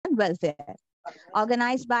Welfare,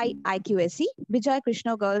 organized by IQAC, Vijay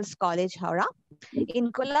Krishna Girls College, Howrah,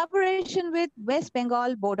 in collaboration with West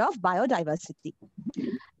Bengal Board of Biodiversity.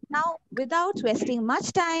 Now, without wasting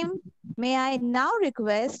much time, may I now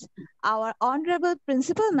request our Honorable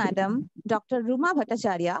Principal Madam, Dr. Ruma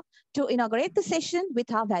Bhattacharya, to inaugurate the session with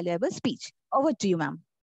her valuable speech. Over to you, ma'am.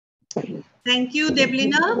 Thank you,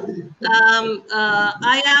 Deblina.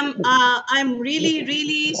 I'm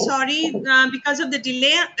really sorry because of the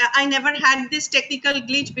delay. I never had this technical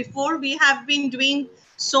glitch before. We have been doing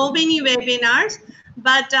so many webinars,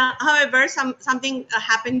 but however, something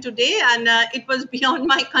happened today, and it was beyond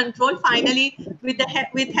my control. Finally, with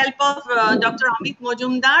help of Dr. Amit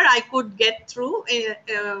Mojumdar, I could get through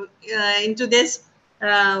into this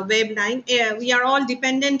web line. We are all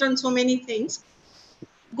dependent on so many things.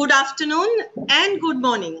 Good afternoon and good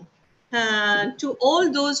morning to all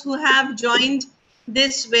those who have joined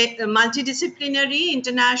this multidisciplinary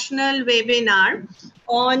international webinar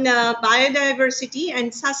on biodiversity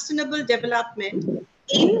and sustainable development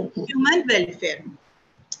in human welfare.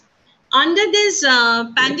 Under this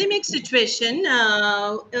pandemic situation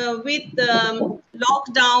with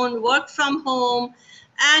lockdown, work from home,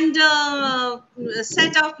 and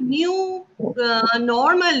set of new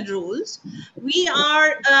normal rules, we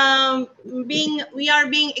are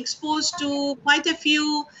being exposed to quite a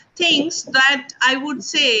few things that I would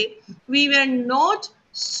say we were not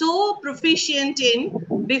so proficient in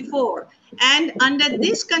before. And under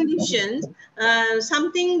these conditions,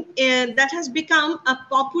 something that has become a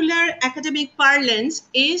popular academic parlance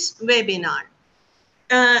is webinar.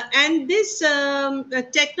 And this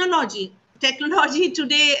technology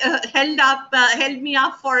today held me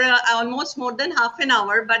up for almost more than half an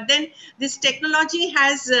hour. But then this technology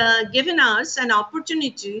has given us an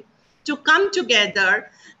opportunity to come together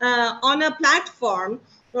on a platform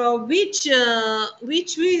which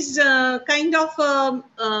is kind of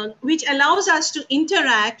which allows us to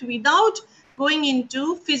interact without going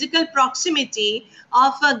into physical proximity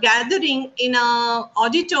of a gathering in an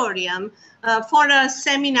auditorium for a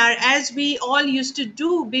seminar, as we all used to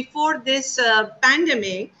do before this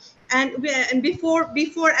pandemic, and before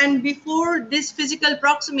this physical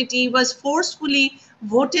proximity was forcefully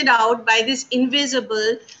voted out by this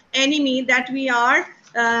invisible enemy that we are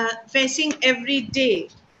facing every day.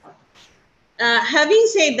 Having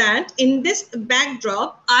said that, in this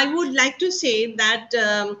backdrop, I would like to say that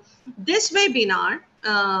this webinar,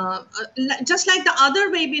 just like the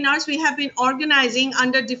other webinars we have been organizing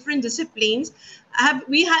under different disciplines,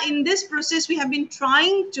 in this process, we have been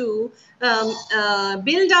trying to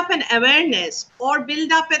build up an awareness or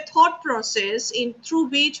build up a thought process through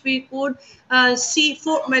which we could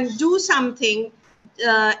do something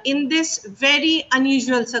in this very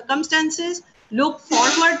unusual circumstances, look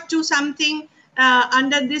forward to something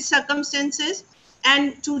under these circumstances.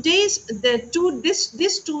 And this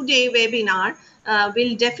two-day webinar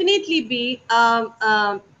will definitely be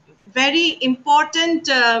a very important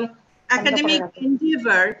academic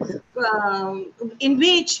endeavor in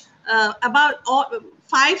which about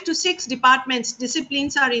 5 to 6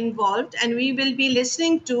 disciplines are involved, and we will be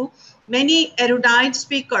listening to many erudite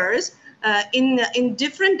speakers in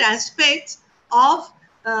different aspects of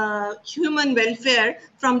human welfare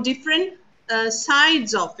from different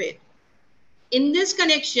sides of it. In this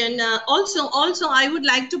connection, also I would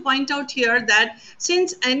like to point out here that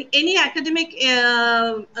since any academic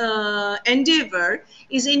endeavor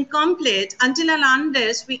is incomplete until and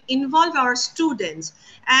unless we involve our students,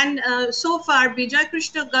 and so far Vijay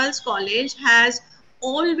Krishna Girls College has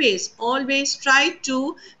always tried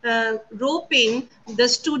to rope in the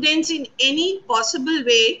students in any possible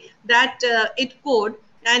way that it could.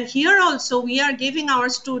 And here also we are giving our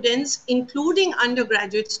students, including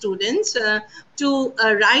undergraduate students, to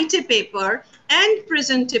write a paper and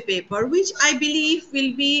present a paper, which I believe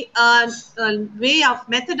will be a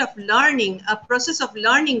method of learning, a process of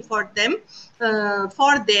learning for them,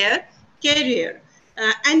 for their career.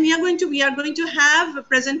 And we are going to have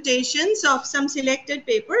presentations of some selected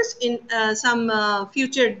papers in some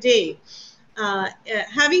future day.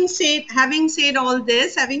 Having said all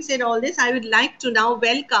this, I would like to now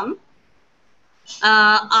welcome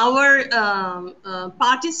our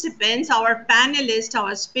participants, our panelists,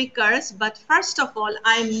 our speakers. But first of all,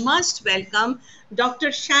 I must welcome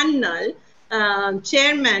Dr. Shannal,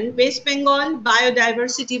 Chairman, West Bengal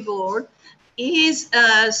Biodiversity Board. His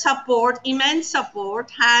immense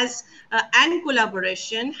support and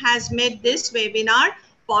collaboration has made this webinar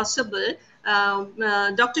possible.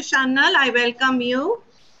 Dr. Shannal, I welcome you.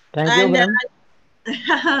 Thank you, ma'am.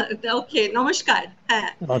 Okay, namaskar.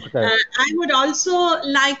 Namaskar. I would also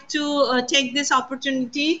like to take this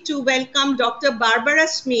opportunity to welcome Dr. Barbara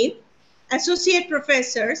Smith, Associate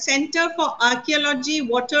Professor, Center for Archaeology,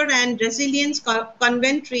 Water and Resilience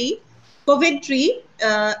Coventry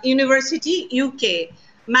University, UK.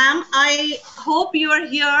 Ma'am, I hope you are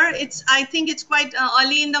here. I think it's quite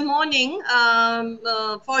early in the morning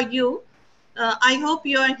for you. I hope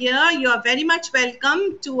you are here. You are very much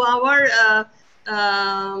welcome to our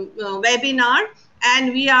webinar,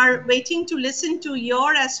 and we are waiting to listen to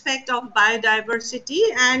your aspect of biodiversity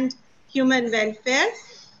and human welfare.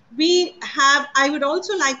 I would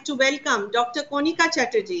also like to welcome Dr. Konika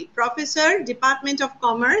Chatterjee, Professor, Department of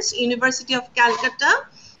Commerce, University of Calcutta.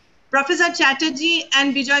 Professor Chatterjee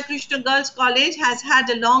and Bijoy Krishna Girls College has had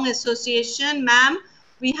a long association. Ma'am,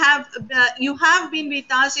 you have been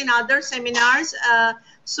with us in other seminars,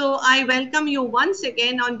 so I welcome you once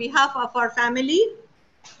again on behalf of our family.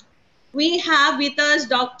 We have with us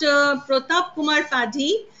Dr. Pratap Kumar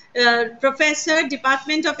Padhi, Professor,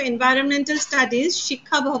 Department of Environmental Studies,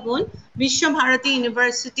 Shikha Bhavan, Vishwabharati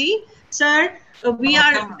University. Sir, we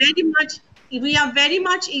are very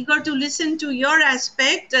much eager to listen to your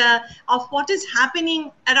aspect of what is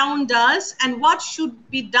happening around us and what should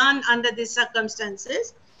be done under these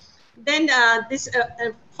circumstances. Then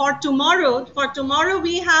for tomorrow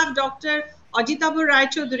we have Dr. Ajitabu Rai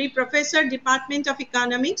Chaudhuri, Professor, Department of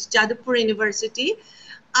Economics, Jadavpur University.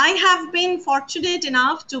 I have been fortunate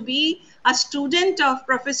enough to be a student of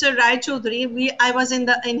Professor Rai Chaudhuri. I was in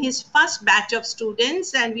his first batch of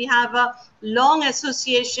students, and we have a long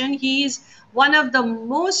association. He is one of the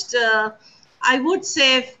most, I would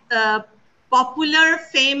say, popular,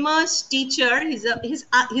 famous teacher. He's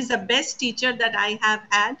the best teacher that I have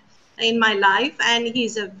had in my life, and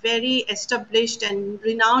he's a very established and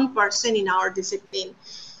renowned person in our discipline.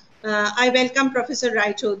 I welcome Professor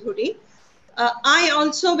Rai Chaudhuri. I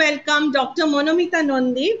also welcome Dr. Monomita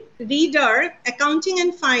Nandi, Reader, Accounting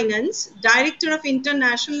and Finance, Director of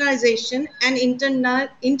Internationalization and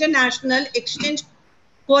International Exchange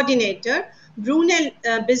Coordinator, Brunel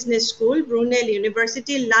Business School, Brunel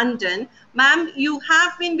University, London. Ma'am, you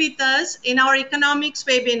have been with us in our economics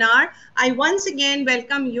webinar. I once again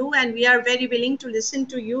welcome you, and we are very willing to listen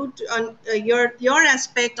to you on your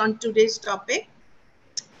aspect on today's topic.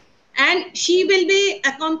 And she will be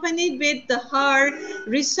accompanied with her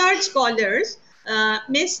research scholars,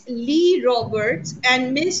 Miss Lee Roberts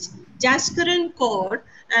and Miss Jaskaran Kaur.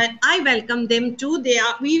 And I welcome them too.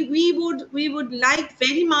 We would like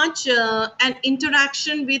very much an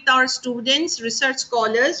interaction with our students, research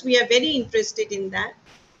scholars. We are very interested in that.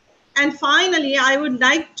 And finally, I would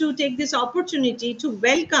like to take this opportunity to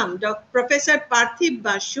welcome Professor Parthib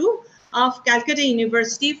Basu of Calcutta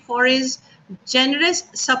University for his generous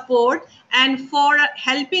support and for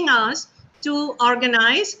helping us to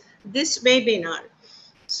organize this webinar.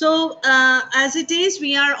 So as it is,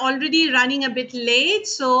 we are already running a bit late.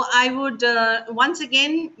 So I would once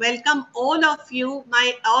again welcome all of you,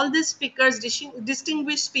 all the speakers,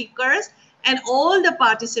 distinguished speakers, and all the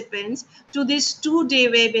participants to this two-day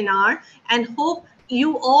webinar, and hope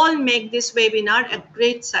you all make this webinar a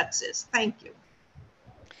great success. Thank you.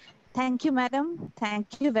 Thank you, madam.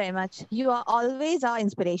 Thank you very much. You are always our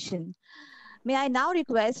inspiration. May I now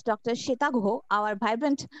request Dr. Sheta Guho, our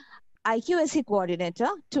vibrant IQSC coordinator,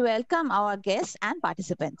 to welcome our guests and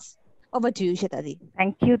participants. Over to you, Sheta.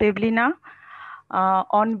 Thank you, Devlina.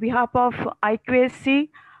 On behalf of IQSC,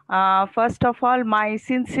 first of all, my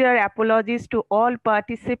sincere apologies to all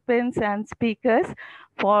participants and speakers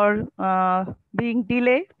for being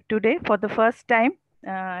delayed today for the first time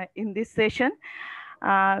in this session.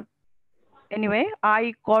 Anyway,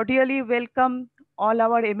 I cordially welcome all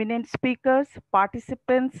our eminent speakers,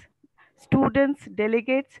 participants, students,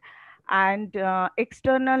 delegates, and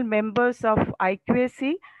external members of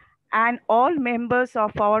IQSC and all members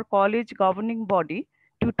of our college governing body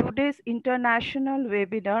to today's international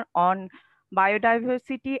webinar on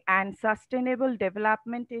biodiversity and sustainable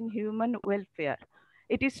development in human welfare.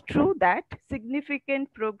 It is true that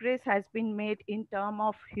significant progress has been made in terms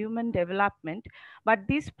of human development, but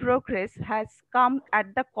this progress has come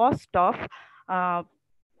at the cost of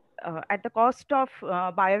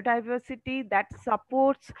biodiversity that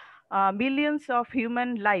supports millions of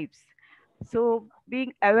human lives. So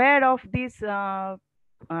being aware of this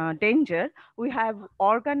danger, we have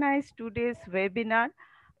organized today's webinar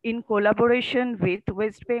in collaboration with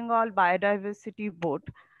West Bengal Biodiversity Board.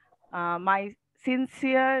 My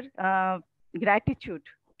sincere gratitude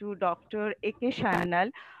to Dr. A.K.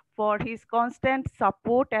 Shanal for his constant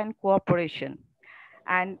support and cooperation.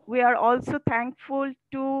 And we are also thankful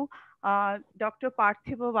to Dr.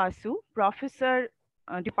 Parthiba Basu, Professor,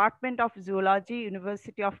 Department of Zoology,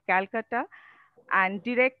 University of Calcutta, and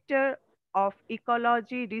Director of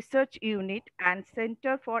Ecology Research Unit and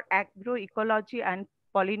Center for Agroecology and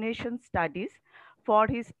Pollination Studies, for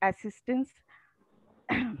his assistance.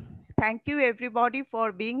 Thank you everybody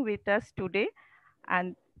for being with us today,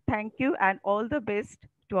 and thank you and all the best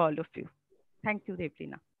to all of you. Thank you,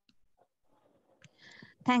 Devlina.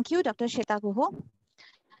 Thank you, Dr. Shweta Guho.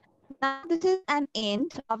 Now, this is an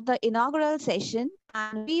end of the inaugural session,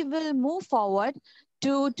 and we will move forward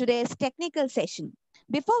to today's technical session.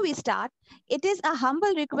 Before we start, it is a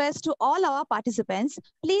humble request to all our participants.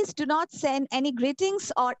 Please do not send any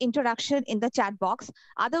greetings or introduction in the chat box.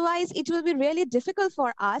 Otherwise, it will be really difficult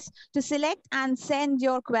for us to select and send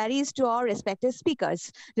your queries to our respective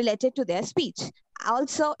speakers related to their speech.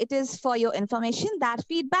 Also, it is for your information that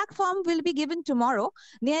feedback form will be given tomorrow,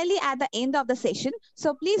 nearly at the end of the session.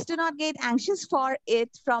 So please do not get anxious for it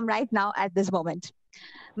from right now at this moment.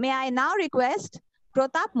 May I now request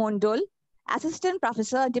Pratap Mondol, Assistant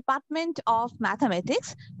Professor, Department of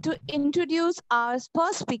Mathematics, to introduce our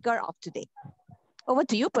first speaker of today. Over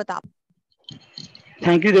to you, Pratap.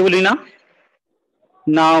 Thank you, Devolina.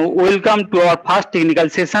 Now, welcome to our first technical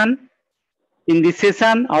session. In this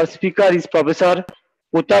session, our speaker is Professor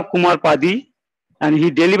Pratap Kumar Padi, and he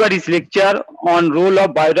delivered his lecture on role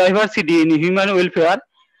of biodiversity in human welfare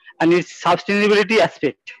and its sustainability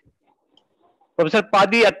aspect. Professor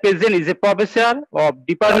Padi at present is a professor of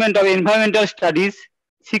Department of Environmental Studies,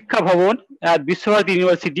 Shiksha Bhavan at Biodiversity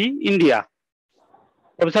University, India.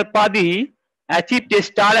 Professor Padi achieved a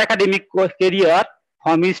star academic career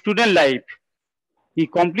from his student life. He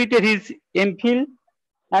completed his MPhil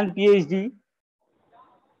and PhD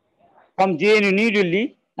from JNU New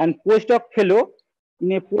Delhi and postdoc fellow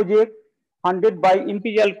in a project funded by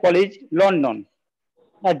Imperial College London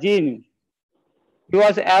at JNU. He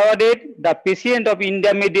was awarded the President of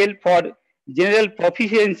India Medal for General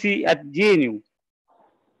Proficiency at JNU.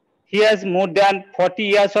 He has more than 40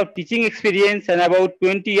 years of teaching experience and about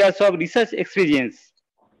 20 years of research experience.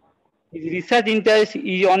 His research interest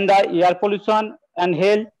is on the air pollution and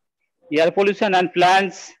health, air pollution and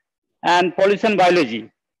plants, and pollution biology.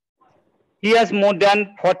 He has more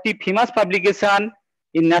than 40 famous publications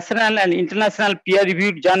in national and international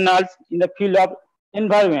peer-reviewed journals in the field of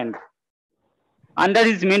environment. Under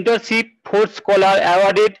his mentorship, 4 scholars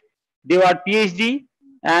awarded their PhD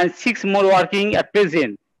and 6 more working at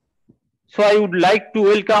present. So I would like to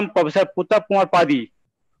welcome Professor Pratap Kumar Padi.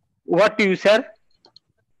 Over to you, sir.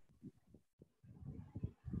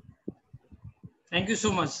 Thank you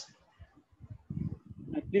so much.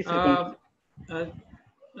 Please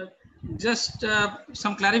just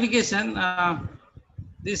some clarification.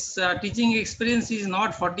 This teaching experience is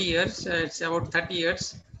not 40 years, it's about 30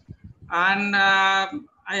 years. And I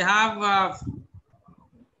have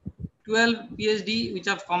 12 PhD which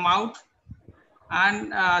have come out,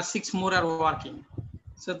 and 6 more are working.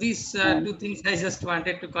 So these 2 things I just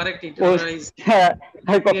wanted to correct it. Oh,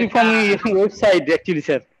 I copy from your website actually,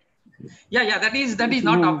 sir. Yeah, that is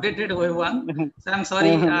not updated one. So I'm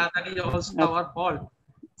sorry, that is also our fault.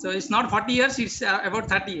 So it's not 40 years, it's about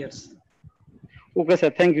 30 years. Okay, sir.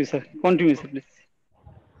 Thank you, sir. Continue, sir, please.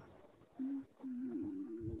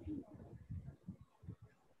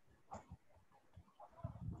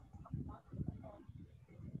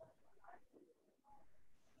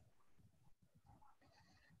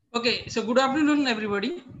 Okay, so good afternoon,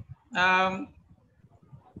 everybody.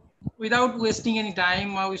 Without wasting any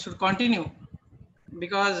time, we should continue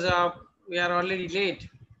because we are already late.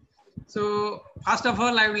 So first of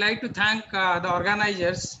all, I would like to thank the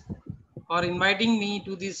organizers for inviting me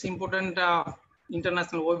to this important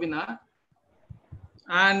international webinar.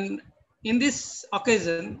 And in this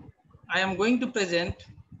occasion, I am going to present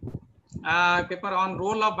a paper on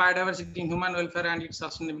role of biodiversity in human welfare and its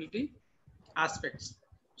sustainability aspects.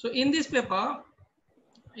 So in this paper,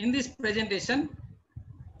 in this presentation,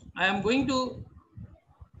 I am going to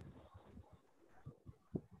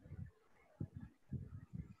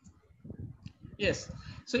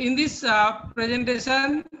So in this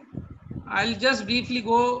presentation, I'll just briefly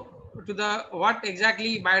go to the what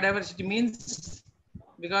exactly biodiversity means,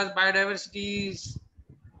 because biodiversity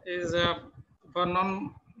is for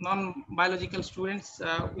non-biological students.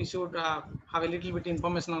 We should have a little bit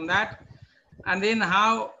information on that, and then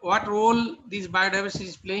what role this biodiversity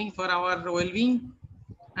is playing for our well-being,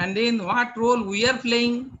 and then what role we are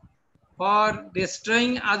playing for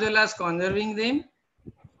destroying as well as conserving them,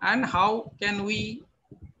 and how can we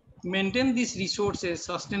maintain these resources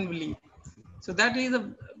sustainably. So that is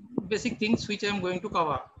the basic things which I am going to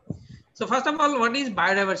cover. So first of all, what is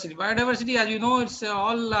biodiversity? Biodiversity, as you know, it's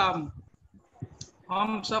all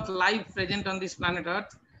forms of life present on this planet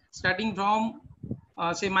Earth, starting from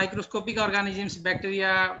say microscopic organisms,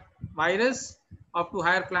 bacteria, virus, up to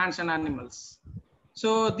higher plants and animals.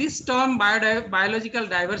 So this term biological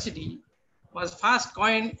diversity was first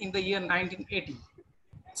coined in the year 1980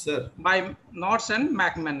 by Norse and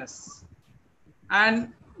McManus,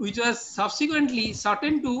 and which was subsequently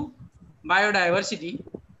shortened to biodiversity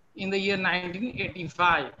in the year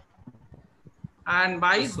 1985 and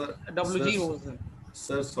by W.G. Rosen.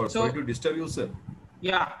 Sir, sorry to disturb you, sir.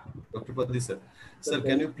 Yeah. Dr. Padi, sir. Sir,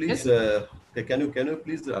 can you please can you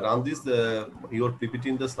please run this your PPT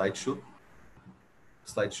in the slideshow?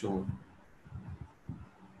 Slideshow.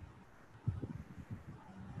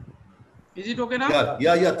 Is it okay now?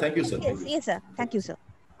 Yeah. Thank you, sir. Yes, sir. Thank you, sir.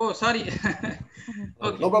 Oh, sorry.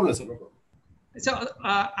 Okay. No problem, sir. No problem. So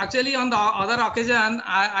actually, on the other occasion,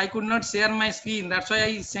 I could not share my screen. That's why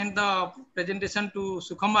I sent the presentation to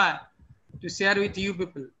Sukhamba to share with you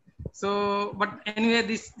people. So, but anyway,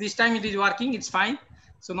 this time it is working. It's fine.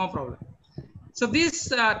 So no problem. So this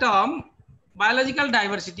term, biological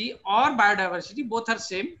diversity or biodiversity, both are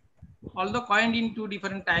same, although coined in two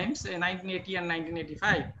different times, 1980 and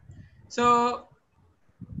 1985. So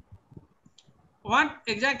what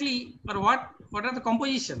exactly, or what are the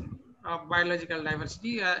composition of biological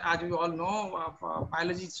diversity? As we all know,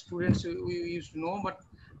 biology students we used to know, but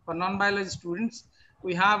for non-biology students,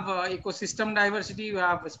 we have ecosystem diversity, we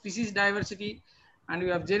have species diversity, and we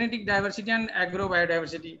have genetic diversity and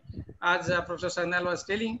agrobiodiversity. As Professor Sandal was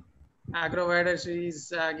telling, agrobiodiversity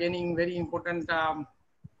is gaining very important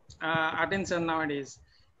attention nowadays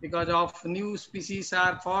because of new species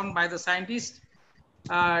are formed by the scientists.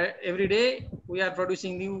 Every day we are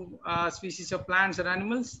producing new species of plants and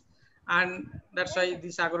animals, and that's why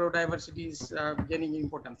this agrobiodiversity is gaining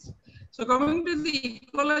importance. So coming to the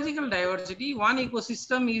ecological diversity, one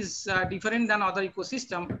ecosystem is different than other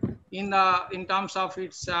ecosystem in terms of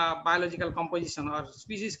its biological composition or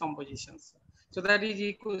species compositions. So that is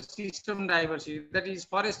ecosystem diversity. That is,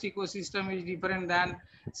 forest ecosystem is different than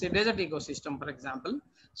say desert ecosystem, for example.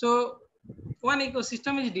 So one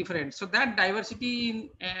ecosystem is different. So that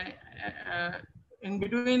diversity in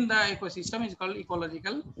between the ecosystem is called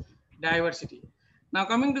ecological diversity. Now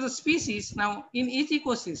coming to the species, now in each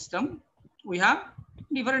ecosystem, we have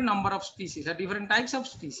different number of species or different types of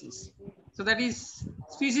species. So that is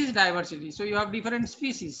species diversity. So you have different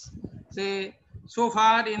species. Say so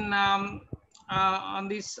far in on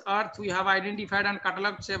this earth, we have identified and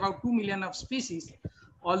cataloged say about 2 million of species,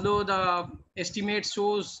 although the estimate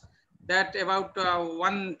shows that about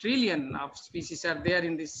 1 trillion of species are there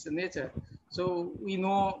in this nature. So we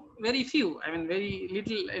know very few, I mean very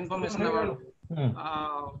little information about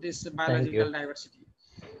this biological diversity.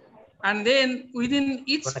 And then within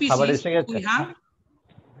each species, we have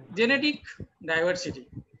genetic diversity.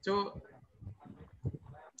 So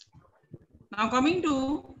now coming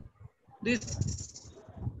to this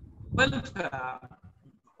welfare,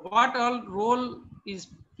 what all role is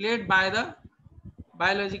played by the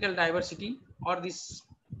biological diversity or this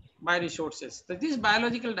bioresources. So this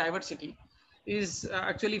biological diversity is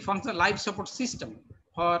actually forms a life support system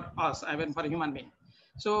for us, I mean for human being.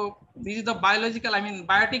 So this is the biological, I mean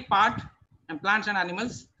biotic part and plants and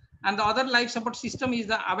animals, and the other life support system is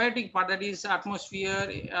the abiotic part, that is atmosphere,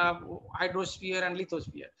 hydrosphere and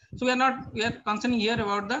lithosphere. So we are concerning here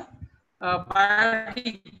about the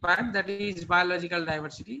biotic part, that is biological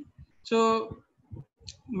diversity. So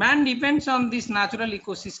man depends on this natural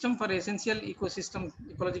ecosystem for essential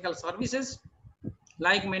ecological services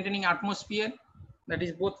like maintaining atmosphere, that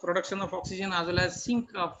is both production of oxygen as well as sink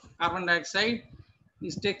of carbon dioxide.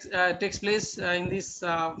 This takes place in this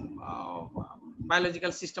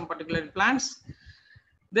biological system, particularly plants.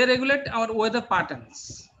 They regulate our weather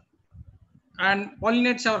patterns and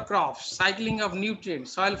pollinates our crops, cycling of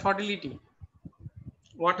nutrients, soil fertility,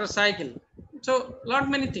 water cycle. So lot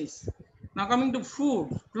many things. Now coming to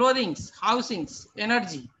food, clothing, housings,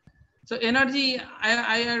 energy. So energy,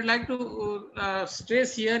 I would like to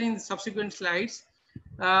stress here in subsequent slides.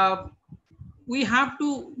 We have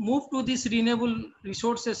to move to these renewable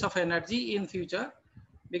resources of energy in future,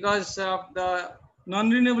 because the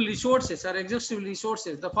non-renewable resources or exhaustive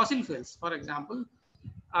resources, the fossil fuels, for example,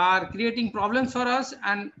 are creating problems for us,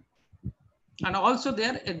 and also they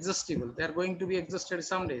are exhaustible. They are going to be exhausted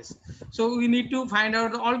some days. So we need to find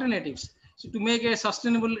out the alternatives. So to make a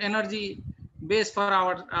sustainable energy base for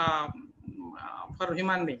our for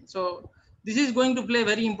human beings. So this is going to play a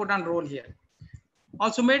very important role here.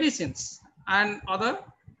 Also medicines and other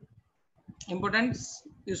important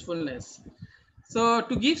usefulness. So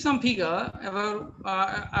to give some figure, about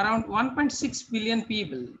around 1.6 billion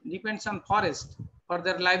people depends on forest for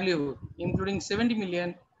their livelihood, including 70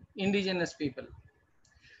 million indigenous people.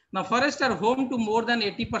 Now, forests are home to more than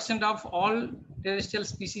 80% of all terrestrial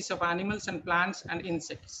species of animals and plants and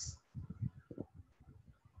insects.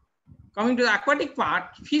 Coming to the aquatic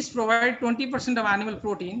part, fish provide 20% of animal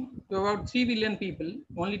protein to about 3 billion people.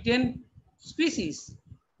 Only 10 species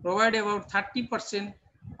provide about 30%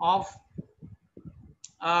 of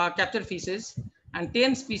captured fishes, and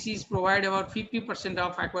 10 species provide about 50%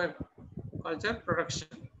 of aquaculture production.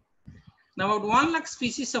 Now, about 1 lakh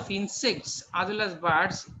species of insects as well as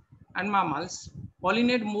birds and mammals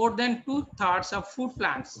pollinate more than 2/3 of food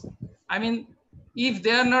plants. I mean, if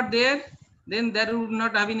they are not there, then there would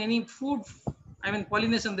not have been any food. I mean,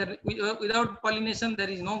 pollination. There, without pollination,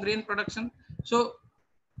 there is no grain production. So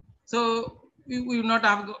we will not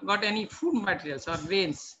have got any food materials or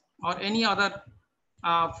grains or any other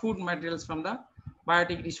food materials from the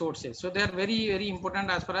biotic resources. So they are very, very important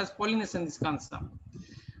as far as pollination is concerned.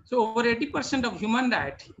 So over 80% of human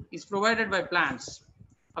diet is provided by plants.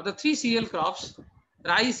 Of the 3 cereal crops,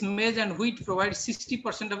 rice, maize, and wheat provide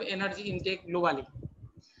 60% of energy intake globally.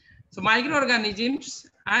 So microorganisms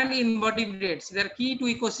and invertebrates, they are key to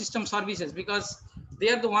ecosystem services because they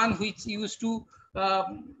are the one which used to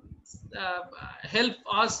help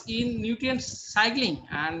us in nutrient cycling,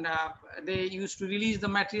 and they used to release the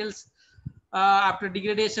materials after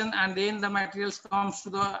degradation, and then the materials comes to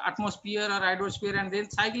the atmosphere or hydrosphere, and then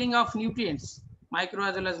cycling of nutrients, micro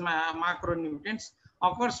as well as macronutrients,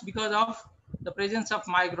 occurs because of the presence of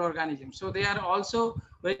microorganisms. So they are also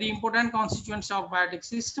very important constituents of biotic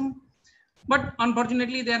system, but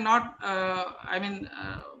unfortunately they are not,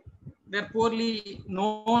 they are poorly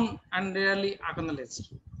known and rarely acknowledged.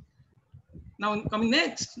 Now, coming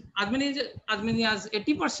next, as many as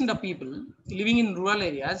 80% of people living in rural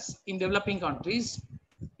areas in developing countries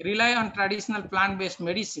rely on traditional plant-based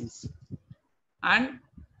medicines and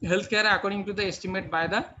healthcare according to the estimate by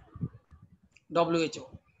the WHO.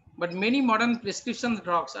 But many modern prescription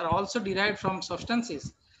drugs are also derived from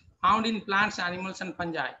substances found in plants, animals, and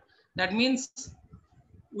fungi. That means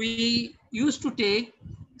we used to take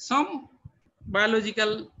some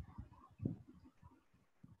biological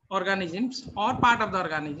organisms or part of the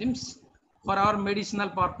organisms for our medicinal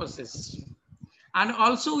purposes, and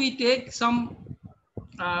also we take some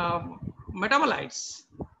metabolites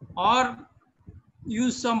or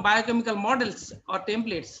use some biochemical models or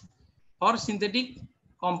templates for synthetic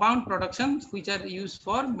compound productions which are used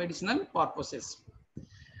for medicinal purposes.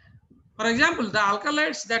 For example, the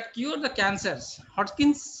alkaloids that cure the cancers,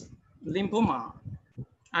 Hodgkin's lymphoma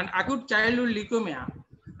and acute childhood leukemia,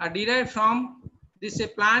 are derived from this is a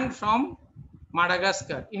plant from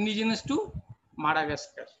Madagascar, indigenous to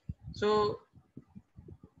Madagascar. So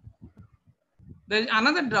there is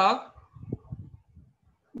another drug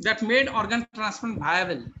that made organ transplant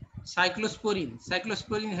viable, cyclosporine.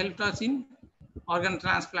 Cyclosporine helped us in organ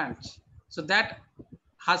transplants. So that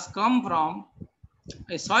has come from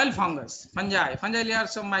a soil fungus, fungi. Fungi are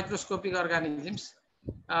some microscopic organisms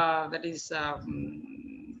that is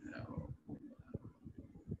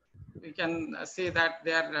we can say that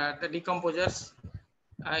they are the decomposers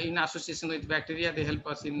in association with bacteria. They help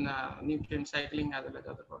us in nutrient cycling as well as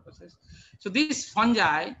other purposes. So this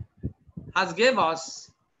fungi has gave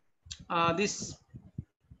us this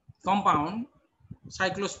compound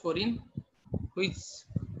cyclosporine, which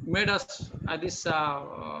made us this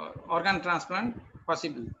organ transplant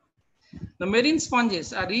possible. The marine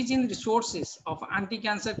sponges are rich in resources of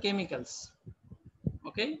anti-cancer chemicals.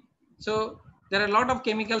 Okay, so there are a lot of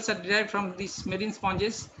chemicals that are derived from these marine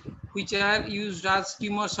sponges, which are used as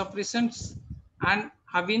tumor suppressants and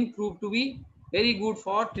have been proved to be very good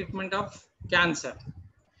for treatment of cancer.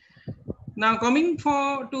 Now, coming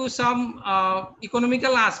to some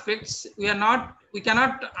economical aspects, we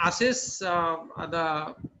cannot assess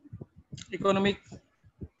the economic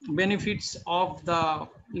benefits of the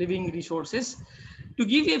living resources. To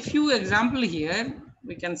give a few examples here,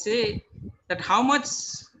 we can say that how much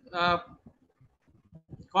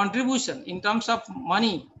contribution in terms of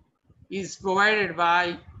money is provided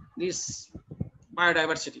by this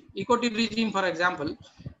biodiversity. Ecotourism, for example,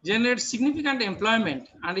 generates significant employment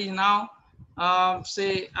and is now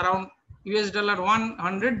say around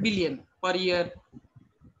 $100 billion per year.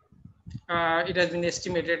 It has been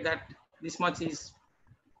estimated that this much is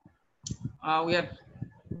we are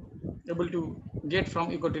able to get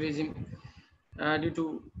from ecotourism due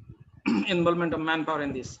to involvement of manpower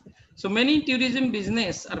in this. So many tourism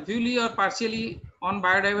business are fully or partially on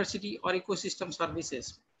biodiversity or ecosystem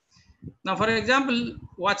services. Now, for example,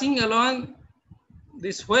 watching along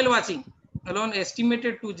this whale watching alone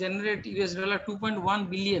estimated to generate $2.1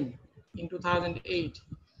 billion in 2008,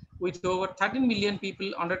 with over 13 million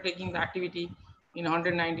people undertaking the activity in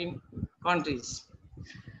 119 countries.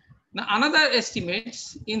 Now, another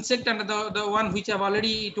estimates insect, and the one which I've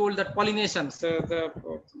already told, that pollinations, the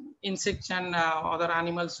insects and other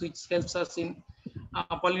animals which helps us in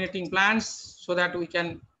pollinating plants so that we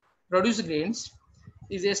can produce grains,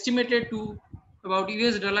 is estimated to about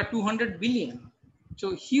 $200 billion.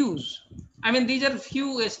 So huge. I mean, these are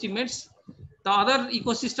few estimates. The other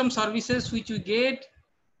ecosystem services which we get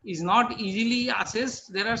is not easily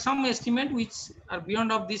assessed. There are some estimates which are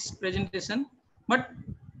beyond of this presentation, but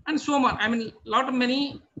and so much. I mean, lot of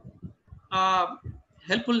many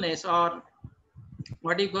helpfulness or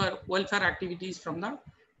what you call welfare activities from the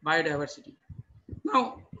biodiversity.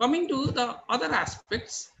 Now, coming to the other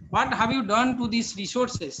aspects, what have you done to these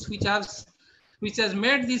resources which has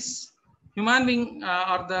made this human being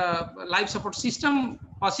or the life support system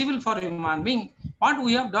possible for human being? What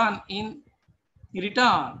we have done in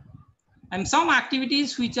return, and some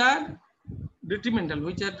activities which are detrimental,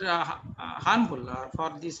 which are harmful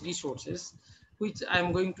for these resources, which I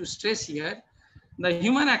am going to stress here. The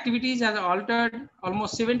human activities have altered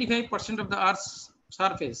almost 75% of the Earth's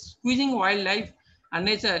surface, squeezing wildlife and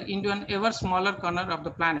nature into an ever smaller corner of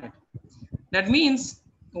the planet. That means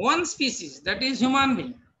one species, that is human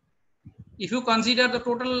being, if you consider the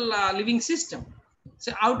total living system,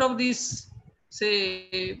 so out of this,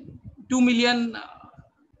 say 2 million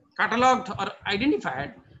cataloged or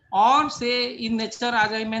identified, or say in nature,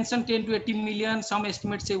 as I mentioned, 10 to 80 million, some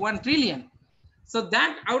estimates say 1 trillion. So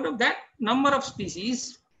that out of that number of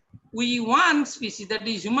species, one species, that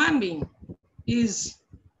is human being, is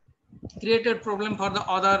created problem for the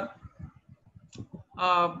other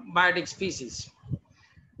biotic species.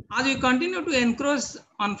 As we continue to encroach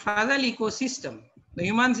on fragile ecosystem, the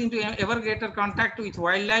humans into ever greater contact with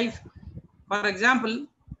wildlife. For example,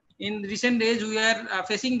 in recent days, we are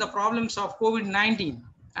facing the problems of COVID-19.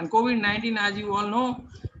 And COVID-19, as you all know,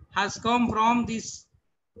 has come from these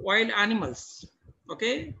wild animals,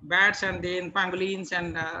 okay? Bats and then pangolins,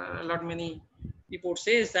 and a lot many reports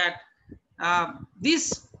says that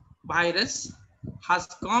this virus has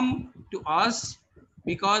come to us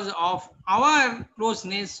because of our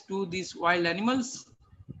closeness to these wild animals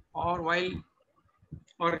or wild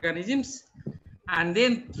organisms. And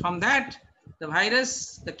then from that, the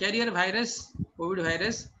virus, the carrier virus, COVID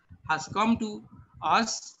virus, has come to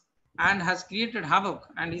us and has created havoc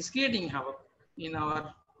and is creating havoc in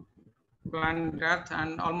our planet Earth,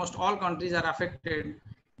 and almost all countries are affected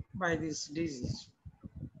by this disease.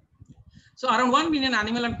 So around 1 million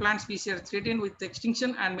animal and plant species are threatened with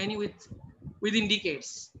extinction, and many within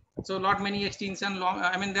decades. So lot many extinction,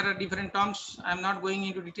 I mean, there are different terms. I'm not going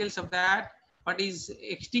into details of that. What is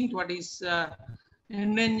extinct, what is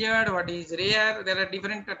endangered, what is rare. There are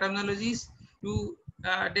different terminologies to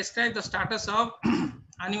describe the status of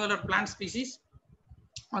animal or plant species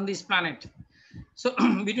on this planet. So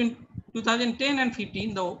between 2010 and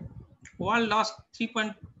 15, the world lost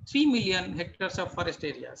 3.3 million hectares of forest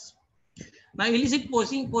areas. Now, illicit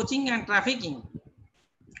poaching and trafficking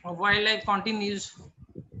of wildlife continues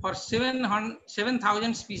for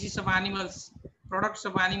 7,000 species of animals, products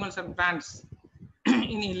of animals and plants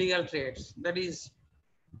in illegal trades. That is,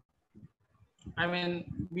 I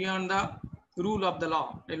mean, beyond the rule of the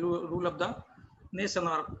law, the rule of the nation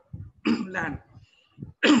or land.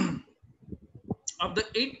 Of the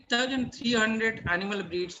 8,300 animal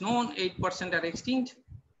breeds known, 8% are extinct,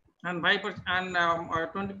 and 5% and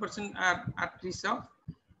 20% are at risk of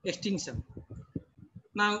extinction.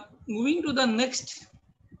 Now, moving to the next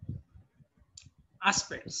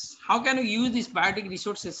aspects, how can we use these biotic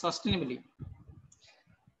resources sustainably?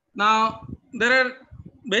 Now, there are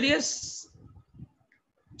various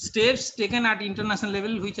steps taken at international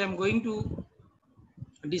level, which I'm going to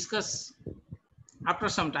discuss after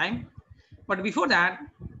some time. But before that,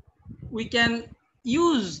 we can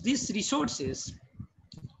use these resources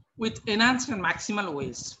with enhanced and maximal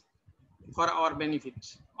ways for our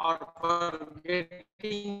benefit, or for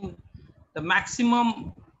getting the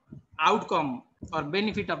maximum outcome or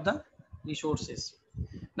benefit of the resources.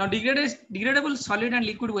 Now, degradable solid and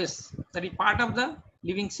liquid waste, that is part of the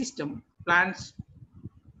living system, plants.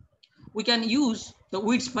 We can use the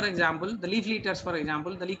weeds, for example, the leaf litters, for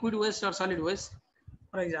example, the liquid waste or solid waste,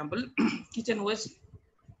 for example, kitchen waste.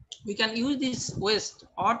 We can use this waste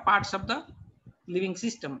or parts of the living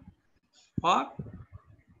system for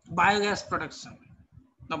biogas production.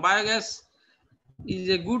 Now, biogas is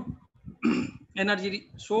a good energy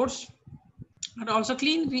source and also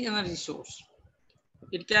clean energy source.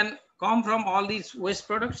 It can come from all these waste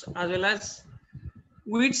products as well as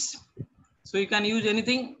weeds. So you can use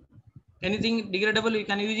anything degradable, you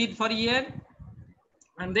can use it for a year,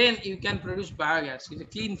 and then you can produce biogas. It's a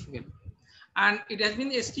clean fuel. And it has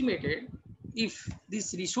been estimated, if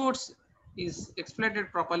this resource is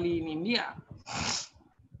exploited properly in India,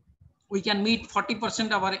 we can meet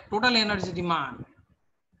 40% of our total energy demand.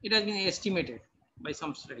 It has been estimated by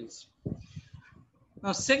some studies.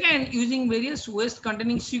 Now, second, using various waste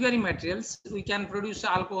containing sugary materials, we can produce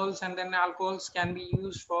alcohols, and then alcohols can be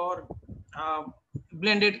used for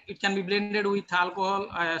blended. It can be blended with alcohol,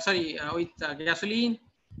 with gasoline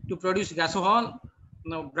to produce gasohol.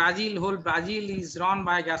 Now, whole Brazil is run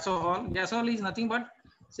by gasohol. Gasohol is nothing but,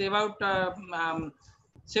 say, about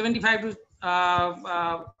 75 to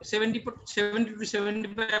 70 to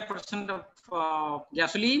 75% of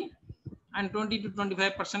gasoline, and 20 to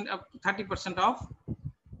 25% of 30% of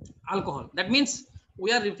alcohol. That means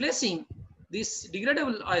we are replacing this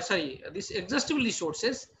degradable, this exhaustible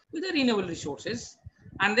resources with the renewable resources,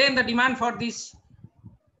 and then the demand for this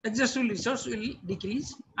exhaustible resource will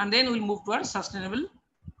decrease, and then we'll move towards sustainable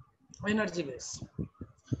energy base.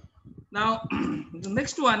 Now, the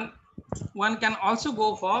next one can also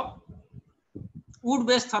go for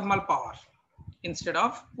wood-based thermal power instead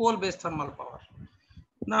of coal-based thermal power.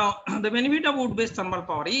 Now, the benefit of wood-based thermal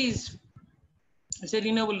power is it's a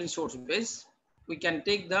renewable resource base. We can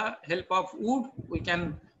take the help of wood. We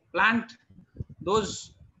can plant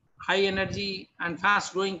those high energy and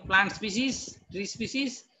fast growing plant species, tree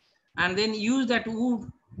species, and then use that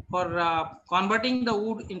wood for converting the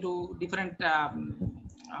wood into different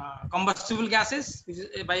combustible gases, which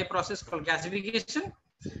is by a process called gasification.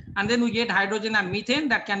 And then we get hydrogen and methane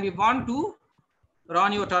that can be burned to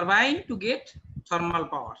run your turbine to get thermal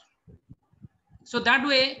power. So that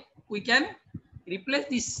way we can replace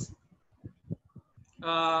this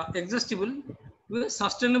exhaustible with a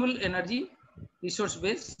sustainable energy resource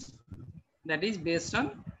base that is based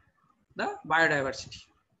on the biodiversity.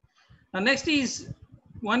 Now, next is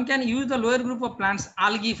one can use the lower group of plants,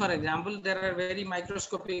 algae, for example. There are very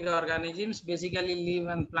microscopic organisms, basically live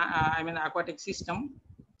in aquatic system,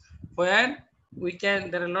 where we can,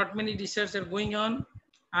 there are lot many research are going on,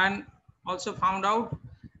 and also found out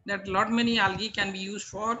that lot many algae can be used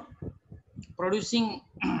for producing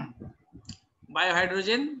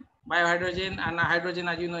biohydrogen, and hydrogen,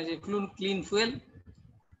 as you know, is a clean fuel.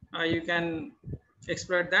 You can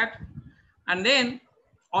exploit that. And then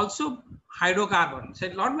also hydrocarbon. So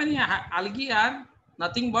lot many algae are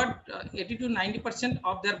nothing but 80 to 90%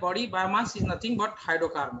 of their body biomass is nothing but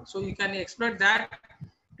hydrocarbon. So you can exploit that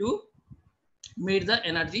to meet the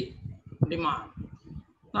energy demand.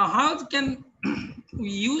 Now, how can we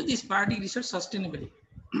use this biotic resource sustainably?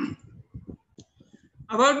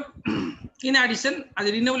 In addition,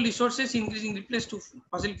 as renewable resources increasing replace to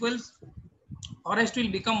fossil fuels, forest will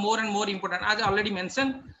become more and more important. As I already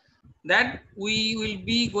mentioned, that we will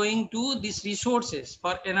be going to these resources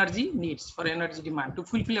for energy needs, for energy demand, to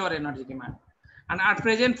fulfill our energy demand. And at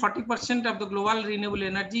present, 40% of the global renewable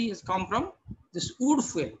energy has come from this wood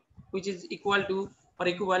fuel, which is equal to or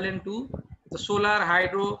equivalent to the solar,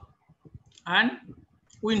 hydro, and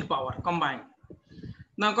wind power combined.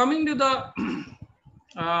 Now, coming to the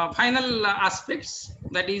final aspects,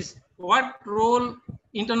 that is what role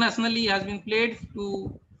internationally has been played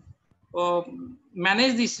to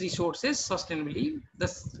manage these resources sustainably.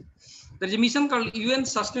 There's a mission called UN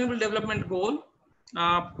Sustainable Development Goal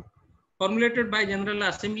formulated by General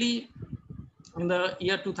Assembly in the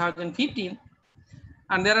year 2015,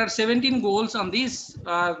 and there are 17 goals on this.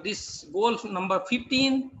 This goal number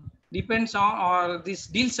 15 depends on, or this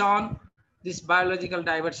deals on, this biological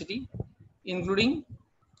diversity, including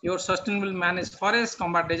your sustainable managed forests,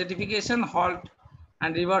 combat desertification, halt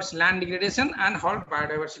and reverse land degradation, and halt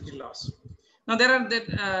biodiversity loss. Now, there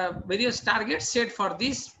are various targets set for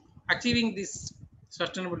this, achieving these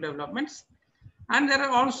sustainable developments, and there are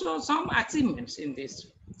also some achievements in this.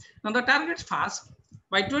 Now, the targets first,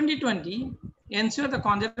 by 2020, ensure the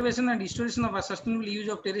conservation and restoration of a sustainable use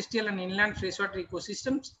of terrestrial and inland freshwater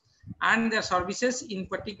ecosystems and their services, in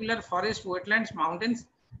particular forest, wetlands, mountains,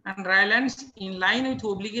 and drylands, in line with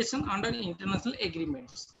obligation under international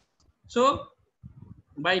agreements. So,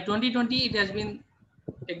 by 2020, it has been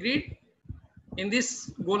agreed in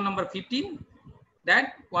this goal number 15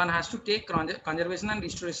 that one has to take conservation and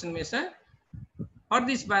restoration measure for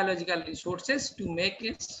these biological resources to make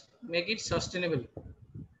it sustainable.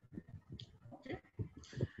 Okay.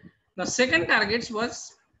 The second targets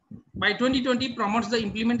was by 2020 promotes the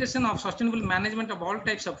implementation of sustainable management of all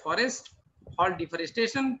types of forest, halt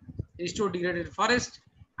deforestation, restore degraded forest,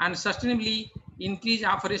 and sustainably increase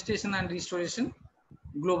afforestation and restoration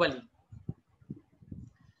globally.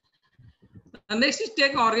 The next is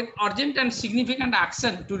take urgent and significant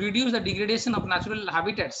action to reduce the degradation of natural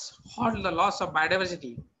habitats, halt the loss of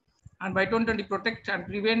biodiversity, and by 2020 protect and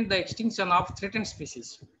prevent the extinction of threatened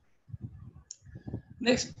species.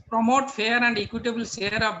 Next, promote fair and equitable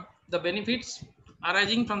share of the benefits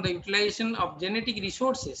arising from the utilization of genetic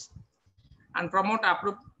resources and promote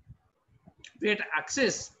appropriate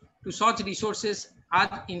access to such resources as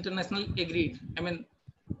internationally agreed. I mean,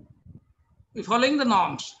 following the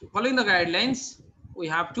norms, following the guidelines, we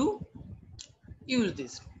have to use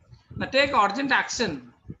this. Now, take urgent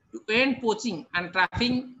action to end poaching and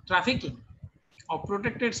trafficking of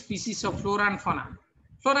protected species of flora and fauna.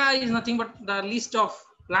 Flora is nothing but the list of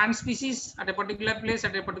plant species at a particular place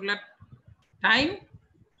at a particular time.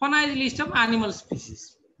 Fauna is a list of animal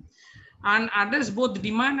species, and address both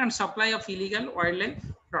demand and supply of illegal wildlife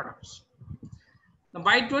products. Now,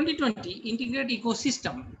 by 2020, integrate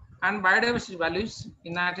ecosystem and biodiversity values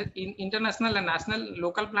in international and national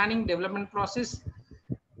local planning development process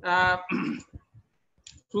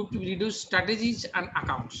to reduce strategies and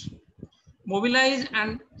accounts. Mobilize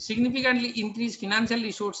and significantly increase financial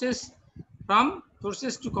resources from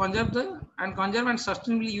sources to conserve and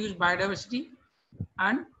sustainably use biodiversity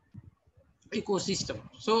and ecosystem.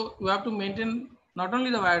 So you have to maintain not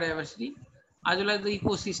only the biodiversity as well as the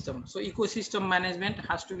ecosystem. So ecosystem management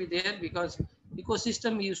has to be there because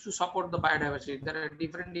ecosystem used to support the biodiversity. There are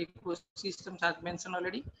different ecosystems as mentioned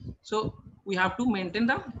already. So we have to maintain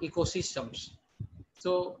the ecosystems.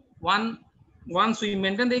 So once we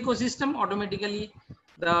maintain the ecosystem, automatically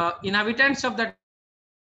the inhabitants of that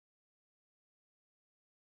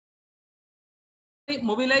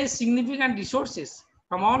mobilize significant resources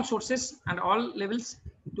from all sources and all levels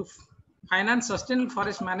to finance sustainable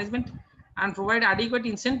forest management and provide adequate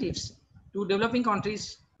incentives to developing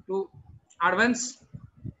countries to advance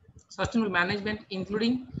sustainable management,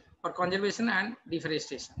 including for conservation and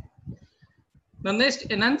deforestation. The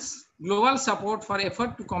next, enhance global support for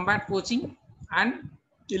effort to combat poaching and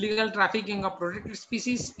illegal trafficking of protected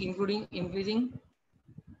species, including increasing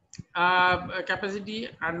capacity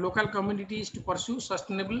and local communities to pursue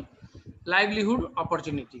sustainable livelihood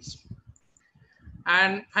opportunities.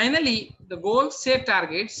 And finally, the goals set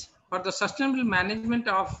targets for the sustainable management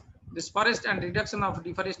of this forest and reduction of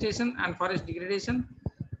deforestation and forest degradation,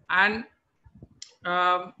 and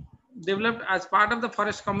developed as part of the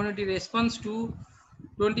forest community response to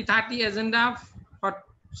 2030 agenda for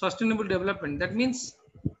sustainable development. That means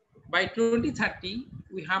by 2030,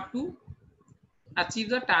 we have to achieve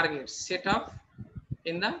the targets set up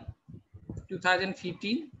in the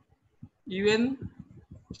 2015 UN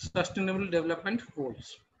Sustainable Development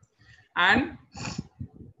Goals, and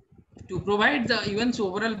to provide the UN's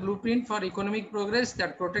overall blueprint for economic progress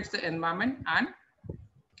that protects the environment and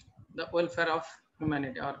the welfare of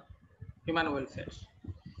humanity or human welfare.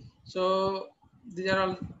 So these are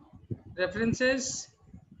all references,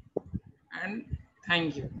 and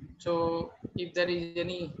thank you. So if there is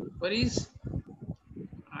any queries,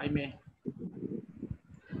 I may.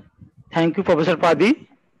 Thank you, Professor Padi.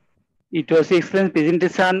 It was an excellent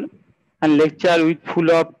presentation and lecture with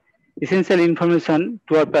full of essential information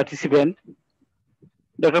to our participant.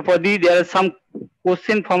 Dr. Padi, there are some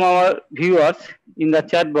questions from our viewers in the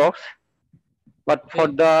chat box, but for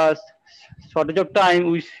the shortage of time,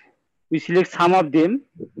 we select some of them.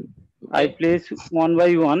 I place one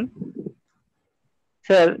by one.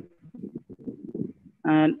 Sir,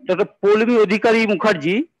 and Dr. Polumi Odhikari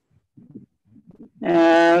Mukherjee,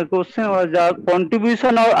 question was the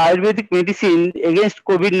contribution of Ayurvedic medicine against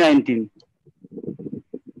COVID-19.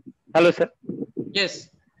 Hello, sir. Yes.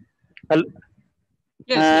 Hello.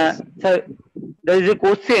 Yes, Sir, there is a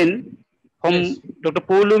question from Dr.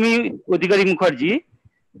 Polumi Odhikari Mukherjee.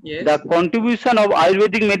 Yes. The contribution of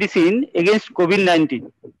Ayurvedic medicine against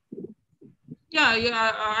COVID-19. Yeah,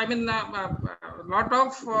 I mean, a lot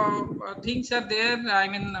of things are there. I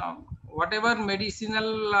mean, whatever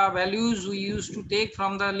medicinal values we used to take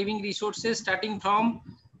from the living resources, starting from,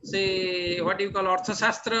 say, what you call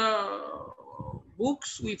Arthashastra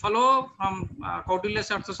books, we follow from Kautilya's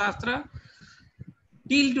Arthashastra.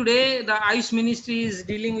 Till today, the Ayush Ministry is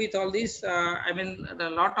dealing with all this. I mean, a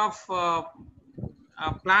lot of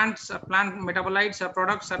plant metabolites or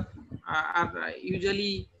products are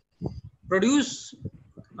usually produced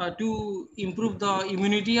to improve the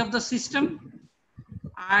immunity of the system.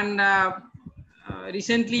 And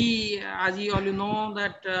recently, as you all know,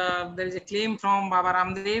 that there is a claim from Baba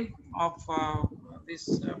Ramdev of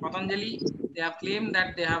this Patanjali. They have claimed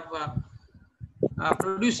that they have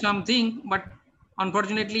produced something, but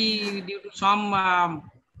unfortunately, due to some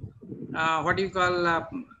what do you call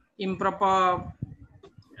improper,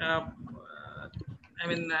 I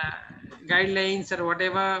mean, guidelines or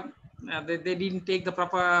whatever, they didn't take the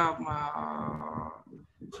proper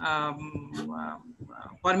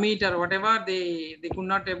permit or whatever. They could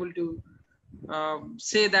not able to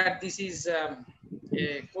say that this is a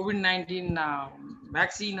COVID-19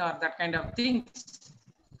 vaccine or that kind of things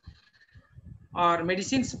or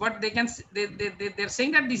medicines, but they're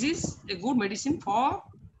saying that this is a good medicine for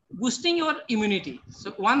boosting your immunity.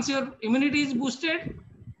 So once your immunity is boosted,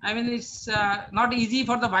 I mean, it's not easy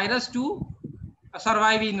for the virus to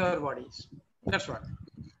survive in your bodies. That's what.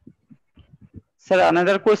 Sir,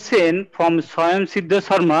 another question from Swayam Siddha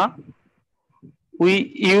Sharma.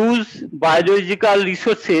 We use biological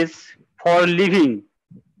resources for living,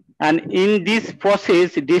 and in this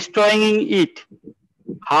process destroying it.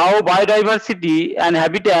 How biodiversity and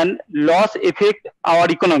habitat loss affect our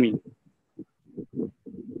economy?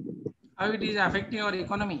 How it is affecting our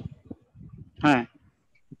economy? Huh.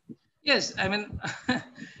 Yes, I mean,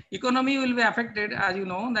 economy will be affected, as you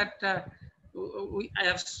know, that I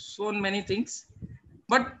have shown many things,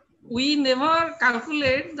 but we never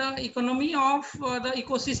calculate the economy of the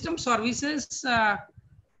ecosystem services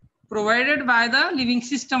provided by the living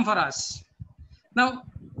system for us. Now,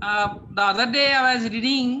 the other day I was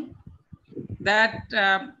reading that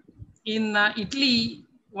in Italy,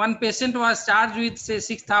 one patient was charged with say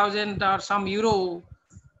 6,000 or some euro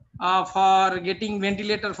for getting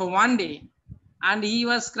ventilator for one day, and he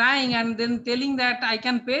was crying and then telling that I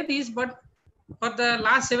can pay this, but for the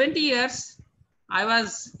last 70 years I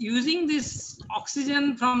was using this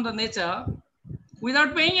oxygen from the nature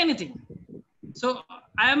without paying anything. So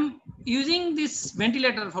I am using this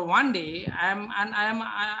ventilator for one day.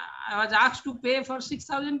 I was asked to pay for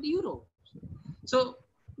 6,000 euros. So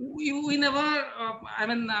we never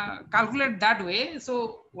calculate that way.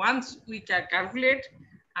 So once we calculate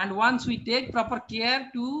and once we take proper care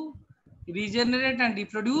to regenerate and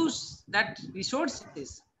reproduce that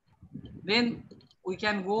resources, then we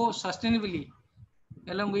can go sustainably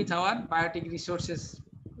along with our biotic resources.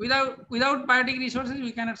 Without biotic resources,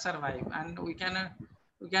 we cannot survive, and we can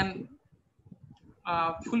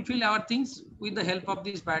fulfill our things with the help of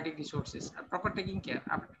these biotic resources.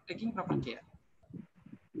 Taking proper care.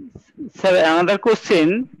 Sir, another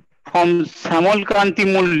question from Samal Kanti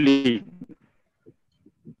Mulli.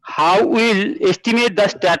 How will estimate the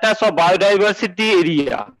status of biodiversity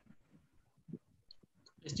area?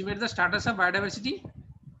 Estimate the status of biodiversity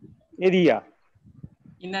Area.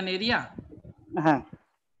 In an area?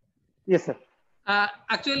 Yes, sir.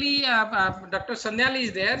 Actually, Dr. Sanyal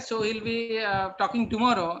is there, so he'll be talking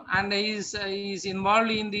tomorrow, and he's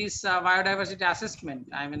involved in this biodiversity assessment.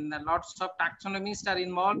 I mean, lots of taxonomists are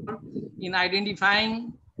involved in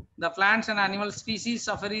identifying the plants and animal species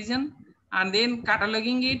of a region and then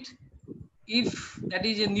cataloging it. If that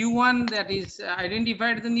is a new one that is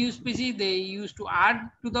identified the new species, they used to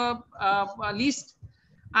add to the list.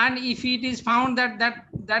 And if it is found that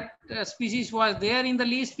that species was there in the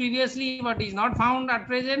list previously but is not found at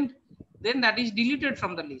present, then that is deleted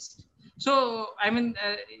from the list. So I mean,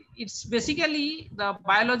 it's basically the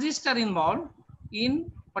biologists are involved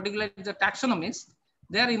in, particularly the taxonomists,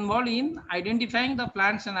 they are involved in identifying the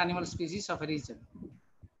plants and animal species of a region.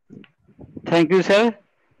 Thank you, sir.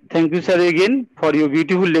 Thank you, sir, again for your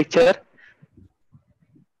beautiful lecture.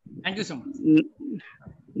 Thank you so much.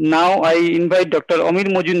 Now I invite Dr. Amir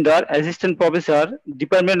Majumdar, Assistant Professor,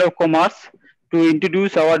 Department of Commerce, to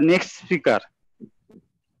introduce our next speaker.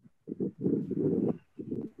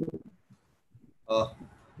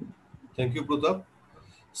 Thank you, Pratap.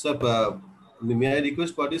 Sir, may I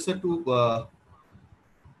request Padi sir to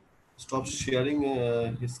stop sharing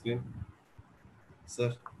his screen,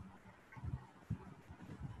 sir?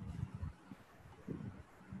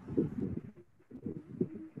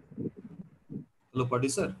 Hello, Padi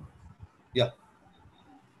sir. Yeah.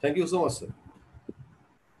 Thank you so much, sir.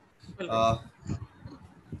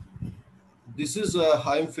 This is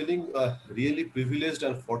I am feeling really privileged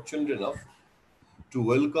and fortunate enough to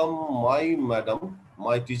welcome my madam,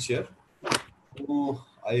 my teacher, whom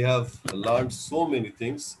I have learned so many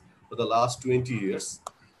things for the last 20 years.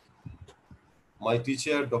 My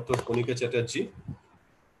teacher, Dr. Konika Chatterjee.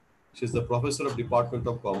 She is the professor of Department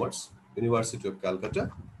of Commerce, University of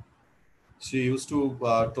Calcutta. She used to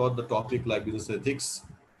taught the topic like business ethics,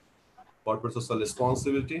 corporate social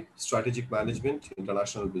responsibility, strategic management,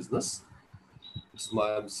 international business. It's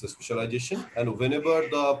my specialization. And whenever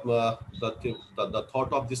the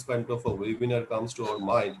thought of this kind of a webinar comes to our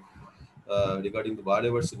mind, regarding the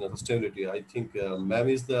biodiversity and sustainability, I think ma'am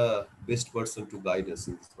is the best person to guide us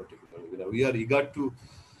in this particular. We are eager to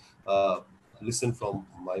listen from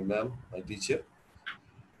my ma'am, my teacher.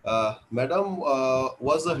 Madam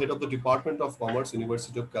was the head of the Department of Commerce,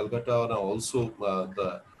 University of Calcutta, and also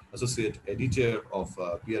the associate editor of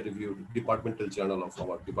peer-reviewed departmental journal of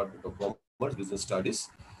our Department of Commerce, Business Studies.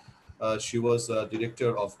 She was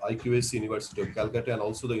director of IQAC, University of Calcutta, and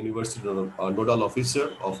also the University Nodal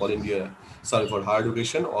Officer of All India, sorry, for Higher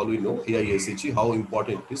Education. All we know, AISHE, how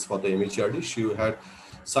important it is for the MHRD. She had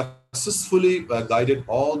successfully guided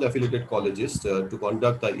all the affiliated colleges to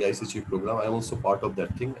conduct the AISHE program. I am also part of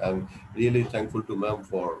that thing. I'm really thankful to ma'am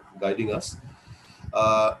for guiding us.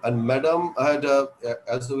 And Madam had,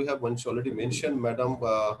 as we have already mentioned, Madam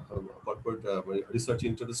corporate research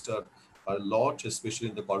interest a lot, especially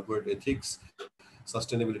in the corporate ethics,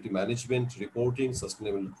 sustainability management, reporting,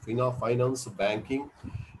 sustainable finance, banking,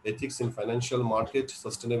 ethics in financial market,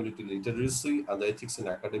 sustainability literacy, and the ethics in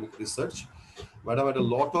academic research. Madam had a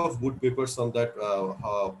lot of good papers on that,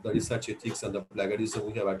 the research ethics and the plagiarism.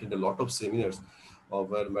 We have attended a lot of seminars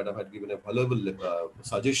where Madam had given a valuable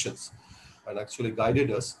suggestions and actually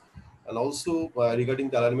guided us. And also regarding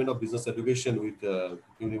the alignment of business education with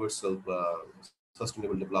universal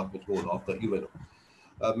sustainable development goal of the UNO.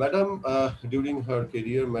 Madam, during her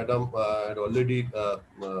career, Madam had already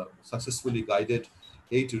successfully guided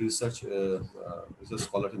 8 research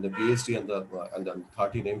scholars in the PhD and then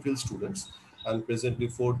 13 MPhil students. And presently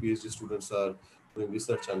 4 PhD students are doing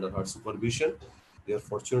research under her supervision. They are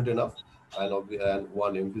fortunate enough, and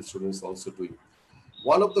 1 MPhil student is also doing.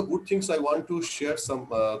 One of the good things I want to share some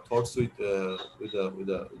thoughts with the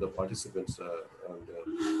participants.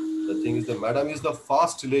 The thing is that Madam is the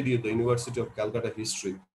first lady at the University of Calcutta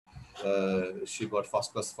history. She got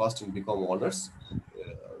first class first in BCom honors.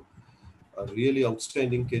 A really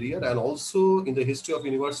outstanding career, and also in the history of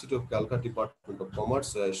University of Calcutta Department of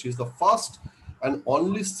Commerce, she is the first and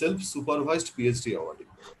only self-supervised PhD awardee.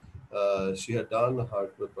 She had done her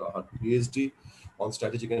PhD on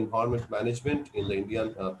strategic environment management in the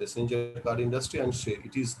Indian passenger car industry, and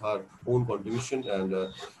it is her own contribution. And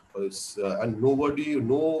nobody,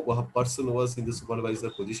 no person was in the supervisor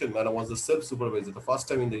position. Madam was the self-supervisor. The first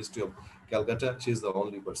time in the history of Calcutta, she is the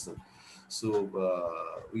only person. So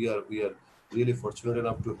we are really fortunate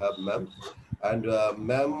enough to have ma'am. And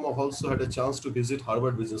ma'am also had a chance to visit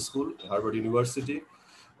Harvard Business School, Harvard University,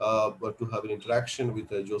 but to have an interaction with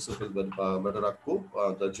Joseph Matarakko,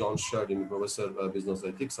 the John Sheridan Professor Business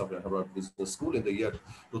Ethics of Harvard Business School in the year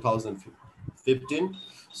 2015.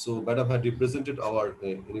 So Madam had represented our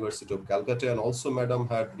University of Calcutta, and also Madam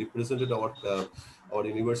had represented our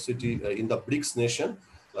university in the BRICS nation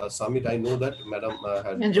summit. I know that Madam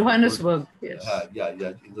had in Johannesburg. Yes.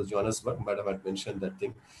 In the Johannesburg, Madam had mentioned that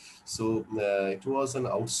thing. So it was an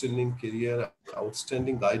outstanding career,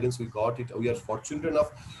 outstanding guidance we got. We are fortunate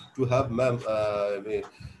enough to have ma'am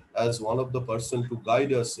as one of the person to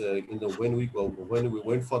guide us when we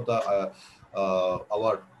went for the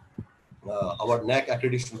our NAC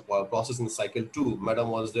accreditation process in cycle 2. Madam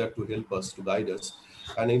was there to help us, to guide us.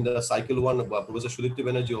 And in the cycle 1, Professor Sudipti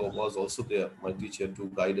Banerjee was also there, my teacher,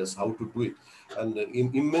 to guide us how to do it. And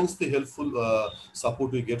immensely helpful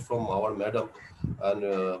support we get from our madam. And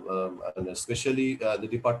especially the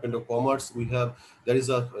Department of Commerce, there is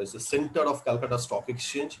a center of Calcutta Stock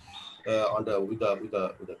Exchange with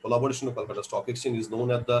the collaboration of Calcutta Stock Exchange is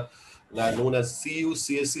known as CU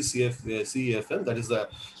CSC CEFM. That is the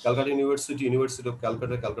Calcutta University of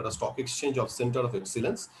Calcutta, Calcutta Stock Exchange of Center of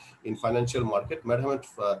Excellence in Financial Market. Madam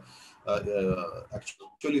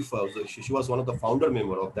actually she was one of the founder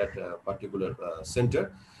member of that particular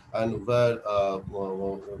center, and where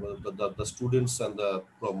the students and the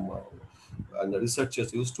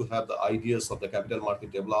researchers used to have the ideas of the capital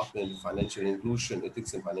market development, financial inclusion,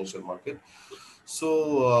 ethics in financial market.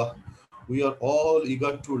 So we are all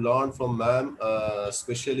eager to learn from ma'am,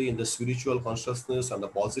 especially in the spiritual consciousness and the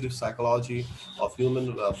positive psychology of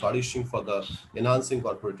human flourishing for the enhancing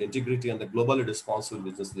corporate integrity and the globally responsible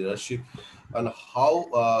business leadership, and how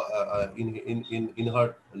in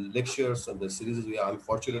her lectures and the series, I'm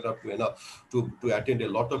fortunate enough to attend a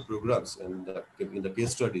lot of programs in the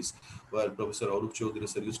case studies where Professor Arup Chaudhary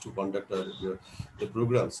sir used to conduct the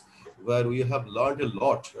programs, where we have learned a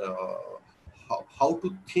lot. How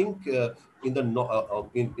to think in the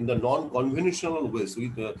non-conventional ways,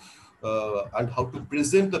 and how to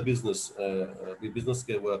present the business with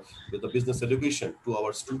the business education to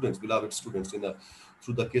our students, beloved students,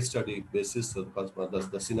 through the case study basis,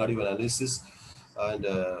 the scenario analysis. And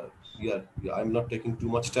I'm not taking too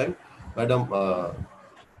much time, madam.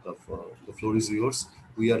 The floor is yours.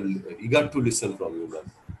 we are eager to listen from you,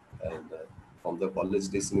 ma'am. And from the college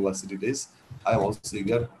days, university days, I am also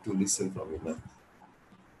eager to listen from you, ma'am.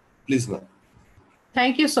 Please, ma'am.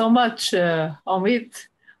 Thank you so much, Amit.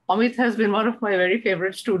 Amit has been one of my very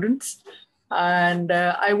favorite students. And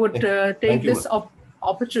I would take this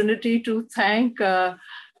opportunity to thank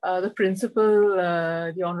the principal,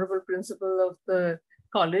 the honorable principal of the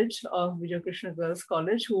college of Vijay Krishna Girls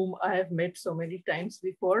College, whom I have met so many times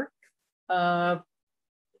before. I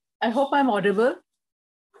hope I'm audible.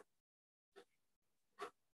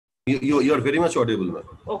 You are very much audible, ma'am.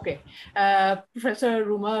 Okay. Professor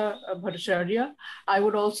Ruma Bhattacharya. I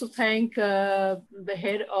would also thank the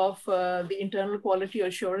head of the Internal Quality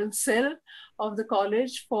Assurance Cell of the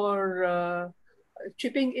college for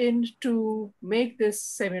chipping in to make this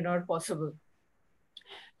seminar possible.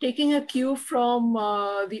 Taking a cue from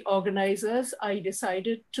the organizers, I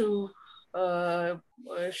decided to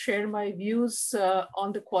share my views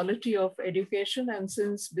on the quality of education. And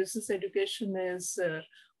since business education is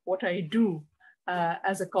what I do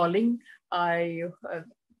as a calling, I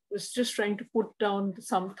was just trying to put down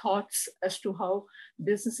some thoughts as to how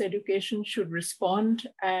business education should respond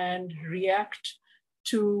and react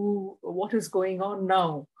to what is going on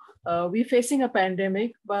now. We're facing a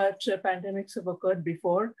pandemic, but pandemics have occurred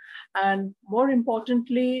before. And more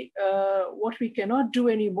importantly, what we cannot do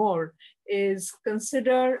anymore is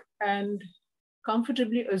consider and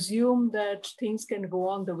comfortably assume that things can go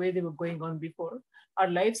on the way they were going on before. Our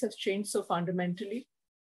lives have changed so fundamentally.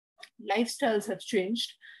 Lifestyles have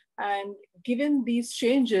changed. And given these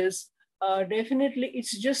changes, definitely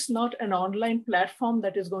it's just not an online platform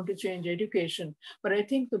that is going to change education. But I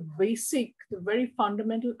think the very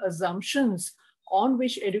fundamental assumptions on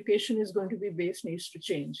which education is going to be based needs to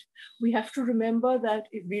change. We have to remember that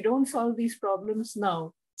if we don't solve these problems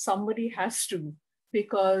now, somebody has to,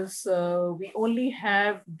 because we only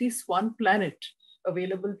have this one planet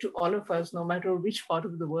available to all of us, no matter which part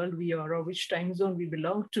of the world we are or which time zone we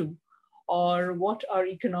belong to, or what our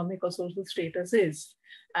economic or social status is.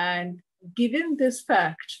 And given this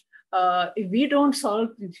fact, if we don't solve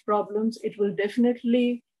these problems, it will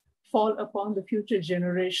definitely fall upon the future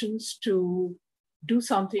generations to do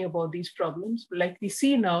something about these problems. Like we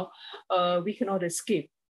see now, we cannot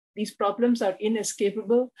escape. These problems are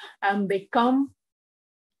inescapable, and they come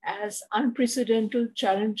as unprecedented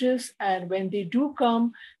challenges. And when they do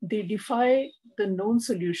come, they defy the known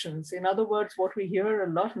solutions. In other words, what we hear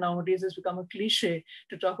a lot nowadays has become a cliche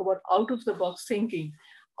to talk about out of the box thinking.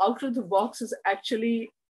 Out of the box is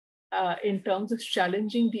actually in terms of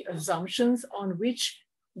challenging the assumptions on which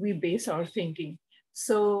we base our thinking.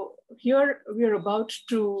 So here we are about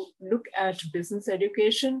to look at business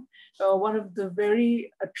education, one of the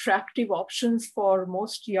very attractive options for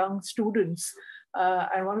most young students.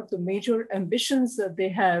 And one of the major ambitions that they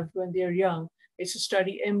have when they're young is to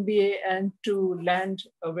study MBA and to land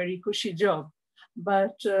a very cushy job.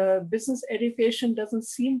 But business education doesn't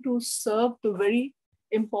seem to serve the very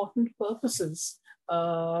important purposes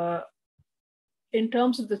in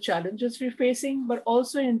terms of the challenges we're facing, but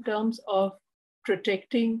also in terms of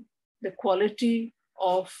protecting the quality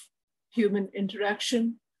of human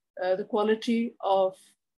interaction, the quality of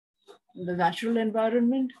the natural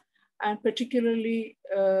environment, and particularly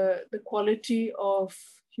the quality of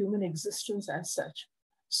human existence as such.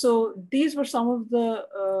 So these were some of the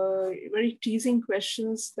very teasing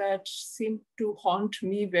questions that seem to haunt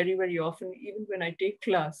me very, very often, even when I take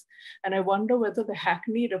class. And I wonder whether the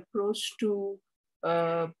hackneyed approach to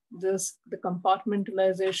the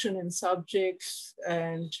compartmentalization in subjects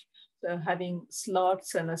and having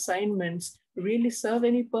slots and assignments really serve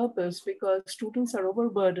any purpose, because students are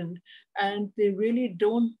overburdened and they really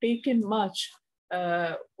don't take in much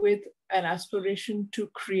with an aspiration to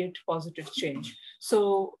create positive change.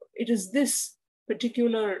 So it is this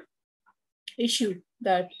particular issue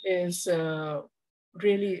that is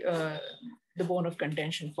really the bone of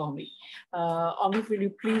contention for me. Amit, will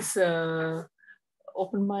you please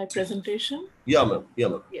open my presentation? Yeah, ma'am. Yeah,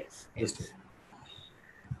 ma'am. Yes. Yes.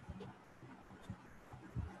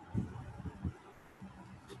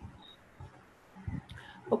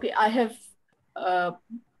 Okay, I have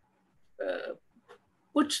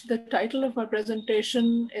put the title of my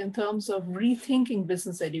presentation in terms of rethinking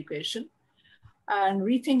business education. And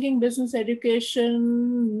rethinking business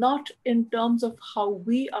education, not in terms of how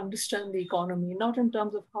we understand the economy, not in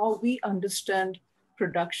terms of how we understand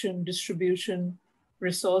production, distribution,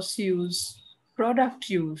 resource use, product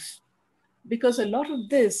use, because a lot of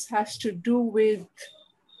this has to do with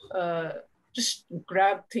just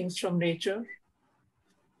grab things from nature,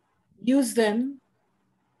 use them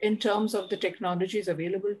in terms of the technologies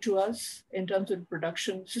available to us, in terms of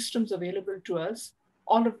production systems available to us,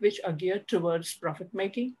 all of which are geared towards profit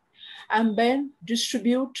making, and then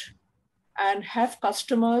distribute and have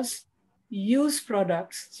customers use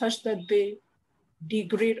products such that they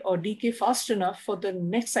degrade or decay fast enough for the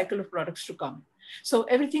next cycle of products to come. So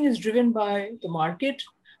everything is driven by the market,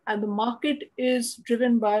 and the market is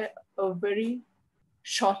driven by a very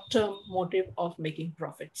short-term motive of making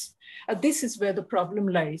profits. This is where the problem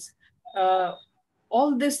lies.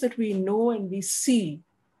 All this that we know and we see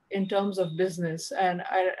in terms of business, and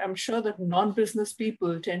I'm sure that non-business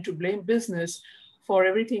people tend to blame business for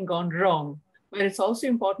everything gone wrong, but it's also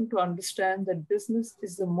important to understand that business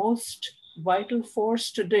is the most vital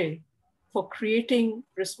force today for creating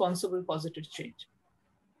responsible positive change.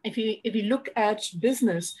 If you look at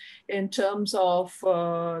business in terms of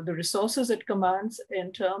the resources it commands,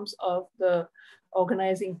 in terms of the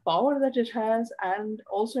organizing power that it has, and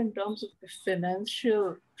also in terms of the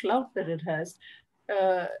financial clout that it has,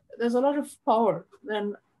 there's a lot of power.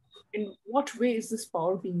 Then in what way is this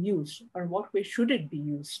power being used, or in what way should it be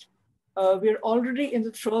used? We're already in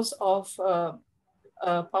the throes of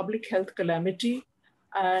a public health calamity,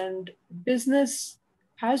 and business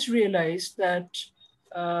has realized that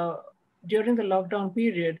during the lockdown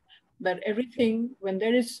period, that everything, when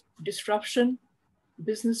there is disruption,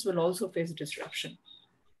 business will also face disruption.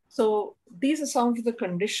 So these are some of the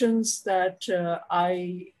conditions that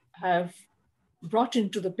I have brought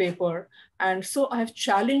into the paper. And so I have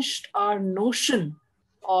challenged our notion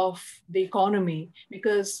of the economy,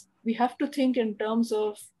 because we have to think in terms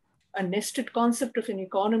of a nested concept of an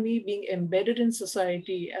economy being embedded in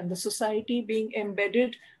society, and the society being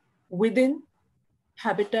embedded within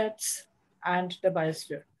habitats and the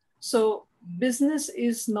biosphere. So business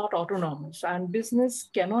is not autonomous, and business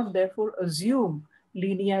cannot therefore assume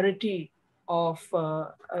linearity of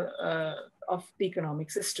the economic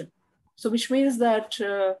system. So which means that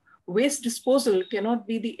waste disposal cannot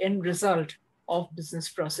be the end result of business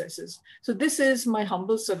processes. So this is my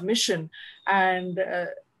humble submission. And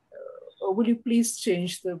will you please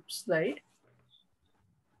change the slide?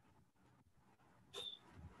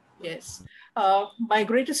 Yes. My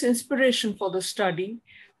greatest inspiration for the study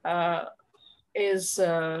is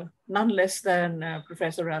none less than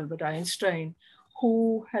Professor Albert Einstein,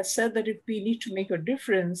 who has said that if we need to make a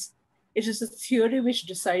difference, it is a theory which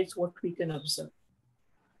decides what we can observe.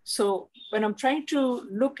 So when I'm trying to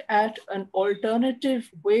look at an alternative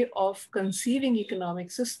way of conceiving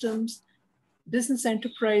economic systems, business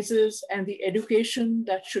enterprises, and the education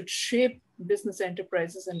that should shape business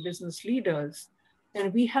enterprises and business leaders,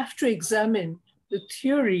 and we have to examine the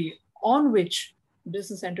theory on which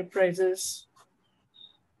business enterprises,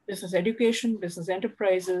 business education, business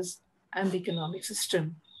enterprises, and the economic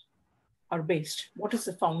system are based. What is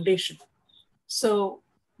the foundation? So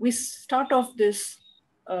we start off this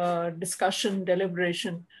discussion,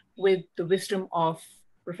 deliberation with the wisdom of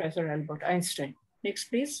Professor Albert Einstein. Next,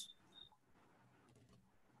 please.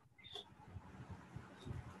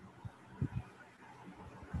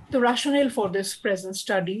 The rationale for this present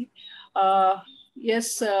study,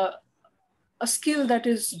 yes, a skill that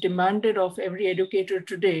is demanded of every educator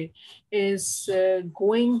today is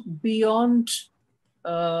going beyond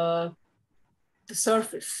the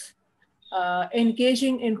surface,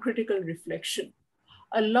 engaging in critical reflection.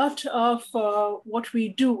 A lot of what we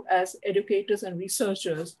do as educators and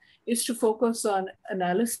researchers is to focus on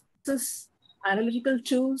analysis, analytical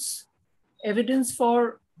tools, evidence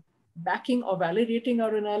for backing or validating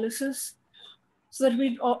our analysis, so that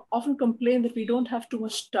we often complain that we don't have too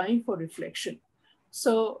much time for reflection.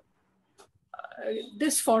 So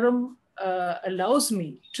this forum allows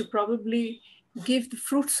me to probably give the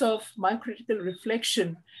fruits of my critical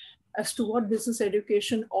reflection as to what business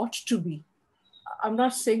education ought to be. I'm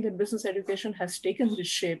not saying that business education has taken this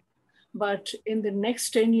shape, but in the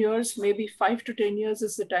next 10 years, maybe 5 to 10 years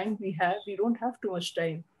is the time we have. We don't have too much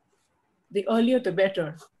time. The earlier, the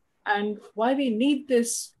better. And why we need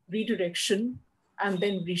this redirection and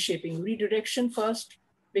then reshaping. Redirection first,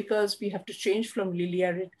 because we have to change from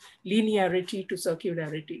linearity to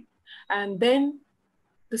circularity. And then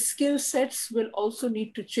the skill sets will also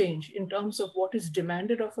need to change in terms of what is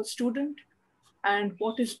demanded of a student and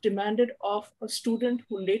what is demanded of a student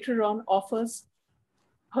who later on offers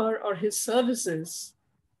her or his services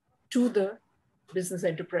to the business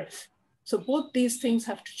enterprise. So both these things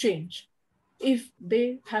have to change if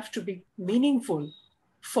they have to be meaningful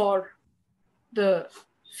for the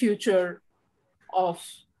future of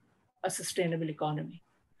a sustainable economy.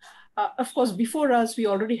 Of course, before us, we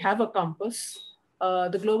already have a compass.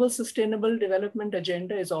 The Global Sustainable Development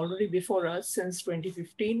Agenda is already before us since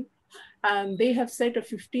 2015, and they have set a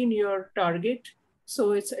 15-year target.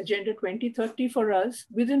 So it's Agenda 2030 for us,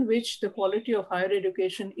 within which the quality of higher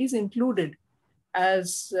education is included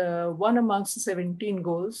as one amongst the 17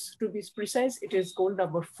 goals. To be precise, it is goal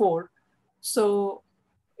number 4. So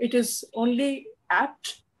it is only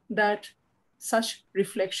apt that such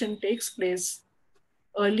reflection takes place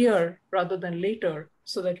earlier rather than later,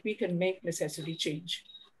 so that we can make necessary change.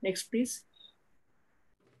 Next, please.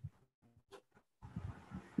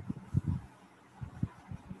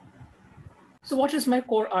 So what is my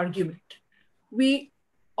core argument? We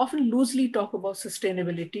often loosely talk about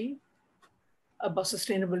sustainability, about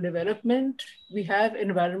sustainable development. We have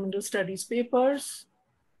environmental studies papers.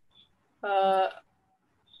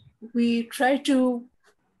 We try to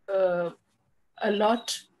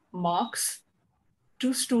allot marks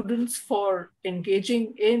to students for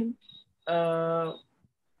engaging in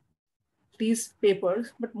these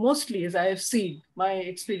papers, but mostly, as I have seen, my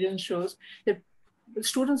experience shows that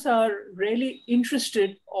students are really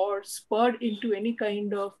interested or spurred into any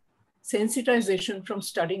kind of sensitization from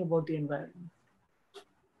studying about the environment.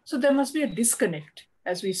 So there must be a disconnect,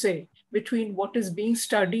 as we say, between what is being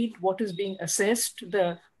studied, what is being assessed,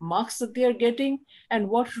 the marks that they are getting, and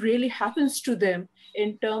what really happens to them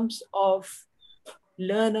in terms of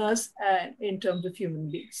learners and in terms of human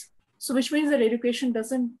beings. So which means that education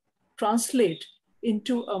doesn't translate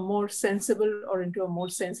into a more sensible or into a more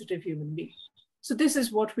sensitive human being. So this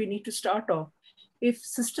is what we need to start off. If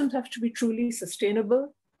systems have to be truly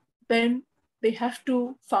sustainable, then they have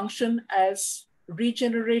to function as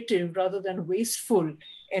regenerative rather than wasteful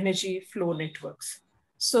energy flow networks.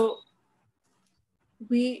 So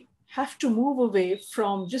we have to move away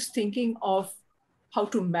from just thinking of how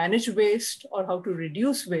to manage waste or how to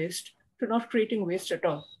reduce waste to not creating waste at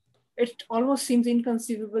all. It almost seems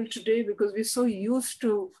inconceivable today because we're so used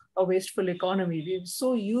to a wasteful economy. We're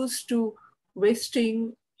so used to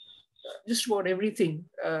wasting just about everything.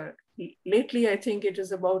 Lately, I think it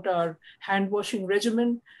is about our hand washing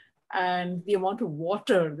regimen and the amount of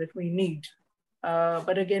water that we need.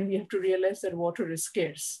 But again, we have to realize that water is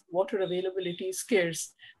scarce. Water availability is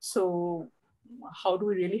scarce. So how do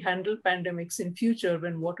we really handle pandemics in future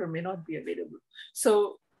when water may not be available?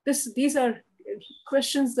 So these are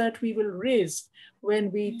questions that we will raise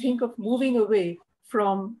when we think of moving away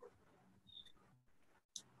from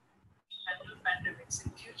handle pandemics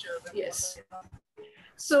in future. Yes.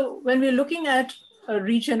 So when we're looking at a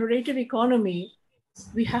regenerative economy,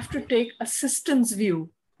 we have to take a systems view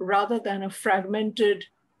rather than a fragmented,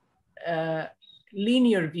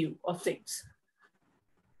 linear view of things.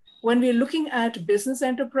 When we're looking at business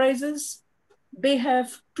enterprises, they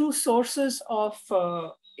have two sources of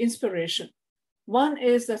inspiration. One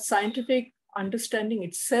is that scientific understanding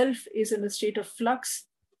itself is in a state of flux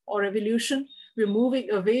or evolution. We're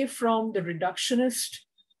moving away from the reductionist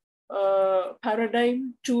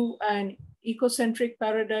paradigm to an ecocentric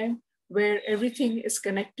paradigm where everything is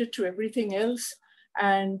connected to everything else.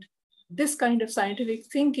 And this kind of scientific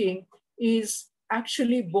thinking is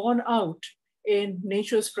actually borne out in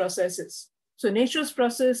nature's processes. So nature's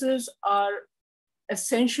processes are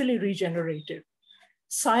essentially regenerative.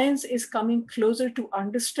 Science is coming closer to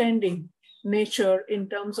understanding nature in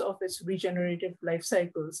terms of its regenerative life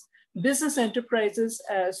cycles. Business enterprises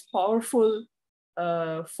as powerful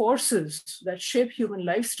forces that shape human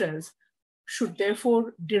lifestyles should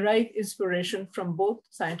therefore derive inspiration from both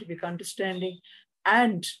scientific understanding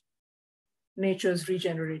and nature's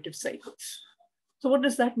regenerative cycles. So what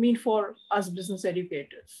does that mean for us business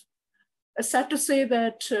educators? Sad to say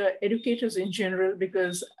that educators in general,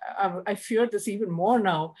 because I fear this even more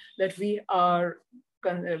now, that we are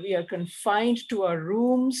confined to our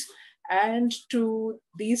rooms and to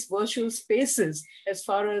these virtual spaces as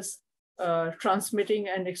far as transmitting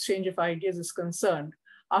and exchange of ideas is concerned.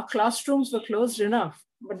 Our classrooms were closed enough,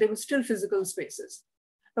 but they were still physical spaces.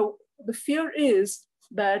 So the fear is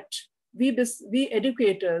that we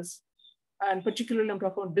educators, and particularly I'm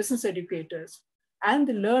talking about business educators, and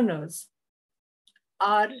the learners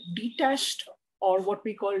are detached, or what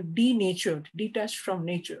we call denatured, detached from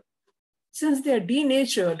nature. Since they are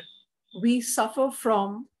denatured, we suffer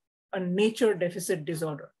from a nature deficit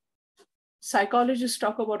disorder. Psychologists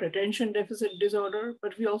talk about attention deficit disorder,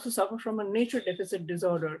 but we also suffer from a nature deficit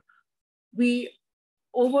disorder. We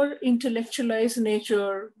over-intellectualize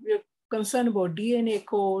nature. We are concerned about DNA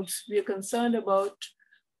codes. We are concerned about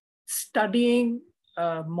studying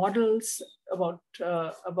models, about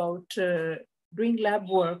doing lab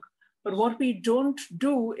work. But what we don't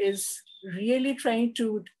do is really trying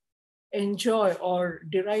to enjoy or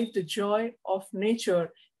derive the joy of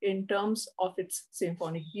nature in terms of its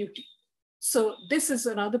symphonic beauty. So this is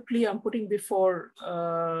another plea I'm putting before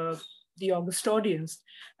the august audience,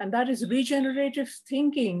 and that is regenerative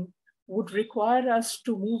thinking would require us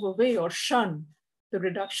to move away or shun the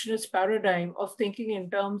reductionist paradigm of thinking in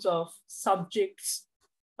terms of subjects,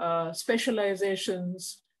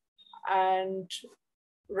 specializations, and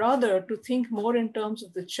rather to think more in terms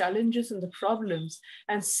of the challenges and the problems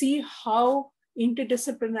and see how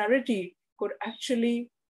interdisciplinarity could actually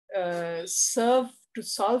serve to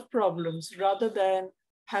solve problems rather than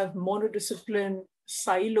have monodiscipline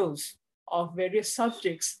silos of various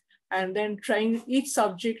subjects, and then trying each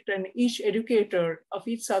subject and each educator of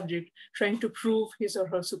each subject trying to prove his or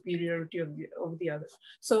her superiority over the other.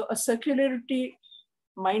 So a circularity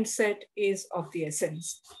mindset is of the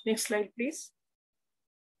essence. Next slide, please.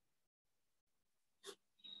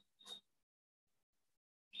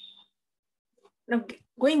 Now,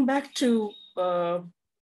 going back to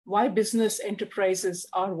why business enterprises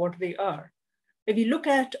are what they are. If you look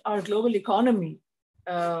at our global economy,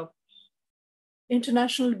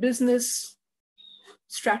 international business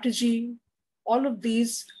strategy, all of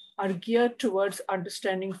these are geared towards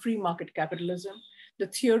understanding free market capitalism. The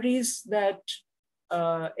theories that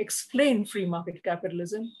explain free market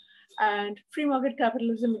capitalism, and free market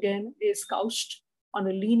capitalism again is couched on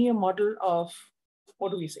a linear model of,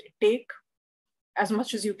 what do we say, take as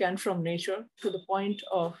much as you can from nature to the point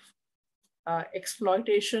of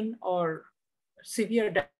exploitation or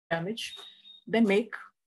severe damage, then make,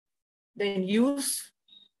 then use,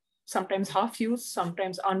 sometimes half use,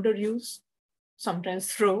 sometimes underuse,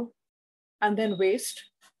 sometimes throw, and then waste,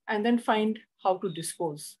 and then find how to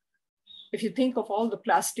dispose. If you think of all the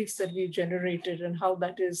plastics that we've generated and how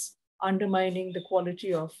that is undermining the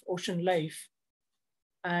quality of ocean life,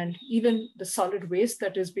 and even the solid waste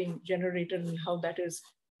that is being generated and how that is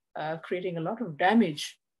creating a lot of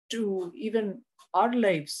damage to even our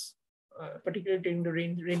lives, particularly during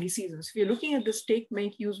the rainy seasons. If you're looking at this take,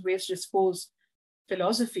 make, use, waste, dispose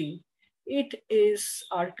philosophy, it is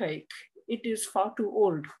archaic. It is far too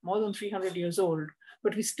old, more than 300 years old,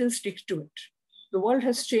 but we still stick to it. The world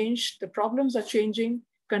has changed, the problems are changing,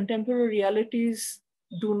 contemporary realities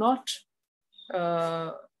do not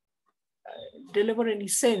deliver any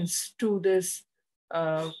sense to this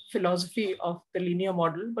philosophy of the linear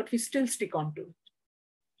model, but we still stick on to it.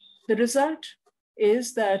 The result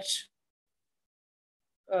is that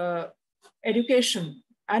education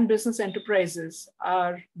and business enterprises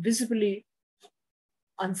are visibly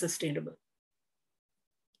unsustainable.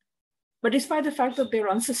 But despite the fact that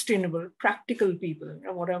they're unsustainable, practical people,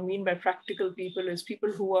 and what I mean by practical people is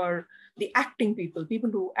people who are the acting people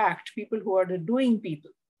who act, people who are the doing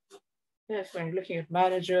people. Yes, when you're looking at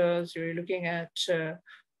managers, you're looking at the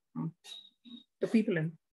people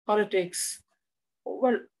in politics,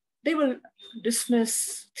 well, they will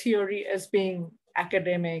dismiss theory as being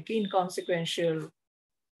academic, inconsequential,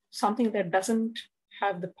 something that doesn't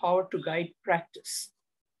have the power to guide practice.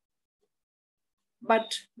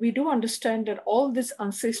 But we do understand that all this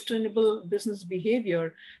unsustainable business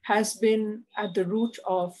behavior has been at the root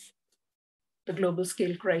of the global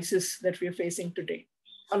scale crisis that we are facing today,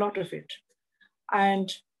 a lot of it.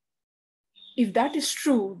 And if that is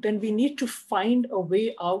true, then we need to find a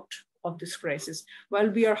way out of this crisis. While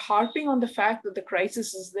we are harping on the fact that the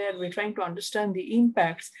crisis is there, we're trying to understand the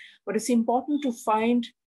impacts, but it's important to find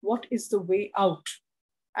what is the way out.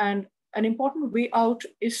 And an important way out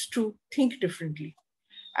is to think differently.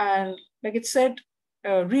 And like it said,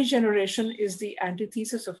 regeneration is the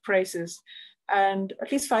antithesis of crisis. And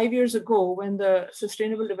at least 5 years ago, when the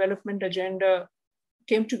Sustainable Development Agenda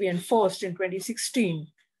came to be enforced in 2016,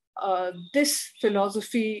 this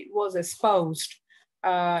philosophy was espoused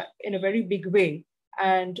in a very big way.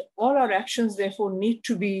 And all our actions, therefore, need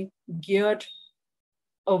to be geared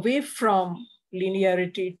away from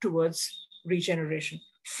linearity towards regeneration,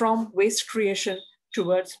 from waste creation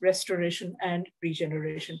towards restoration and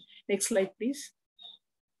regeneration. Next slide, please.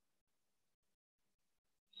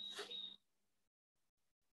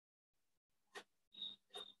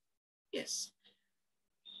 Yes.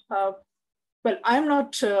 Well, I'm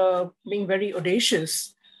not being very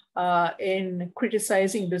audacious in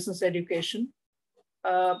criticizing business education.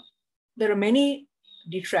 There are many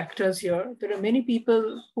detractors here. There are many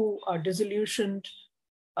people who are disillusioned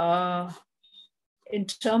in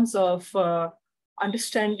terms of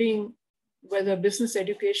understanding whether business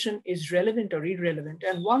education is relevant or irrelevant.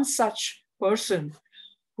 And one such person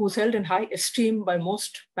who's held in high esteem by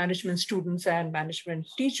most management students and management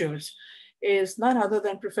teachers is none other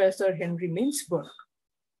than Professor Henry Mintzberg.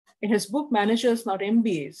 In his book, Managers Not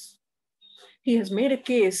MBAs, he has made a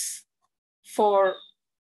case for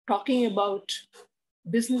talking about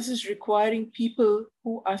businesses requiring people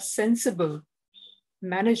who are sensible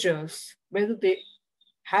managers, whether they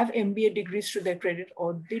have MBA degrees to their credit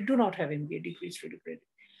or they do not have MBA degrees to their credit.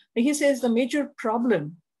 And he says the major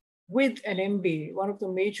problem with an MBA, one of the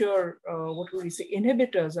major, what would we say,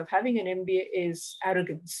 inhibitors of having an MBA is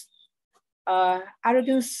arrogance.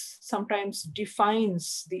 Arrogance sometimes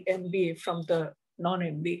defines the MBA from the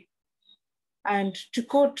non-MBA. And to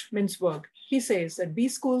quote Mintzberg, he says that B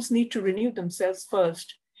schools need to renew themselves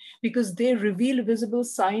first because they reveal visible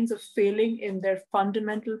signs of failing in their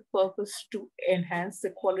fundamental purpose to enhance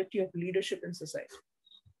the quality of leadership in society,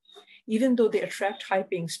 even though they attract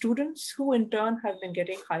high-paying students who in turn have been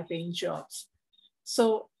getting high-paying jobs.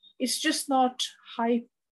 So it's just not high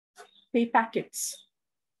pay packets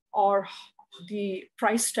or the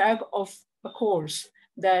price tag of a course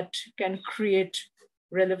that can create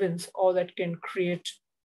relevance or that can create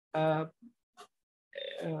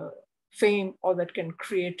fame or that can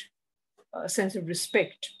create a sense of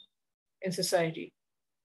respect in society.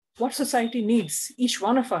 What society needs, each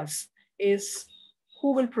one of us, is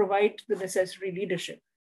who will provide the necessary leadership.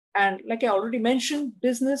 And like I already mentioned,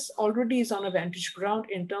 business already is on a vantage ground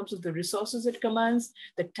in terms of the resources it commands,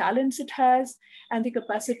 the talents it has, and the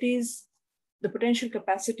capacities, the potential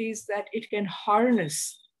capacities that it can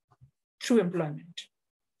harness through employment.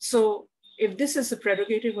 So if this is a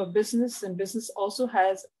prerogative of business, then business also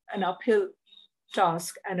has an uphill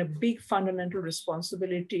task and a big fundamental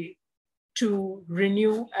responsibility to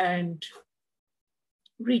renew and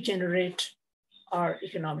regenerate our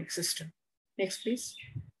economic system. Next, please.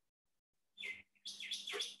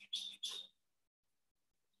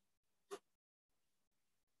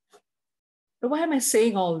 But why am I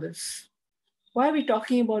saying all this? Why are we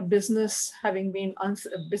talking about business having been,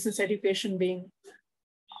 business education being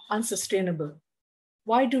unsustainable?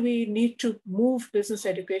 Why do we need to move business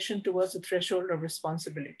education towards a threshold of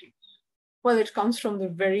responsibility? Well, it comes from the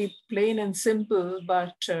very plain and simple,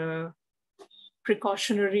 but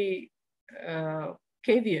precautionary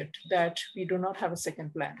caveat that we do not have a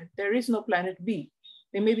second planet. There is no planet B.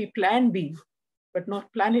 There may be plan B, but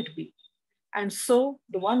not planet B. And so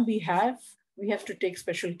the one we have to take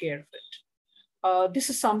special care of it. This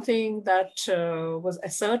is something that was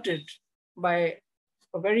asserted by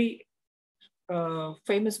a very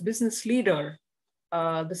famous business leader,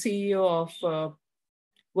 the CEO of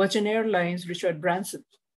Virgin Airlines, Richard Branson.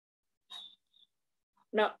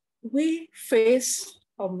 Now, we face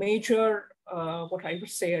a major, what I would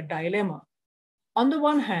say, a dilemma. On the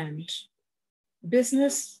one hand,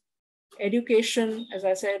 business education, as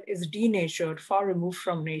I said, is denatured, far removed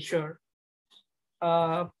from nature.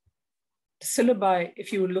 Syllabi,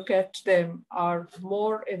 if you look at them, are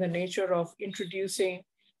more in the nature of introducing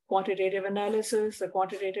quantitative analysis. The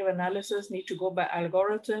quantitative analysis need to go by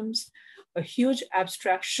algorithms, a huge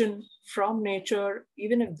abstraction from nature.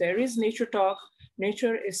 Even if there is nature talk,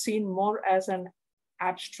 nature is seen more as an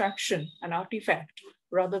abstraction, an artifact,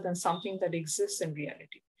 rather than something that exists in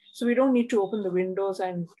reality. So we don't need to open the windows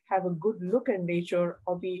and have a good look at nature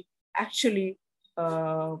or be actually,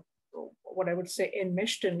 what I would say,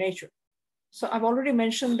 enmeshed in nature. So I've already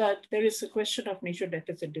mentioned that there is a question of nature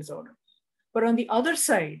deficit disorder. But on the other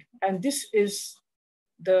side, and this is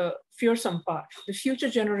the fearsome part, the future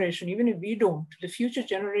generation, even if we don't, the future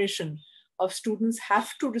generation of students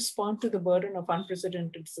have to respond to the burden of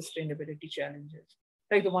unprecedented sustainability challenges,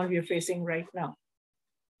 like the one we are facing right now.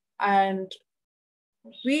 And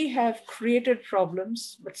we have created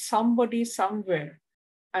problems, but somebody somewhere,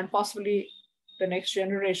 and possibly the next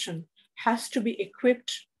generation, has to be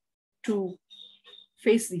equipped to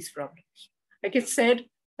face these problems. Like it said,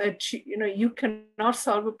 that you cannot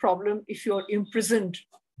solve a problem if you're imprisoned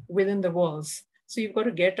within the walls. So you've got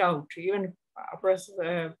to get out. Even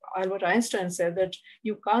Albert Einstein said that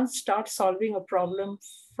you can't start solving a problem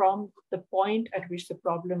from the point at which the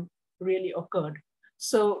problem really occurred.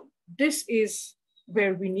 So this is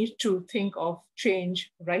where we need to think of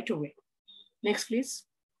change right away. Next, please.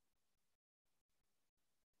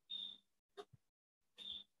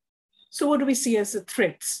 So what do we see as the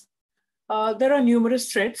threats? There are numerous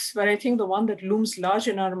threats, but I think the one that looms large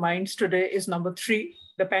in our minds today is number 3,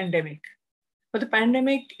 the pandemic. But the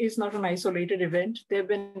pandemic is not an isolated event. There have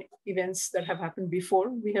been events that have happened before.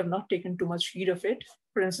 We have not taken too much heed of it.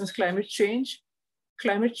 For instance, climate change.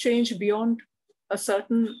 Climate change beyond a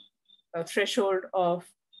certain threshold of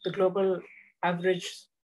the global average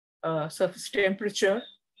surface temperature,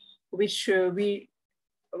 which we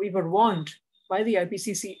were warned by the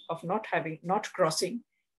IPCC of not crossing.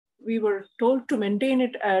 We were told to maintain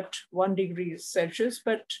it at 1 degree Celsius,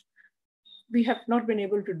 but we have not been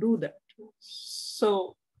able to do that.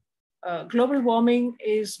 So global warming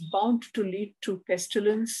is bound to lead to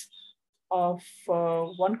pestilence of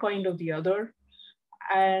one kind or the other,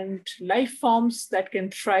 and life forms that can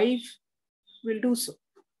thrive will do so.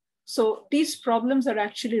 So these problems are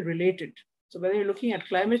actually related. So whether you're looking at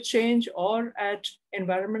climate change or at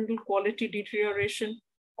environmental quality deterioration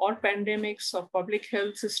or pandemics or public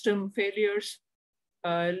health system failures,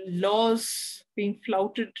 laws being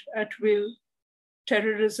flouted at will,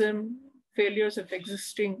 terrorism, failures of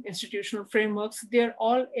existing institutional frameworks, they're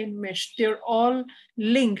all enmeshed, they're all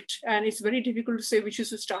linked, and it's very difficult to say which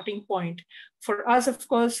is the starting point. For us, of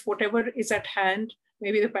course, whatever is at hand,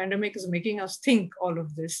 maybe the pandemic is making us think all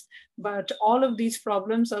of this, but all of these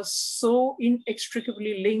problems are so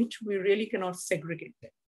inextricably linked, we really cannot segregate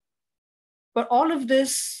them. But all of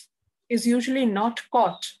this is usually not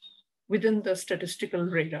caught within the statistical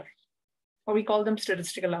radar, or we call them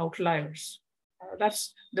statistical outliers.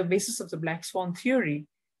 That's the basis of the black swan theory,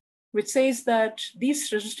 which says that these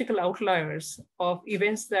statistical outliers of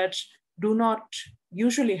events that do not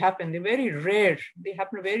usually happen, they're very rare, they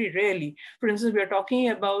happen very rarely. For instance, we are talking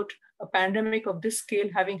about a pandemic of this scale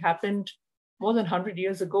having happened more than 100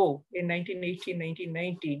 years ago in 1918,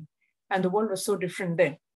 1919, and the world was so different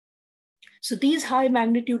then. So these high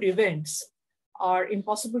magnitude events are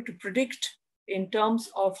impossible to predict in terms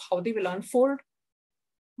of how they will unfold,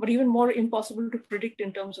 but even more impossible to predict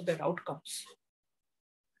in terms of their outcomes.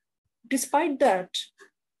 Despite that,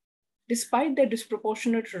 despite their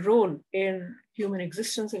disproportionate role in human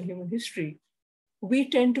existence and human history, we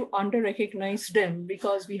tend to under-recognize them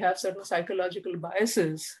because we have certain psychological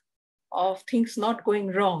biases of things not going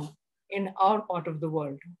wrong in our part of the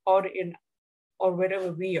world or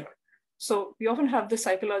wherever we are. So we often have the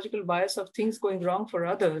psychological bias of things going wrong for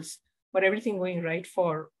others, but everything going right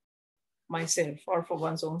for myself or for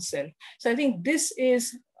one's own self. So I think this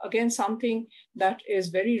is, again, something that is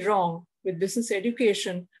very wrong with business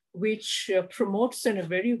education, which promotes in a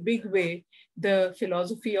very big way the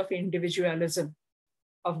philosophy of individualism,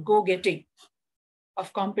 of go-getting,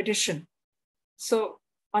 of competition. So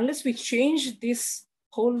unless we change this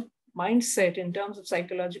whole mindset in terms of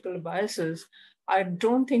psychological biases, I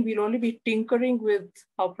don't think we'll only be tinkering with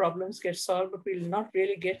how problems get solved, but we'll not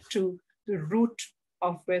really get to the root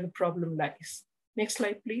of where the problem lies. Next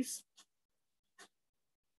slide, please.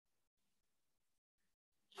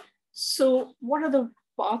 So what are the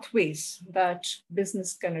pathways that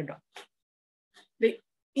business can adopt? The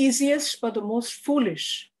easiest but the most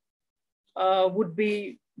foolish would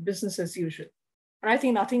be business as usual. And I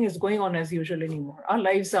think nothing is going on as usual anymore. Our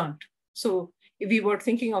lives aren't. So if we were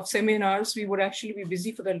thinking of seminars, we would actually be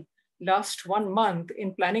busy for the last 1 month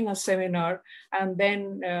in planning a seminar and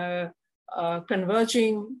then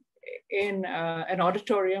converging in an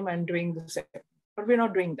auditorium and doing the seminar. But we're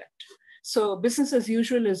not doing that. So business as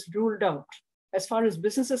usual is ruled out. As far as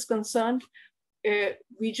business is concerned,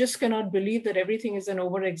 we just cannot believe that everything is an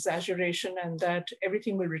over-exaggeration and that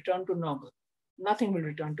everything will return to normal. Nothing will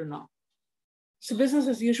return to normal. So business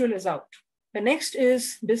as usual is out. The next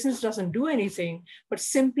is business doesn't do anything, but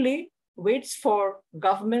simply waits for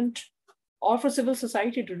government or for civil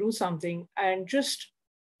society to do something and just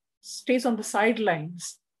stays on the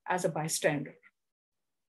sidelines as a bystander.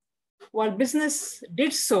 While business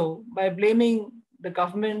did so by blaming the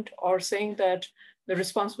government or saying that the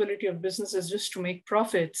responsibility of business is just to make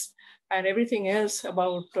profits and everything else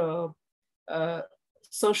about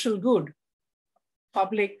social good,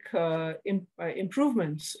 public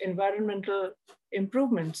improvements, environmental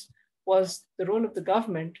improvements was the role of the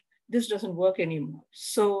government, this doesn't work anymore.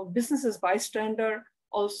 So business as bystander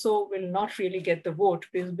also will not really get the vote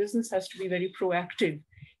because business has to be very proactive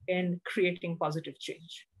in creating positive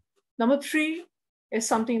change. Number 3 is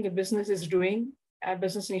something the business is doing and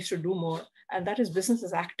business needs to do more, and that is business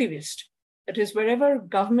as activist. That is, wherever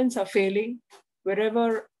governments are failing,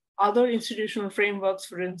 wherever other institutional frameworks,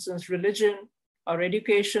 for instance, religion or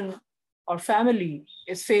education or family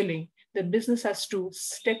is failing, the business has to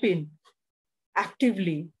step in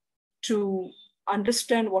actively to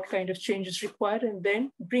understand what kind of change is required and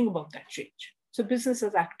then bring about that change. So business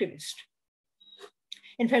as activist.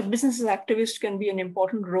 In fact, business as activist can be an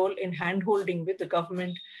important role in hand-holding with the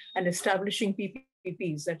government and establishing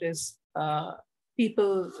PPPs, that is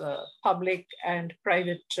people, public and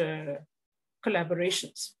private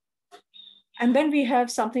collaborations. And then we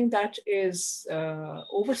have something that is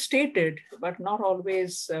overstated, but not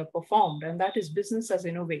always performed, and that is business as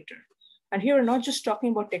innovator. And here we're not just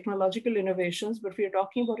talking about technological innovations, but we are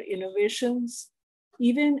talking about innovations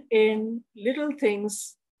even in little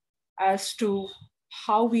things as to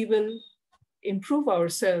how we will improve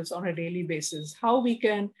ourselves on a daily basis, how we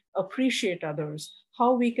can appreciate others,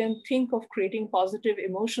 how we can think of creating positive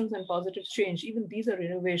emotions and positive change. Even these are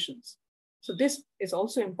innovations. So this is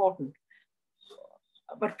also important.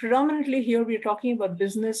 But predominantly here, we're talking about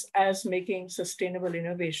business as making sustainable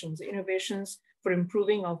innovations, innovations for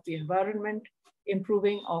improving of the environment,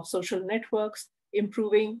 improving of social networks,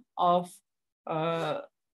 improving of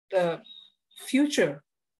the future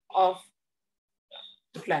of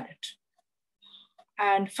the planet.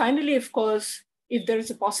 And finally, of course, if there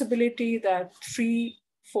is a possibility that 3,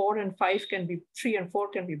 4, and 5 can be, 3 and 4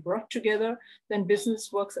 can be brought together, then business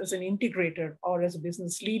works as an integrator or as a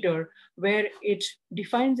business leader, where it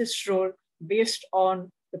defines its role based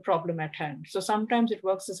on the problem at hand. So sometimes it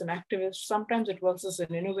works as an activist, sometimes it works as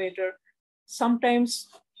an innovator, sometimes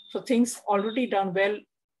for things already done well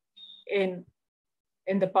in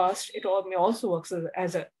the past, it may also works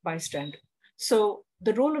as a bystander. So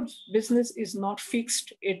the role of business is not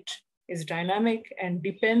fixed, it is dynamic and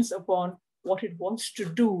depends upon what it wants to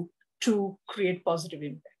do to create positive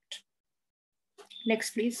impact.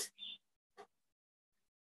 Next, please.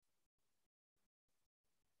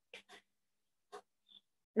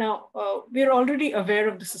 Now, we're already aware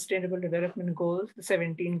of the Sustainable Development Goals, the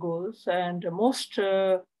 17 goals, and most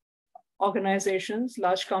organizations,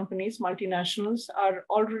 large companies, multinationals are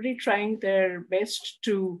already trying their best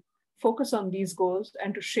to focus on these goals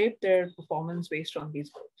and to shape their performance based on these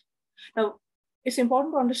goals. Now, it's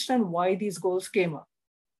important to understand why these goals came up.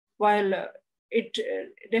 While it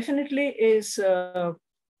definitely is a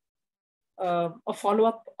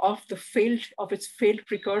follow-up of its failed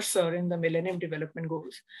precursor in the Millennium Development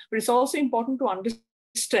Goals, but it's also important to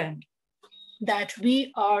understand that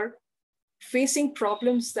we are facing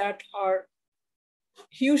problems that are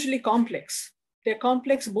hugely complex. They're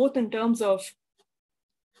complex both in terms of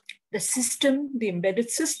the system, the embedded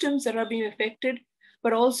systems that are being affected,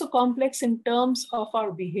 but also complex in terms of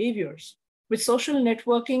our behaviors. With social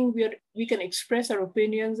networking, we can express our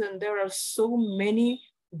opinions, and there are so many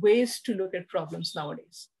ways to look at problems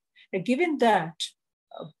nowadays. And given that,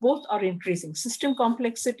 both are increasing, system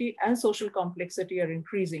complexity and social complexity are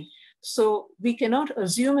increasing. So we cannot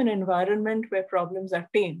assume an environment where problems are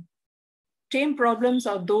tame. Tame problems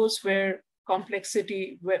are those where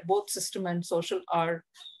complexity, where both system and social are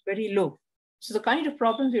very low. So the kind of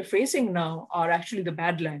problems we're facing now are actually the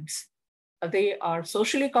badlands. They are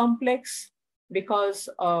socially complex because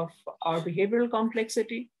of our behavioral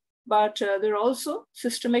complexity, but they're also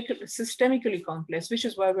systemically complex, which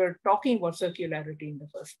is why we're talking about circularity in the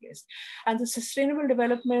first place. And the Sustainable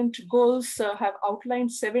Development Goals have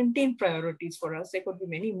outlined 17 priorities for us. There could be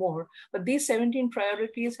many more, but these 17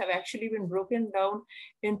 priorities have actually been broken down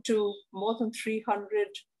into more than 300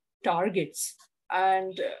 targets.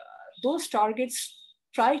 And those targets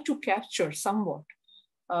try to capture somewhat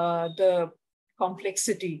the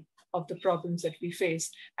complexity of the problems that we face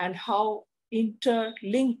and how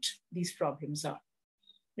interlinked these problems are.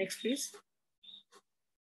 Next, please.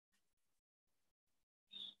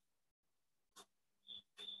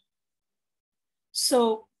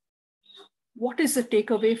 So what is the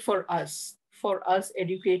takeaway for us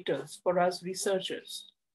educators, for us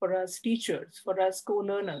researchers, for us teachers, for us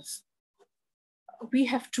co-learners? We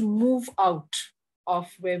have to move out of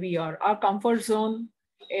where we are. Our comfort zone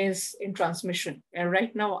is in transmission. And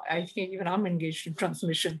right now, I think even I'm engaged in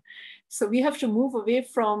transmission. So we have to move away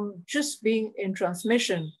from just being in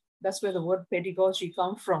transmission. That's where the word pedagogy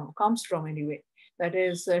comes from anyway. That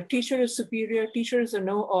is, teacher is superior, teacher is a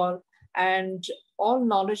know-all, and all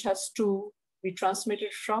knowledge has to be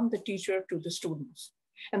transmitted from the teacher to the students.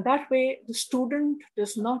 And that way, the student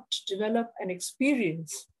does not develop an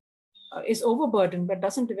experience, is overburdened, but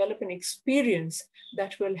doesn't develop an experience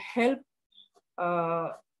that will help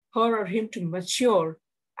her or him to mature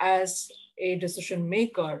as a decision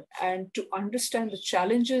maker and to understand the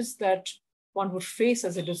challenges that one would face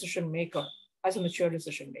as a decision maker, as a mature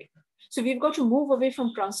decision maker. So we've got to move away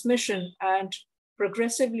from transmission and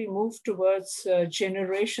progressively move towards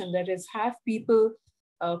generation, that is, have people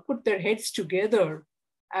put their heads together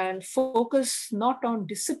and focus not on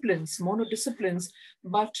disciplines, monodisciplines,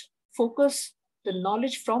 but focus the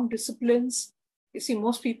knowledge from disciplines. You see,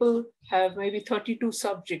 most people have maybe 32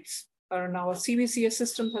 subjects. Now our CBCS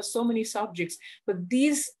system has so many subjects, but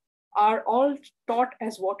these are all taught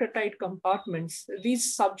as watertight compartments.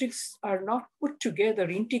 These subjects are not put together,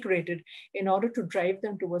 integrated in order to drive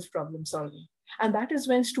them towards problem solving. And that is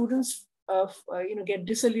when students get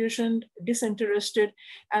disillusioned, disinterested,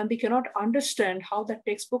 and they cannot understand how that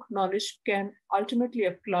textbook knowledge can ultimately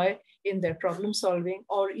apply in their problem solving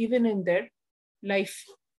or even in their life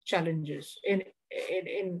challenges, in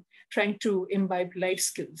in trying to imbibe life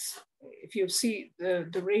skills. If you see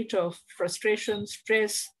the rate of frustration,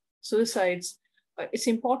 stress, suicides, it's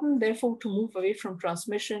important, therefore, to move away from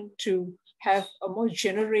transmission to have a more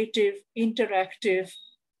generative, interactive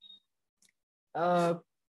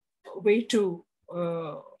way to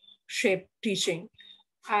shape teaching.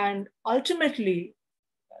 And ultimately,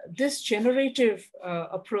 this generative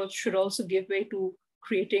approach should also give way to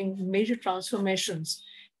creating major transformations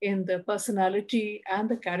in the personality and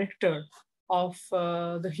the character of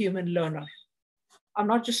the human learner. I'm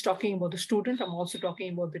not just talking about the student, I'm also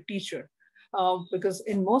talking about the teacher. Because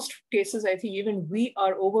in most cases, I think even we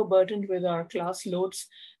are overburdened with our class loads,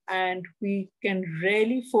 and we can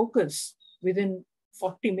rarely focus within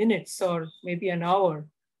 40 minutes or maybe an hour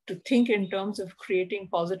to think in terms of creating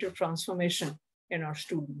positive transformation in our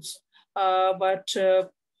students. But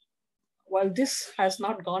while this has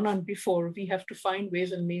not gone on before, we have to find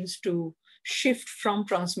ways and means to shift from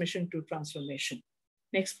transmission to transformation.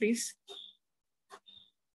 Next, please.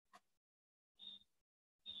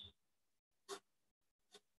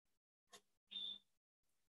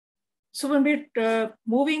 So when we're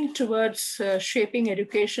moving towards shaping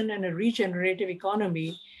education and a regenerative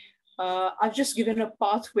economy, I've just given a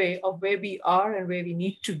pathway of where we are and where we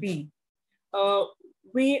need to be.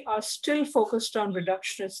 We are still focused on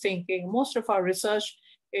reductionist thinking. Most of our research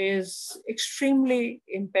is extremely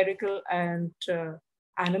empirical and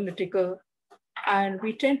analytical, and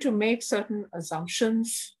we tend to make certain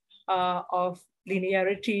assumptions of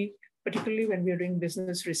linearity, particularly when we're doing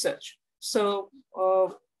business research. So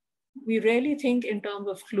we rarely think in terms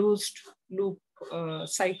of closed loop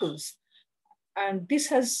cycles. And this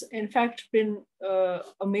has, in fact, been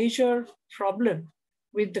a major problem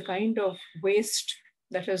with the kind of waste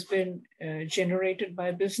that has been generated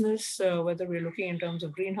by business, whether we're looking in terms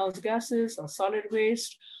of greenhouse gases or solid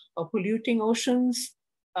waste or polluting oceans.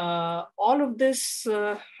 All of this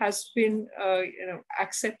has been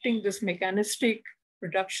accepting this mechanistic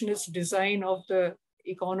reductionist design of the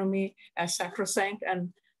economy as sacrosanct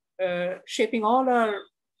and shaping all our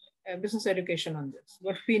business education on this.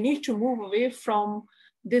 But we need to move away from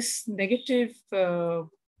this negative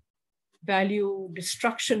value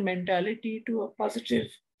destruction mentality to a positive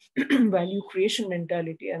value creation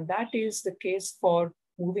mentality. And that is the case for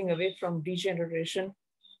moving away from degeneration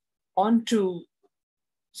onto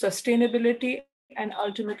sustainability and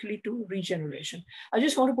ultimately to regeneration. I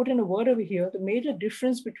just want to put in a word over here. The major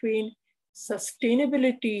difference between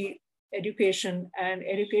sustainability education and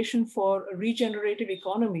education for a regenerative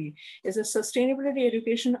economy is that sustainability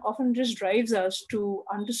education often just drives us to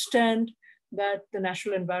understand that the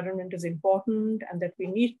natural environment is important and that we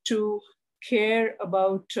need to care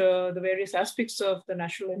about the various aspects of the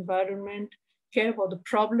natural environment, care about the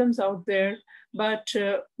problems out there, but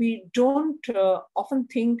we don't often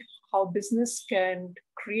think how business can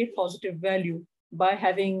create positive value by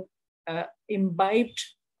having imbibed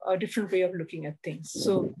a different way of looking at things.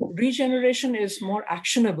 So regeneration is more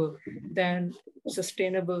actionable than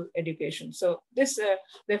sustainable education. So this,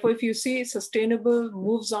 therefore, if you see, sustainable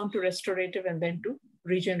moves on to restorative and then to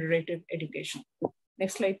regenerative education.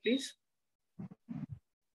 Next slide, please.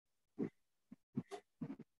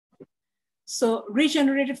 So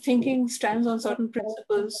regenerative thinking stands on certain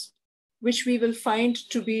principles, which we will find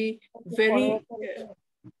to be very,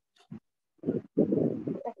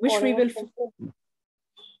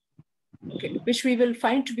 which we will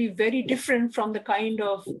find to be very different from the kind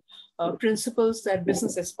of principles that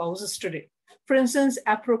business espouses today. For instance,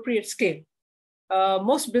 appropriate scale.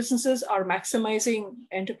 Most businesses are maximizing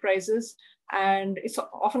enterprises, and it's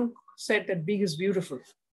often said that big is beautiful.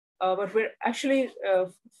 But we're actually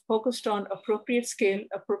focused on appropriate scale,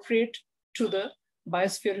 appropriate to the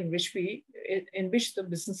biosphere in which the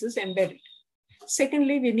business is embedded.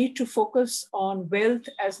 Secondly, we need to focus on wealth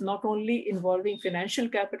as not only involving financial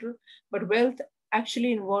capital, but wealth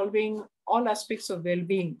actually involving all aspects of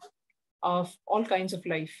well-being of all kinds of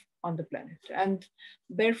life on the planet. And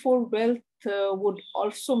therefore, wealth would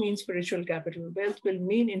also mean spiritual capital. Wealth will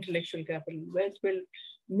mean intellectual capital. Wealth will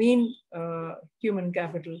mean human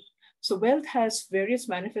capital. So wealth has various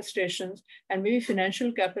manifestations, and maybe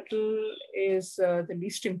financial capital is the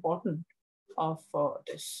least important of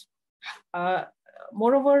this.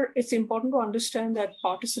 Moreover, it's important to understand that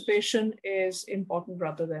participation is important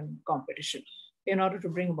rather than competition in order to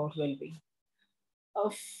bring about well-being.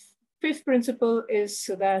 Fifth principle is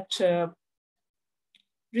that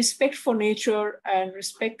respect for nature and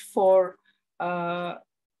respect for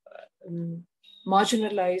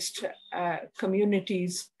marginalized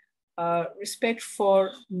communities, respect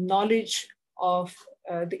for knowledge of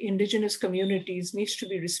the indigenous communities needs to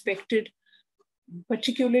be respected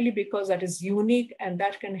particularly because that is unique and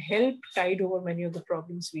that can help tide over many of the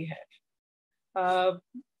problems we have.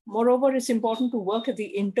 Moreover, it's important to work at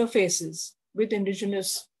the interfaces with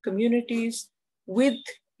indigenous communities, with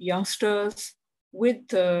youngsters, with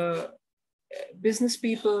business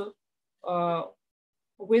people,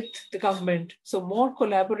 with the government. So more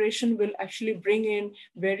collaboration will actually bring in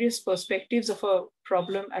various perspectives of a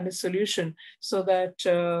problem and a solution so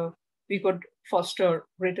that we could foster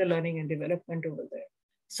greater learning and development over there.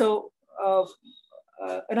 So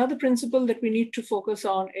another principle that we need to focus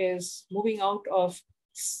on is moving out of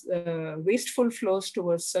wasteful flows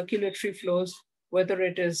towards circulatory flows, whether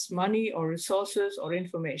it is money or resources or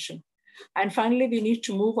information. And finally, we need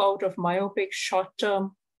to move out of myopic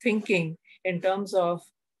short-term thinking in terms of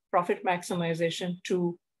profit maximization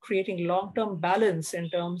to creating long-term balance in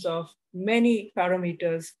terms of many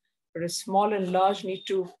parameters, whereas small and large need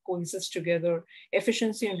to coexist together.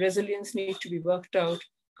 Efficiency and resilience need to be worked out.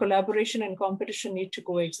 Collaboration and competition need to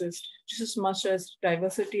coexist just as much as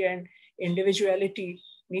diversity and individuality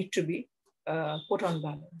need to be put on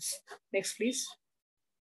balance. Next, please.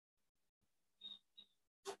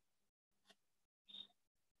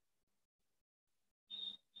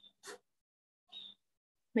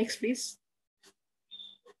 Next, please.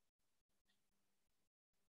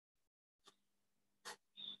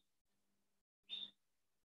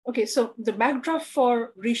 Okay, so the backdrop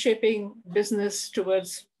for reshaping business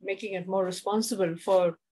towards making it more responsible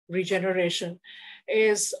for regeneration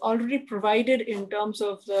is already provided in terms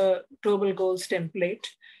of the global goals template.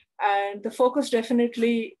 And the focus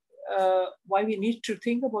definitely, why we need to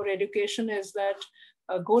think about education is that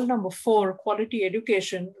goal number 4, quality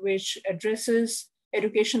education, which addresses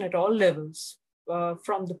education at all levels,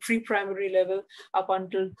 from the pre-primary level up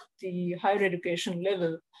until the higher education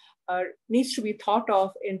level, needs to be thought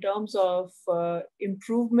of in terms of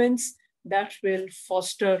improvements that will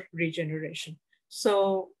foster regeneration.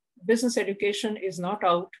 So business education is not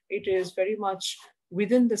out. It is very much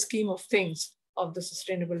within the scheme of things of the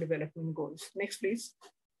Sustainable Development Goals. Next, please.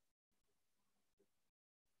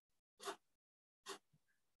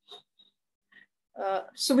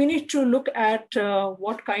 So we need to look at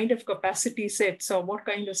what kind of capacity sets or what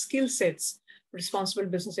kind of skill sets responsible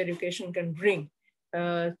business education can bring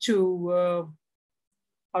to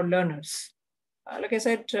our learners. Like I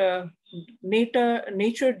said,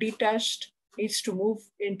 nature detached needs to move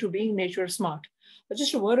into being nature smart. But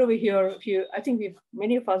just a word over here, I think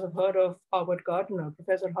many of us have heard of Howard Gardner,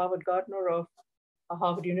 Professor Howard Gardner of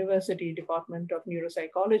Harvard University Department of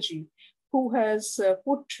Neuropsychology, who has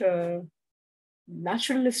put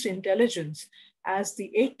naturalist intelligence as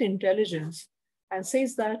the 8th intelligence and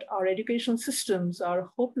says that our educational systems are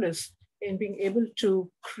hopeless in being able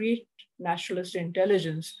to create naturalist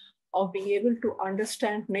intelligence, of being able to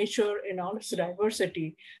understand nature in all its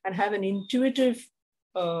diversity and have an intuitive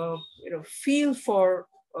feel for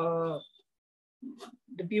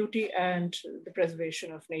the beauty and the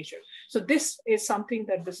preservation of nature. So this is something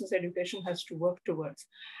that business education has to work towards.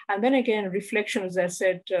 And then again, reflection, as I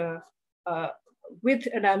said, with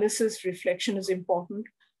analysis, reflection is important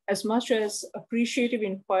as much as appreciative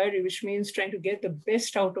inquiry, which means trying to get the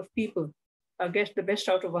best out of people, get the best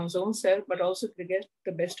out of one's own self, but also to get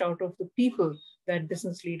the best out of the people that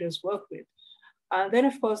business leaders work with. And then,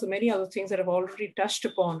 of course, the many other things that I've already touched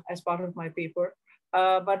upon as part of my paper.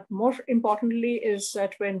 But more importantly is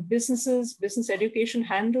that when business education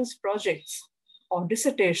handles projects or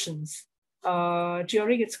dissertations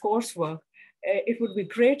during its coursework, it would be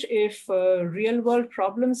great if real-world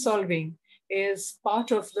problem solving is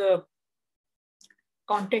part of the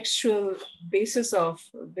contextual basis of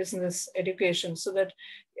business education, so that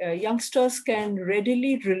youngsters can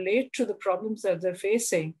readily relate to the problems that they're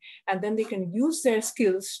facing, and then they can use their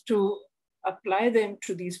skills to apply them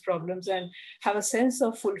to these problems and have a sense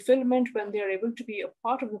of fulfillment when they are able to be a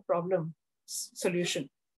part of the problem solution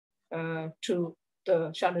to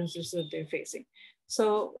the challenges that they're facing.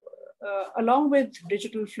 So along with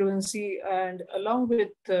digital fluency and along with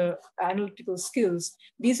analytical skills,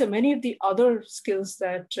 these are many of the other skills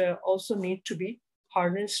that also need to be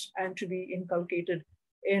harnessed and to be inculcated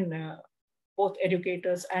in both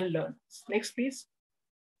educators and learners. Next, please.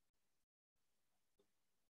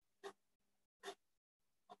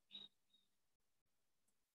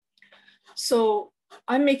 So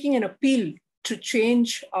I'm making an appeal to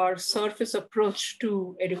change our surface approach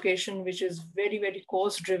to education, which is very, very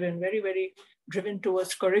course driven, very, very driven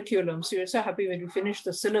towards curriculum. So you're so happy when you finish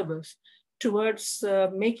the syllabus, towards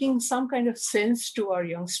making some kind of sense to our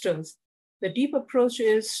youngsters. The deep approach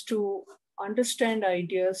is to understand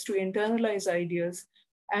ideas, to internalize ideas,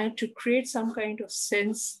 and to create some kind of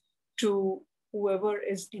sense to whoever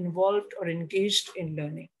is involved or engaged in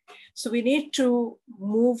learning. So we need to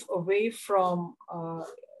move away from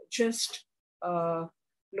just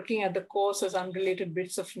looking at the course as unrelated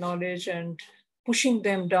bits of knowledge and pushing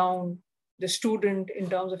them down the student in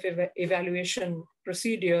terms of evaluation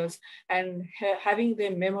procedures and having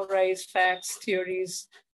them memorize facts, theories,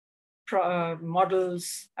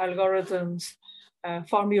 models, algorithms,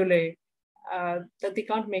 formulae that they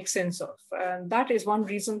can't make sense of. And that is one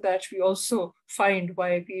reason that we also find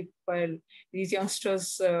while these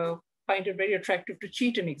youngsters find it very attractive to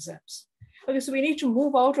cheat in exams. Okay, so we need to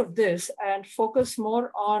move out of this and focus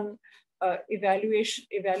more on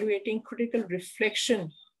evaluating critical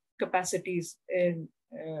reflection capacities in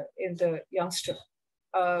the youngster,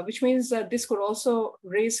 which means that this could also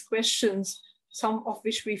raise questions, some of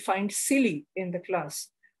which we find silly in the class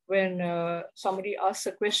when somebody asks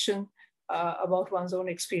a question about one's own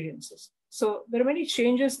experiences. So there are many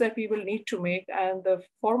changes that we will need to make. And the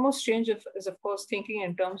foremost change is of course, thinking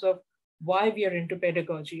in terms of why we are into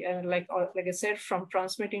pedagogy. And like I said, from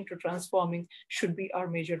transmitting to transforming should be our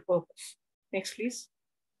major purpose. Next, please.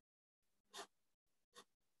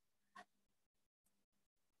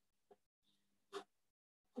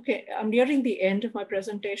 Okay, I'm nearing the end of my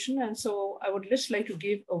presentation. And so I would just like to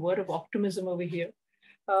give a word of optimism over here.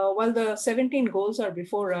 While the 17 goals are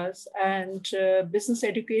before us and business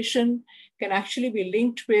education can actually be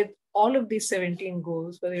linked with all of these 17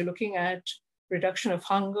 goals, whether you're looking at reduction of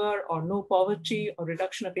hunger or no poverty or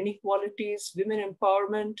reduction of inequalities, women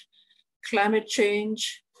empowerment, climate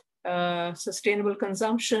change, sustainable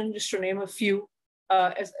consumption, just to name a few,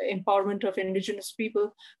 as empowerment of indigenous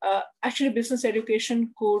people. Actually, business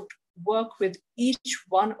education could work with each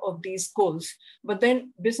one of these goals, but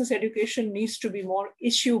then business education needs to be more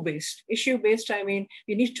issue-based. Issue-based, I mean,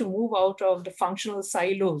 we need to move out of the functional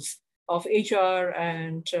silos of HR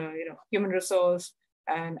and human resource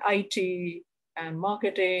and IT and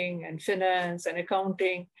marketing and finance and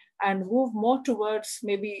accounting and move more towards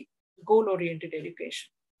maybe goal-oriented education.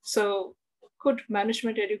 So could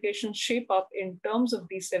management education shape up in terms of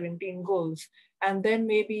these 17 goals? And then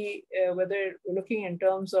maybe whether we're looking in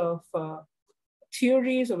terms of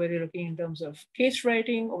theories, or whether we're looking in terms of case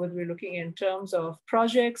writing, or whether we're looking in terms of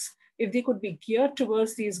projects, if they could be geared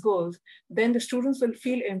towards these goals, then the students will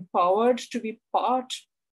feel empowered to be part,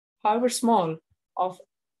 however small, of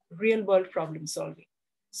real world problem solving.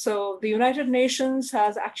 So the United Nations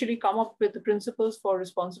has actually come up with the principles for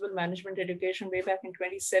responsible management education way back in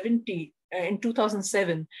 2007.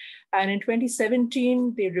 And in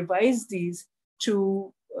 2017, they revised these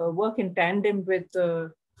to work in tandem with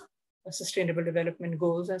the Sustainable Development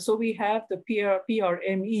Goals. And so we have the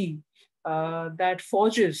PRME that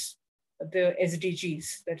forges the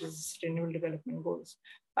SDGs, that is Sustainable Development Goals.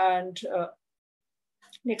 And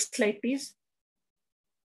next slide, please.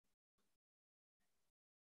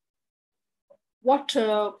 What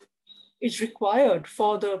is required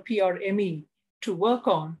for the PRME to work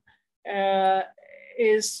on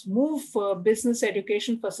is move business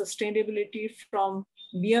education for sustainability from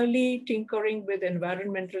merely tinkering with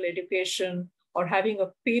environmental education or having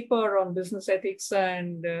a paper on business ethics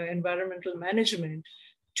and environmental management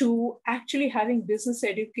to actually having business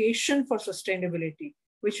education for sustainability,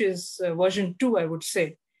 which is version 2, I would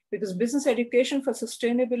say, because business education for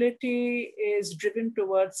sustainability is driven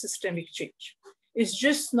towards systemic change. It's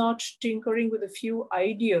just not tinkering with a few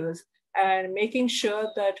ideas and making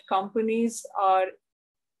sure that companies are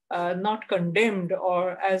not condemned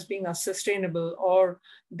or as being unsustainable, or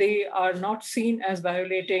they are not seen as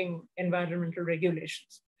violating environmental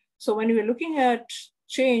regulations. So when we're looking at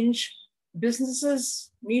change,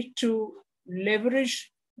 businesses need to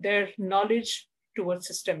leverage their knowledge towards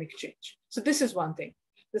systemic change. So this is one thing.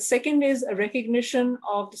 The second is a recognition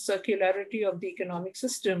of the circularity of the economic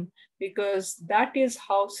system, because that is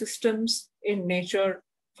how systems in nature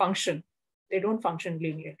function. They don't function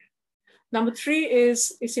linearly. Number 3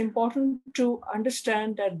 is it's important to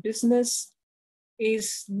understand that business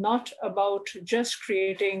is not about just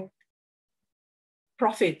creating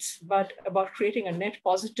profits, but about creating a net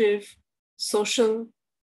positive social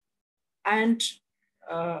and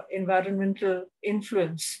environmental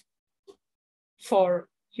influence for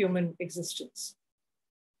human existence.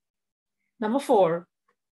 Number 4,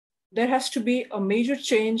 there has to be a major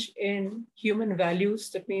change in human values.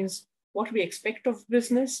 That means what we expect of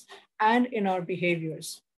business and in our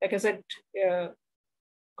behaviors. Like I said,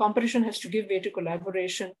 competition has to give way to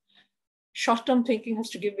collaboration. Short-term thinking has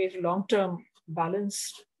to give way to long-term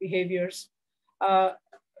balanced behaviors.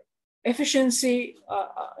 Efficiency,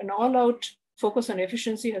 an all-out focus on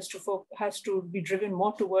efficiency has to be driven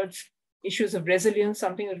more towards issues of resilience,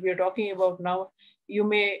 something that we are talking about now, you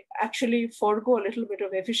may actually forego a little bit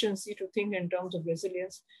of efficiency to think in terms of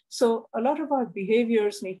resilience. So a lot of our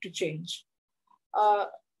behaviors need to change.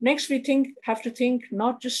 Next, we have to think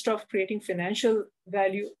not just of creating financial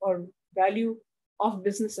value or value of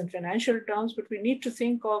business in financial terms, but we need to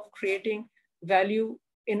think of creating value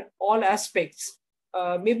in all aspects.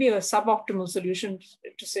 Maybe a suboptimal solution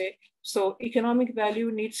to say, so economic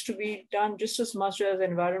value needs to be done just as much as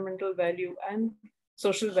environmental value and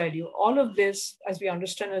social value. All of this, as we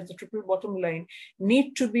understand as the triple bottom line,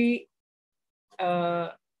 need to be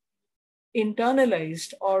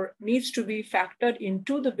internalized or needs to be factored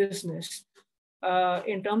into the business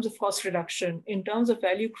in terms of cost reduction, in terms of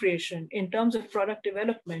value creation, in terms of product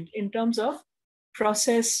development, in terms of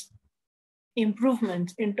process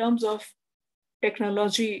improvement, in terms of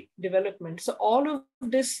technology development. So all of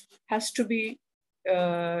this has to be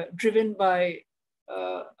driven by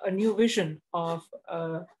a new vision of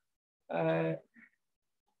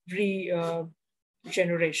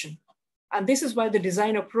regeneration. And this is why the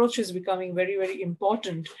design approach is becoming very, very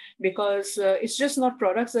important, because it's just not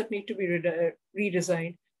products that need to be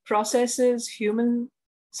redesigned. Processes, human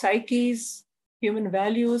psyches, human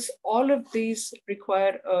values, all of these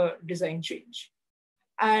require a design change.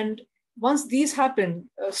 And once these happen,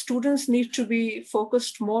 students need to be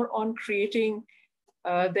focused more on creating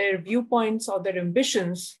their viewpoints or their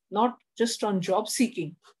ambitions, not just on job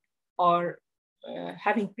seeking or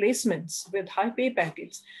having placements with high pay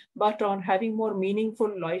packets, but on having more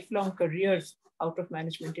meaningful lifelong careers out of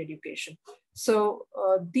management education. So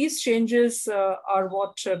these changes are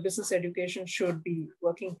what business education should be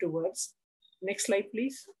working towards. Next slide,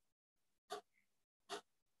 please.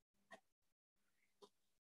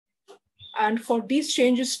 And for these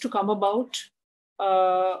changes to come about,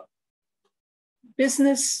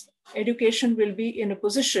 business education will be in a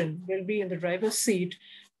position, will be in the driver's seat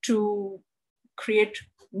to create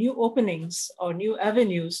new openings or new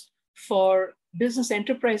avenues for business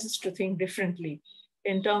enterprises to think differently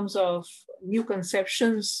in terms of new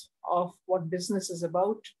conceptions of what business is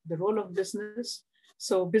about, the role of business.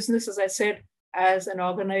 So business, as I said, as an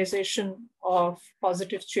organization of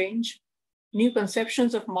positive change, new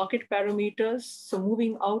conceptions of market parameters, so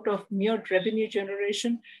moving out of mere revenue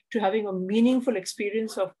generation to having a meaningful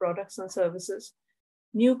experience of products and services,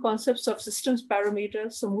 new concepts of systems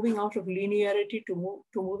parameters, so moving out of linearity to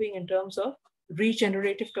moving in terms of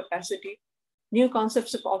regenerative capacity, new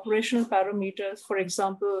concepts of operational parameters, for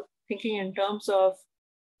example, thinking in terms of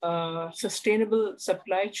sustainable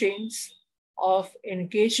supply chains, of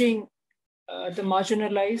engaging the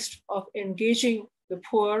marginalized, of engaging the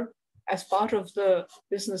poor as part of the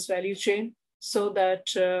business value chain, so that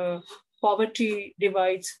poverty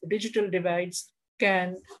divides, digital divides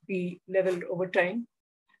can be leveled over time.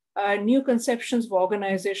 New conceptions of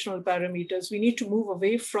organizational parameters. We need to move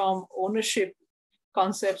away from ownership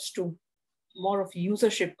concepts to more of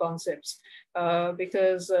usership concepts,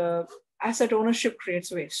 because asset ownership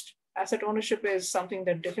creates waste. Asset ownership is something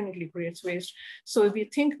that definitely creates waste. So if we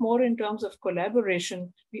think more in terms of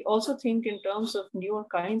collaboration, we also think in terms of newer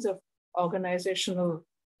kinds of organizational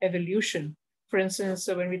evolution. For instance,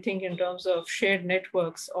 when we think in terms of shared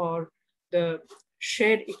networks or the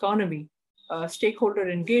shared economy, stakeholder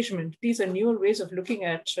engagement, these are newer ways of looking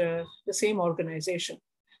at the same organization.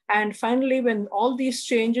 And finally, when all these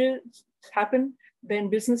changes happen, then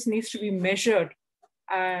business needs to be measured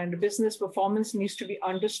and business performance needs to be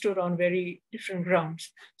understood on very different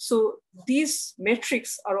grounds. So these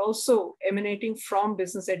metrics are also emanating from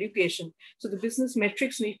business education. So the business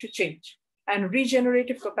metrics need to change. And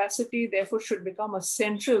regenerative capacity, therefore, should become a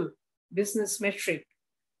central business metric.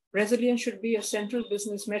 Resilience should be a central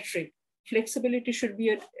business metric. Flexibility should be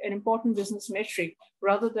an important business metric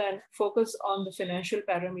rather than focus on the financial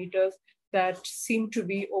parameters that seem to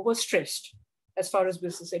be overstressed as far as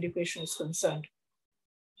business education is concerned.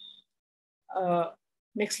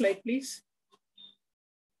 Next slide, please.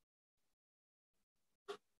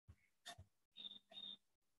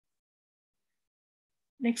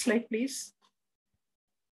 Next slide, please.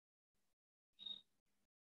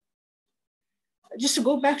 Just to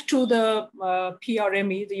go back to the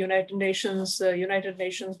PRME, the United Nations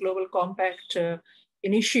Global Compact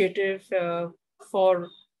initiative for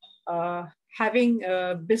having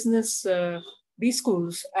business B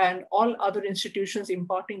schools and all other institutions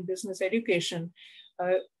imparting business education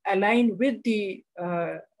aligned with the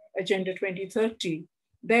Agenda 2030,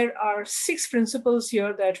 there are 6 principles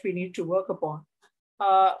here that we need to work upon.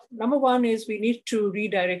 Number 1 is we need to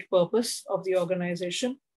redirect purpose of the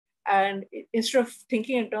organization. And instead of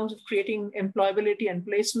thinking in terms of creating employability and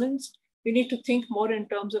placements, we need to think more in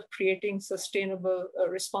terms of creating sustainable,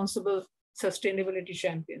 responsible sustainability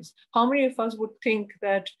champions. How many of us would think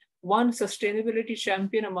that one sustainability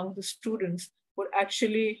champion among the students would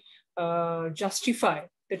actually justify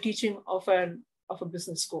the teaching of a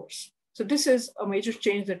business course? So this is a major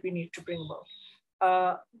change that we need to bring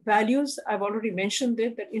about. Values, I've already mentioned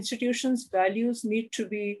it, that institutions' values need to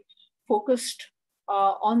be focused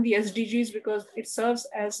on the SDGs because it serves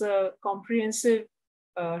as a comprehensive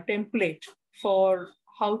template for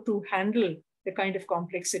how to handle the kind of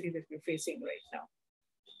complexity that we're facing right now.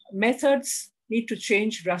 Methods need to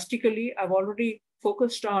change drastically. I've already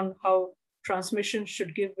focused on how transmission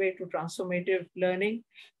should give way to transformative learning,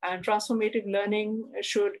 and transformative learning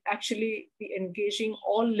should actually be engaging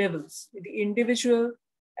all levels, the individual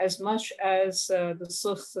as much as the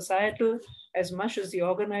societal, as much as the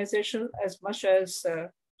organizational, as much as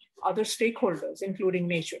other stakeholders, including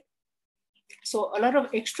nature. So a lot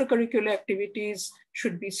of extracurricular activities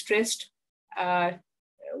should be stressed.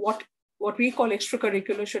 What we call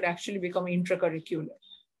extracurricular should actually become intracurricular.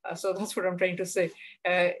 So that's what I'm trying to say.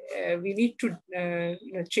 We need to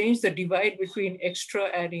change the divide between extra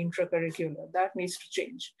and intracurricular. That needs to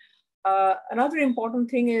change. Another important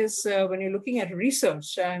thing is when you're looking at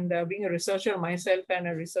research, and being a researcher myself and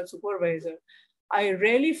a research supervisor, I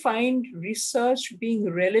rarely find research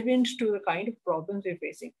being relevant to the kind of problems we're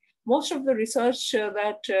facing. Most of the research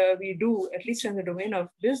that we do, at least in the domain of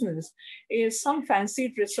business, is some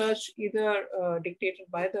fancied research either dictated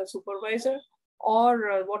by the supervisor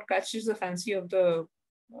or what catches the fancy of the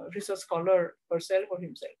research scholar herself or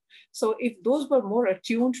himself. So if those were more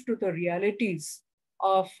attuned to the realities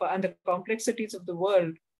of and the complexities of the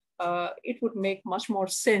world, it would make much more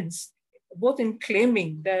sense, both in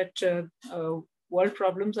claiming that world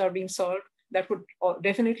problems are being solved. That would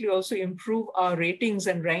definitely also improve our ratings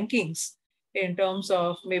and rankings in terms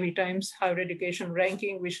of maybe Times Higher Education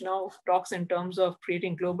ranking, which now talks in terms of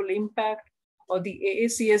creating global impact, or the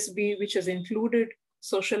AACSB, which has included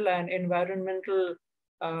social and environmental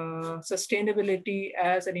sustainability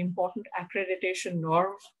as an important accreditation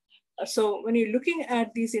norm. So when you're looking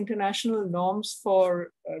at these international norms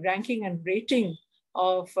for ranking and rating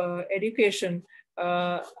of education,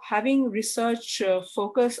 having research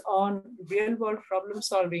focus on real world problem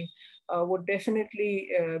solving would definitely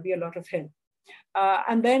be a lot of help.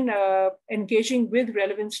 And then engaging with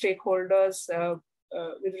relevant stakeholders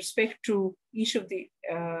with respect to each of the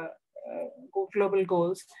global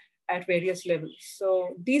goals at various levels.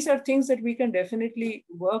 So these are things that we can definitely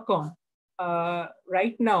work on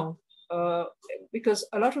right now because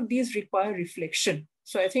a lot of these require reflection.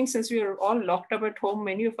 So I think since we are all locked up at home,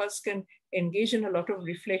 many of us can engage in a lot of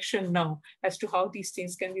reflection now as to how these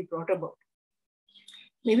things can be brought about.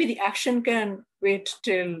 Maybe the action can wait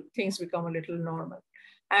till things become a little normal.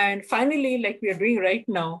 And finally, like we are doing right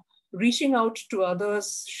now, reaching out to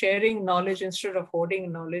others, sharing knowledge instead of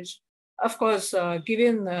hoarding knowledge. Of course,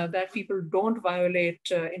 given that people don't violate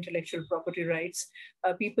intellectual property rights,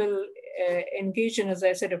 people engage in, as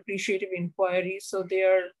I said, appreciative inquiry. So they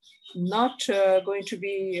are not going to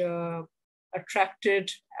be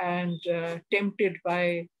attracted and tempted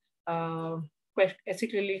by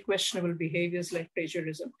ethically questionable behaviors like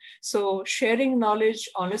plagiarism. So sharing knowledge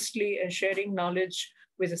honestly and sharing knowledge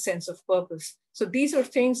with a sense of purpose. So these are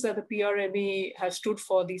things that the PRME has stood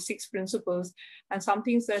for, these 6 principles, and some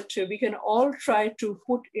things that we can all try to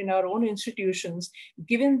put in our own institutions,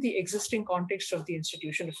 given the existing context of the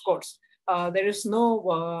institution, of course. There is no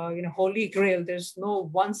holy grail, there's no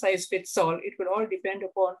one size fits all. It will all depend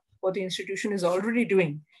upon what the institution is already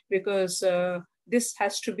doing, because this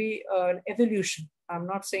has to be an evolution. I'm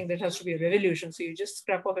not saying that it has to be a revolution. So you just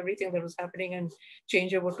scrap off everything that was happening and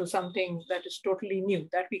change over to something that is totally new.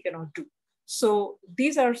 That we cannot do. So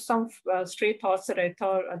these are some stray thoughts that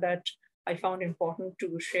I found important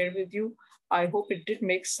to share with you. I hope it did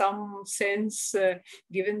make some sense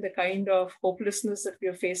given the kind of hopelessness that we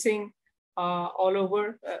are facing all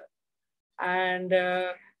over. I'm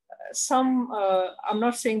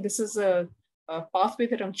not saying this is a pathway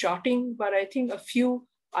that I'm charting, but I think a few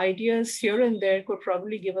ideas here and there could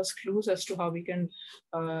probably give us clues as to how we can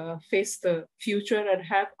face the future and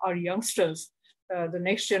have our youngsters, the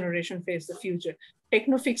next generation, face the future.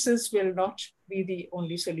 Techno fixes will not be the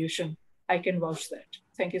only solution. I can vouch that.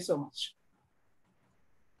 Thank you so much.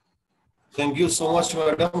 Thank you so much,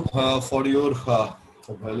 madam, for your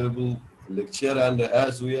valuable lecture. And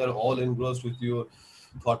as we are all engrossed with your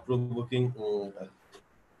thought-provoking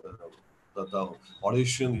the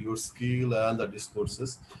oration, your skill, and the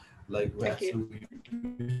discourses, like Thank as you.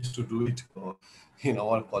 we used to do it in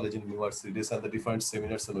our college and university days, and the different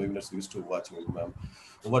seminars and webinars we used to watch with ma'am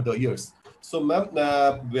over the years. So ma'am,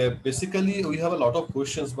 basically we have a lot of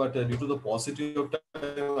questions, but due to the paucity of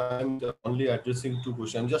time, I'm only addressing two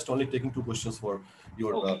questions. I'm just only taking two questions for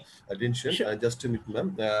your Okay. attention. Sure. Just a minute,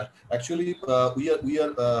 ma'am. Actually, we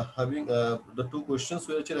are having the two questions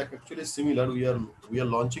which are actually similar. We are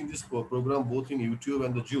launching this program both in YouTube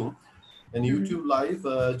and the Zoom. And Mhm. YouTube live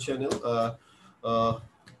channel. Uh,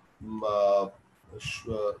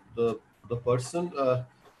 the person,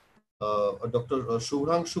 Dr.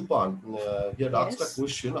 Shubhrang Shupan, he had asked a Yes.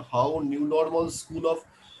 question: how new normal school of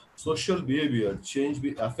social behavior change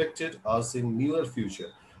be affected us in near future?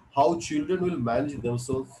 How children will manage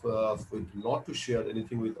themselves with not to share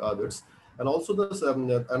anything with others? And also, this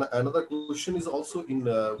another question is also in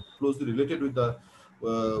closely related with the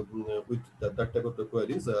that type of the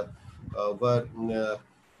queries, where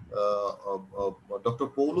Dr.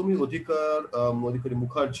 Poulumi Odhikari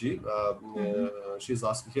Mukherjee, Mhm. she's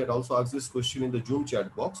asked, he had also asked this question in the Zoom chat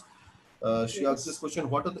box. She asked this Yes. question: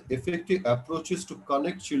 what are the effective approaches to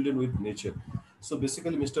connect children with nature? So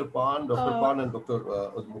basically, Mr. Pan, Dr. Uh, Pan, and Dr.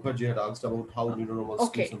 Mukherjee had asked about how new normal schools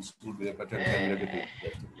okay. and school pattern can Uh, relate to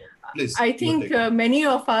that. Please, I your think take. many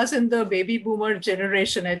of us in the baby boomer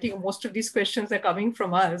generation, I think most of these questions are coming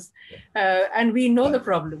from us. And we know the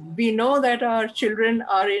Right. problem. We know that our children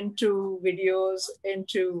are into videos,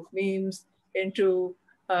 into memes, into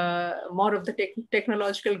more of the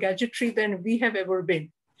technological gadgetry than we have ever been.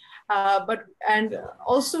 And Yeah.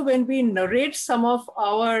 also when we narrate some of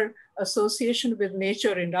our association with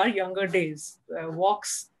nature in our younger days,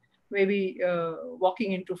 walks, maybe walking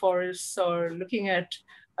into forests or looking at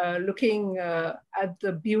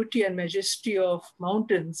the beauty and majesty of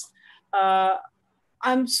mountains.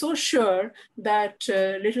 I'm so sure that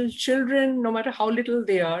little children, no matter how little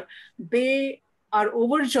they are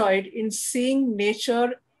overjoyed in seeing nature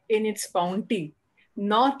in its bounty,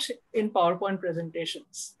 not in PowerPoint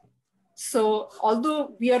presentations. So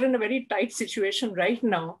although we are in a very tight situation right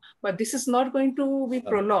now, but this is not going to be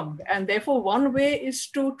prolonged. And therefore, one way is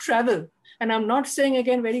to travel. And I'm not saying,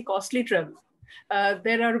 again, very costly travel.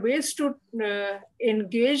 There are ways to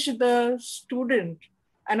engage the student.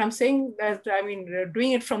 And I'm saying that, I mean,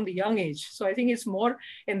 doing it from the young age. So I think it's more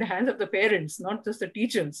in the hands of the parents, not just the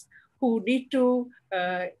teachers, who need to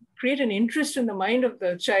create an interest in the mind of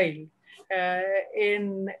the child uh,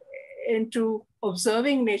 into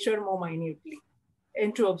observing nature more minutely,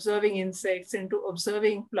 into observing insects, into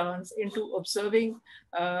observing plants, into observing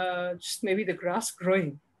just maybe the grass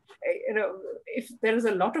growing. You know, if there is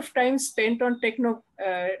a lot of time spent on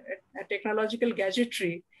technological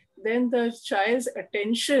gadgetry, then the child's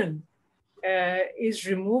attention is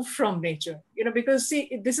removed from nature. You know, because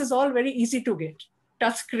see, this is all very easy to get.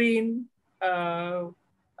 Touchscreen uh,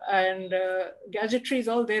 and gadgetry is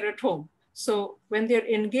all there at home. So when they're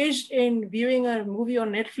engaged in viewing a movie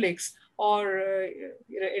on Netflix or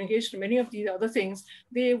engaged in many of these other things,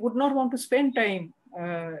 they would not want to spend time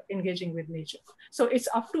engaging with nature. So it's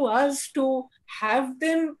up to us to have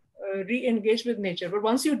them re-engage with nature. But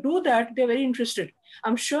once you do that, they're very interested.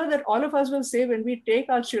 I'm sure that all of us will say when we take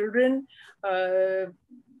our children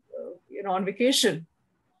on vacation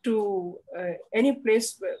to any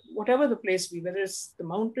place, whatever the place be, whether it's the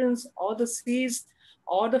mountains or the seas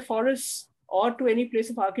or the forests or to any place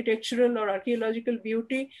of architectural or archaeological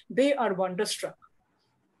beauty, they are wonderstruck.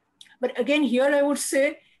 But again, here I would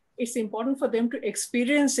say it's important for them to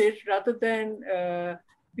experience it rather than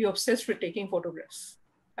be obsessed with taking photographs.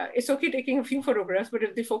 It's okay taking a few photographs, but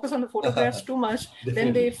if they focus on the photographs too much,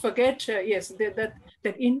 then they forget,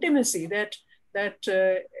 that intimacy, that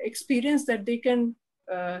experience that they can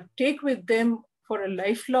take with them for a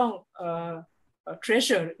lifelong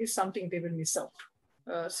treasure is something they will miss out.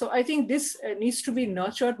 So I think this needs to be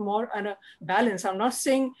nurtured more and a balance. I'm not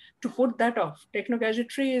saying to put that off.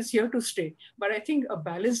 Techno-gadgetry is here to stay, but I think a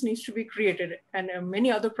balance needs to be created. And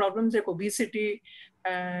many other problems like obesity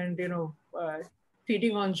and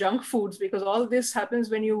feeding on junk foods, because all this happens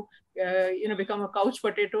when you become a couch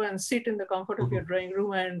potato and sit in the comfort of your drawing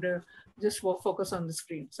room and just focus on the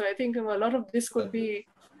screen. So I think a lot of this could be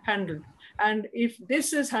handled. And if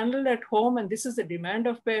this is handled at home and this is the demand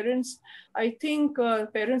of parents, I think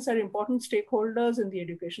parents are important stakeholders in the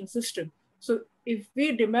education system. So if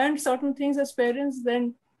we demand certain things as parents,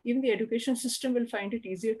 then even the education system will find it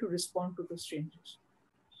easier to respond to those changes.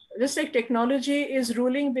 Just like technology is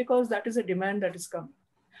ruling because that is a demand that is coming.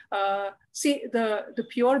 See, the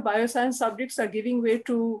pure bioscience subjects are giving way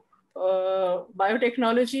to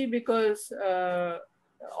biotechnology because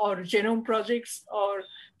or genome projects or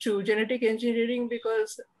to genetic engineering,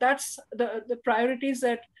 because that's the priorities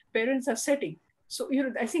that parents are setting. So,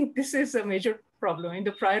 I think this is a major problem. In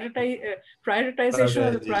the prioritization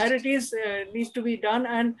of the priorities needs to be done,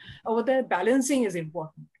 and over there, balancing is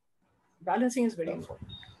important. Balancing is very important.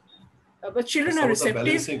 But children are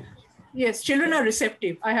receptive. Yes, children are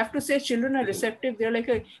receptive. I have to say, children are receptive. They're like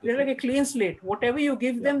a clean slate. Whatever you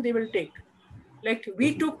give them, they will take. Like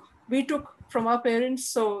we took from our parents,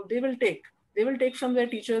 so they will take. They will take from their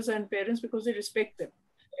teachers and parents because they respect them.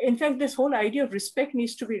 In fact, this whole idea of respect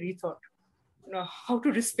needs to be rethought. How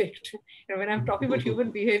to respect. When I'm talking about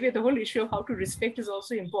human behavior, the whole issue of how to respect is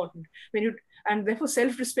also important. And therefore,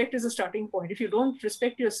 self-respect is a starting point. If you don't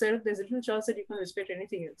respect yourself, there's little chance that you can respect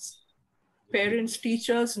anything else. Parents,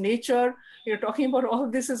 teachers, nature, talking about all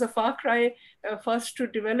of this is a far cry first to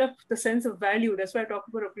develop the sense of value. That's why I talk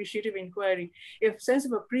about appreciative inquiry. If sense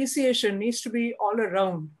of appreciation needs to be all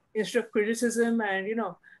around instead of criticism and,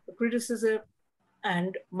 criticism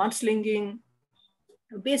and mudslinging,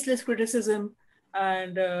 baseless criticism,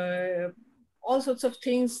 and all sorts of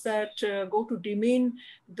things that go to demean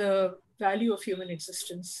the value of human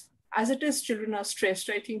existence. As it is, children are stressed.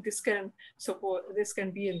 I think this can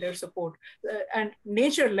be in their support. And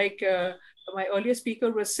nature, like my earlier speaker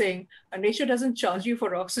was saying, nature doesn't charge you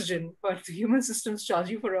for oxygen, but the human systems charge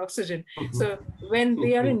you for oxygen. So when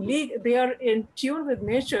they are they are in tune with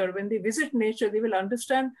nature, when they visit nature, they will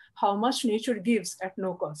understand how much nature gives at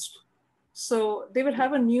no cost. So they will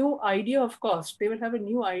have a new idea of cost. They will have a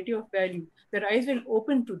new idea of value. Their eyes will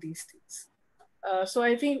open to these things. So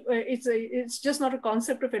I think it's just not a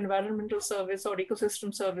concept of environmental service or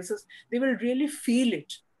ecosystem services. They will really feel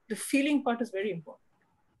it. The feeling part is very important.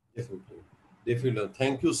 Definitely.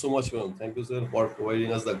 Thank you so much, ma'am. Thank you, sir, for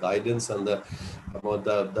providing us the guidance and the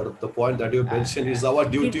point that you mentioned is our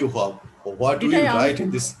duty. What do we write in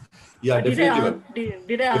this? Yeah, definitely.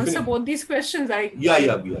 Did I answer both these questions? I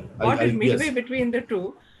got it midway between the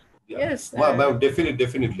two. Yeah. Yes. Ma'am,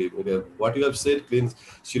 definitely. What you have said,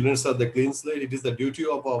 children are the clean slate. It is the duty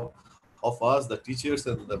of us, the teachers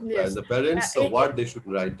and the parents, what they should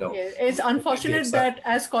write down. It's unfortunate that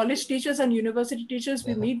as college teachers and university teachers,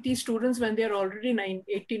 we meet these students when they are already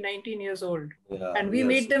 18, 19 years old. And we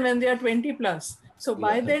meet them when they are 20 plus. So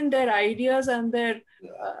by then their ideas and their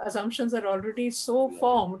assumptions are already so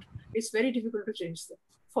formed, it's very difficult to change them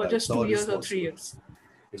for just 2 years or 3 years.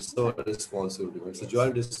 It's our responsibility. It's a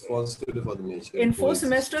joint responsibility for the nature. In 4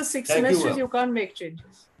 semesters, 6 semesters, you can't make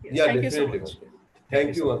changes. Thank you so much.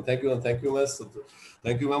 Thank you, ma'am. Thank you, ma'am. Thank you, ma'am.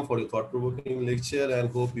 Thank you, ma'am, for your thought-provoking lecture, and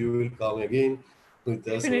hope you will come again with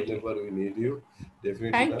us whenever we need you.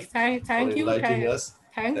 Definitely. Thank you. Us.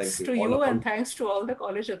 Thanks to you, and thanks to all the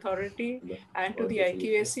college authority and to the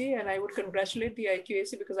IQAC. And I would congratulate the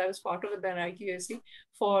IQAC because I was part of the IQAC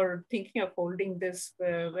for thinking of holding this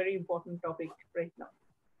very important topic right now.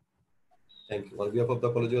 Thank you. On behalf of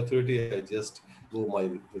the college authority, I just go my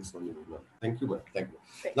thanks on you. Thank you, ma'am. Thank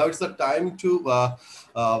you. Now it's the time to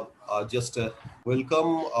just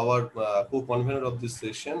welcome our co-convener of this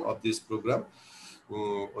session, of this program,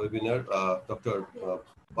 webinar, Dr.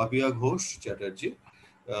 Papia Ghosh Chatterjee.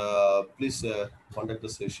 Please conduct the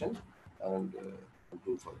session and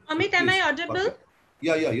do for it. Amit, am I audible?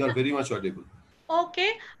 Yeah, you are very much audible.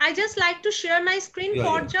 Okay. I just like to share my screen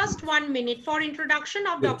for just 1 minute for introduction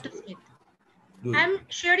of Dr. Smith. I'm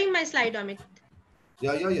sharing my slide, Amit.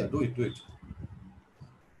 Yeah. Do it.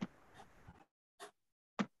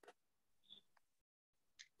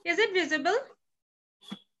 Is it visible?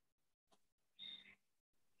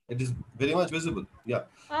 It is very much visible. Yeah.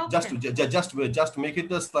 Okay. Just make it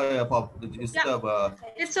the slide.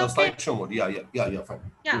 It's okay. Slideshow mode. Yeah. Fine.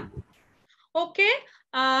 Yeah. Okay.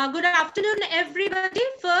 Good afternoon, everybody.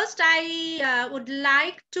 First, I would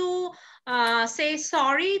like to say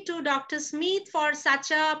sorry to Dr. Smith for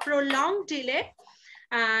such a prolonged delay.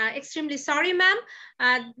 Extremely sorry, ma'am.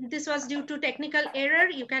 This was due to technical error.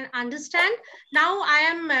 You can understand. Now, I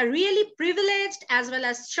am really privileged as well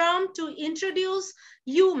as charmed to introduce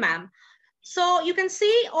you, ma'am. So you can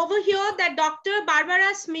see over here that Dr.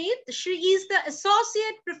 Barbara Smith, she is the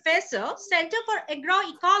Associate Professor, Center for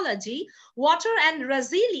Agroecology, Water and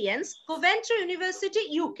Resilience, Coventry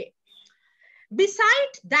University, UK.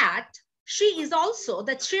 Besides that, she is also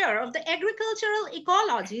the chair of the Agricultural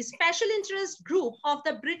Ecology Special Interest Group of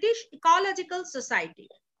the British Ecological Society.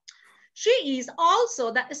 She is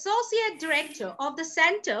also the Associate Director of the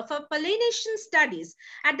Center for Pollination Studies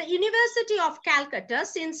at the University of Calcutta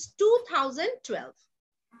since 2012.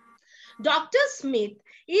 Dr. Smith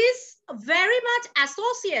is very much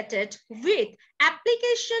associated with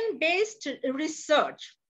application-based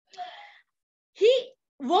research. He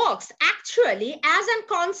works actually as a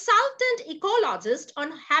consultant ecologist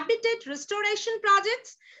on habitat restoration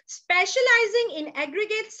projects, specializing in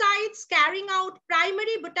aggregate sites, carrying out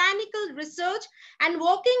primary botanical research, and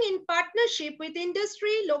working in partnership with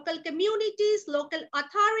industry, local communities, local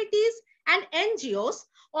authorities, and NGOs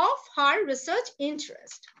of her research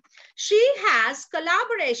interest. She has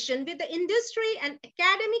collaboration with the industry and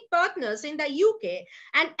academic partners in the UK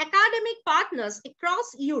and academic partners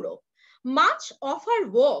across Europe. Much of her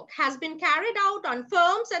work has been carried out on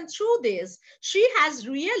firms, and through this, she has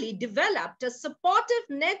really developed a supportive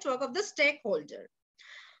network of the stakeholder.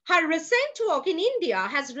 Her recent work in India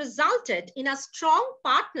has resulted in a strong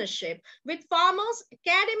partnership with farmers,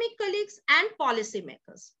 academic colleagues, and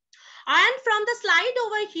policymakers. And from the slide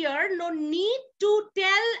over here, no need to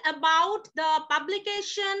tell about the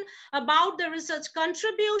publication, about the research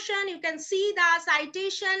contribution. You can see the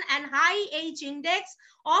citation and high age index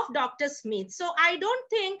of Dr. Smith. So I don't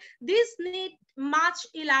think this needs much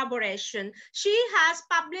elaboration. She has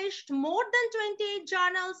published more than 28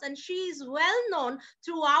 journals, and she is well known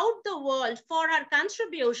throughout the world for her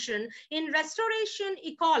contribution in restoration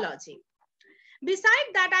ecology.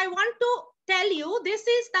 Besides that, I want to tell you, this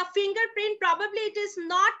is the fingerprint. Probably it is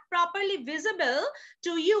not properly visible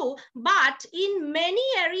to you, but in many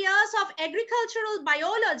areas of agricultural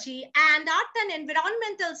biology and earth and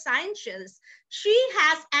environmental sciences, she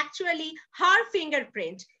has actually her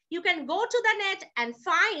fingerprint. You can go to the net and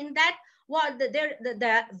find that what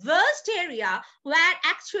the vast area where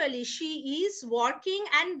actually she is working,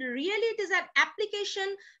 and really it is an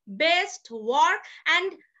application-based work,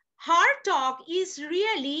 and her talk is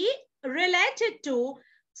really related to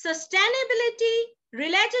sustainability,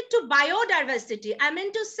 related to biodiversity. I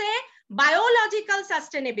mean to say biological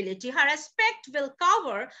sustainability. Her aspect will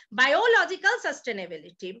cover biological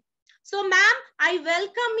sustainability. So ma'am, I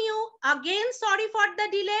welcome you again. Sorry for the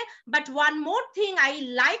delay, but one more thing I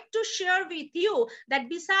like to share with you, that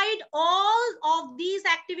beside all of these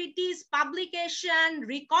activities, publication,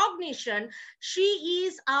 recognition, she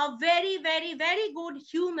is a very, very, very good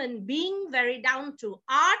human being, very down to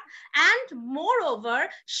earth. And moreover,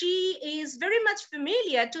 she is very much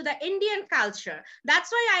familiar to the Indian culture.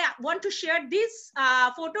 That's why I want to share this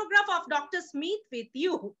photograph of Dr. Smith with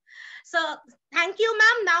you. So thank you,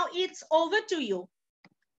 ma'am. Now it's over to you.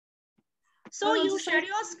 So you share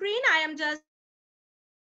your screen. I am just.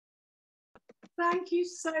 Thank you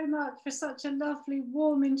so much for such a lovely,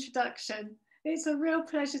 warm introduction. It's a real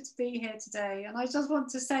pleasure to be here today. And I just want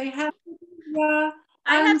to say happy New Year.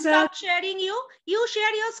 I have stopped sharing you. You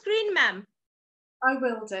share your screen, ma'am. I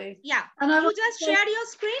will do. Yeah. And you just share your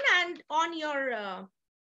screen and on your.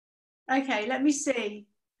 Okay, let me see.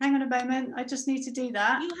 Hang on a moment. I just need to do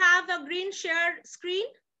that. You have a green share screen.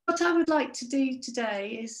 What I would like to do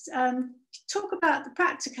today is talk about the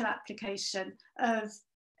practical application of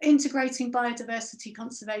integrating biodiversity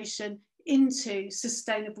conservation into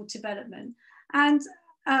sustainable development. And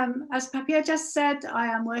as Papia just said, I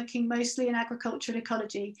am working mostly in agricultural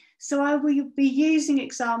ecology. So I will be using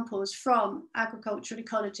examples from agricultural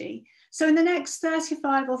ecology. So in the next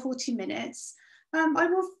 35 or 40 minutes, I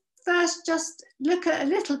will first just look at a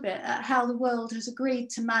little bit at how the world has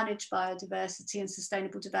agreed to manage biodiversity and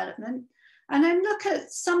sustainable development, and then look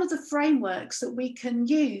at some of the frameworks that we can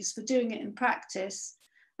use for doing it in practice.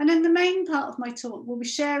 And then the main part of my talk will be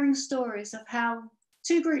sharing stories of how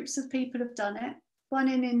two groups of people have done it, one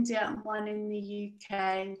in India and one in the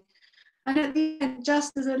UK. And at the end,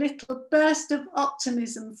 just as a little burst of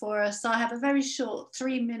optimism for us, I have a very short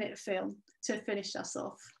 3-minute film to finish us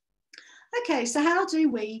off. Okay, so how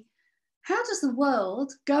does the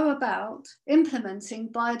world go about implementing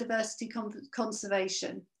biodiversity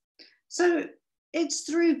conservation? So it's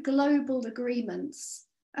through global agreements,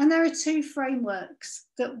 and there are two frameworks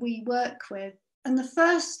that we work with. And the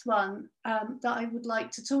first one that I would like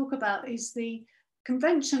to talk about is the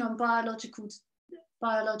Convention on Biological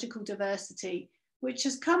Diversity, which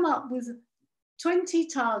has come up with 20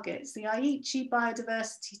 targets, the Aichi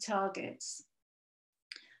biodiversity targets.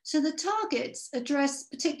 So the targets address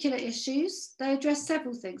particular issues. They address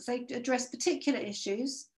several things. They address particular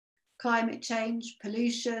issues, climate change,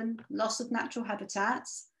 pollution, loss of natural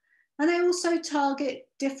habitats. And they also target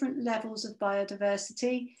different levels of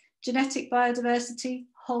biodiversity, genetic biodiversity,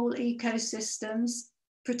 whole ecosystems,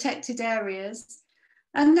 protected areas.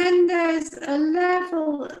 And then there's a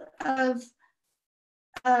level of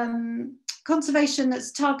conservation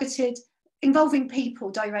that's targeted involving people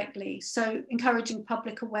directly, so encouraging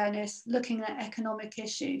public awareness, looking at economic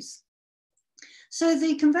issues. So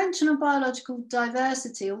the Convention on Biological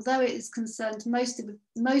Diversity, although it is concerned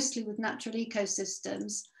mostly with natural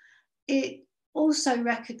ecosystems, it also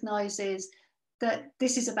recognises that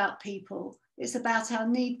this is about people. It's about our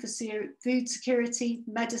need for food security,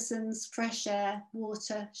 medicines, fresh air,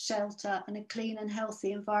 water, shelter, and a clean and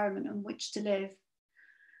healthy environment in which to live.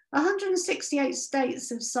 168 states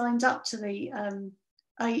have signed up to the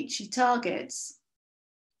Aichi targets.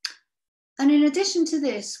 And in addition to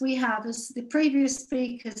this, we have, as the previous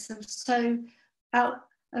speakers have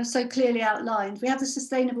so clearly outlined, we have the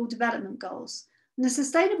Sustainable Development Goals. And the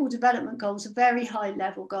Sustainable Development Goals are very high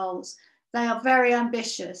level goals. They are very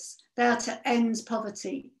ambitious. They are to end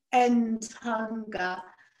poverty, end hunger,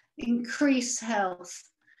 increase health.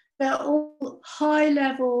 They're all high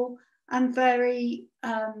level and very,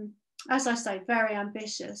 as I say, very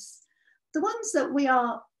ambitious. The one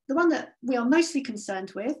that we are mostly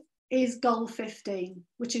concerned with is Goal 15,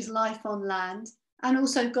 which is life on land, and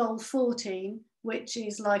also Goal 14, which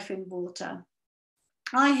is life in water.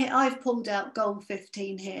 I've pulled out Goal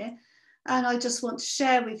 15 here, and I just want to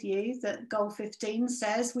share with you that Goal 15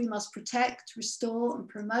 says we must protect, restore, and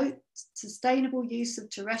promote sustainable use of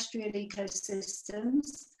terrestrial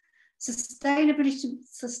ecosystems,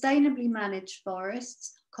 sustainably manage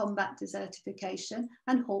forests, combat desertification,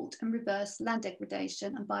 and halt and reverse land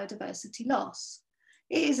degradation and biodiversity loss.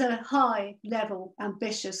 It is a high level,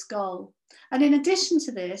 ambitious goal. And in addition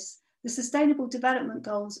to this, the Sustainable Development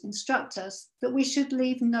Goals instruct us that we should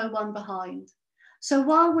leave no one behind. So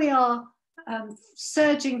while we are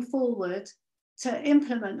surging forward to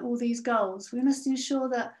implement all these goals, we must ensure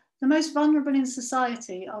that the most vulnerable in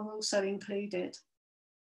society are also included.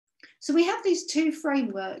 So we have these two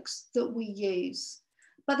frameworks that we use,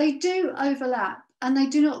 but they do overlap and they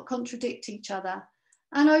do not contradict each other.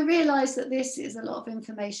 And I realise that this is a lot of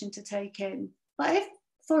information to take in. But if,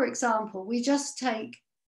 for example, we just take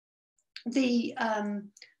the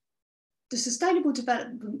Sustainable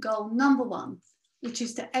Development Goal #1, which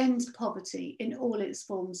is to end poverty in all its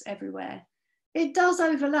forms everywhere, it does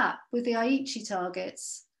overlap with the Aichi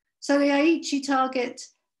targets. So the Aichi target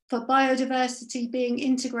for biodiversity being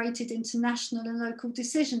integrated into national and local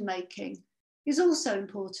decision making is also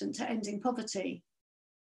important to ending poverty.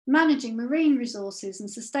 Managing marine resources and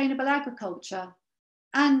sustainable agriculture,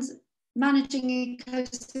 and managing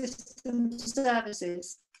ecosystem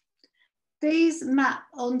services. These map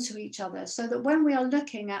onto each other so that when we are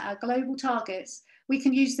looking at our global targets, we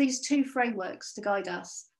can use these two frameworks to guide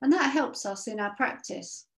us, and that helps us in our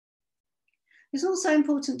practice. It's also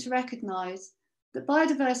important to recognise that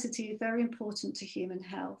biodiversity is very important to human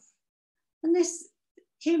health. And this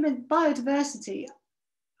human biodiversity,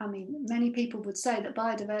 I mean, many people would say that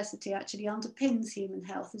biodiversity actually underpins human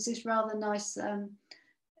health, as this rather nice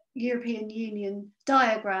European Union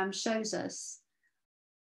diagram shows us.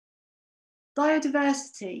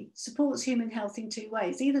 Biodiversity supports human health in two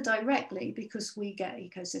ways, either directly because we get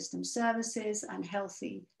ecosystem services and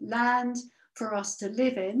healthy land for us to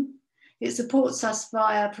live in. It supports us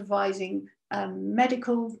via providing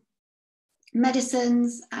medical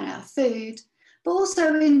medicines and our food, but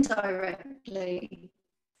also indirectly.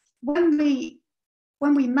 When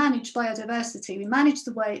we manage biodiversity, we manage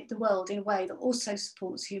the world in a way that also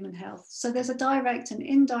supports human health. So there's a direct and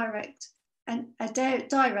indirect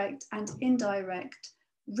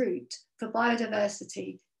route for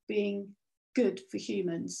biodiversity being good for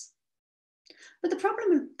humans. But the problem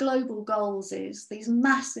with global goals is, these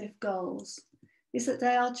massive goals, is that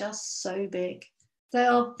they are just so big. They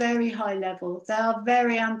are very high level, they are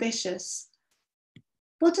very ambitious.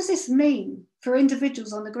 What does this mean for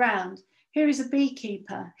individuals on the ground? Here is a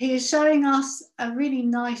beekeeper. He is showing us a really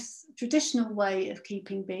nice traditional way of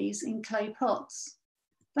keeping bees in clay pots.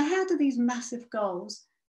 But how do these massive goals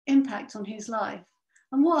impact on his life?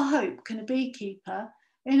 And what hope can a beekeeper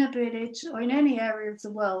in a village or in any area of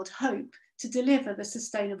the world hope to deliver the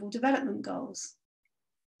Sustainable Development Goals?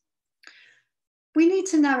 We need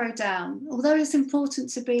to narrow down. Although it's important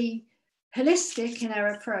to be holistic in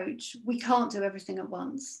our approach, we can't do everything at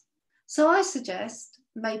once. So I suggest,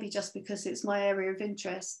 maybe just because it's my area of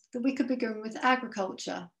interest, that we could begin with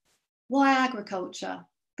agriculture. Why agriculture?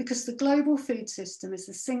 Because the global food system is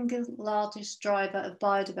the single largest driver of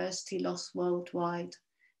biodiversity loss worldwide.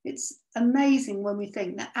 It's amazing when we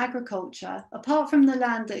think that agriculture, apart from the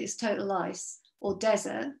land that is total ice or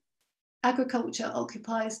desert, agriculture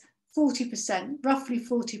occupies 40%, roughly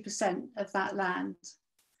 40% of that land.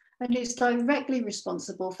 And it's directly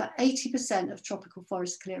responsible for 80% of tropical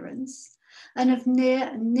forest clearance, and of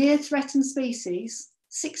near threatened species,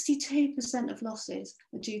 62% of losses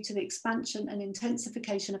are due to the expansion and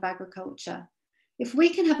intensification of agriculture. If we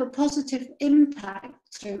can have a positive impact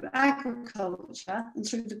through agriculture and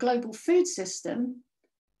through the global food system,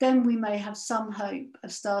 then we may have some hope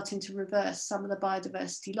of starting to reverse some of the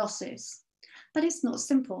biodiversity losses. But it's not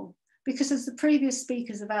simple, because as the previous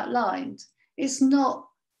speakers have outlined,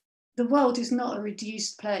 the world is not a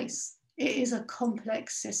reduced place. It is a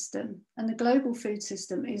complex system, and the global food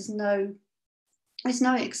system is no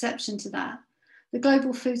exception to that. The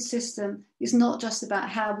global food system is not just about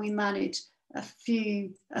how we manage a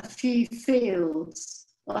few fields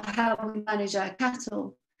or how we manage our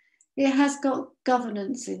cattle. It has got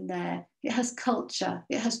governance in there. It has culture.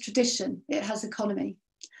 It has tradition. It has economy.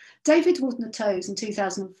 David Walton-Toes in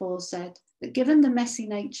 2004 said that given the messy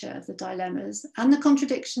nature of the dilemmas and the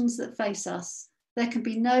contradictions that face us, there can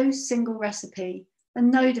be no single recipe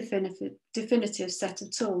and no definitive set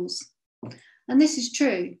of tools. And this is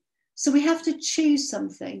true. So we have to choose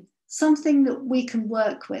something that we can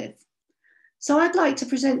work with. So I'd like to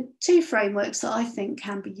present two frameworks that I think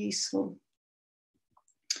can be useful.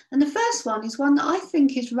 And the first one is one that I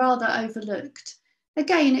think is rather overlooked.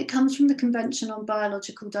 Again, it comes from the Convention on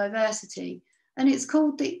Biological Diversity, and it's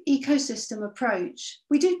called the ecosystem approach.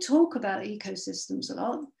 We do talk about ecosystems a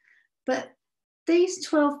lot, but these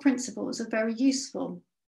 12 principles are very useful.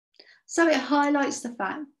 So it highlights the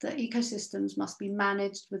fact that ecosystems must be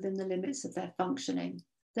managed within the limits of their functioning,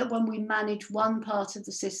 that when we manage one part of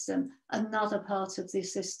the system, another part of the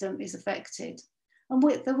system is affected, and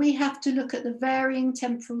that we have to look at the varying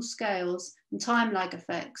temporal scales and time lag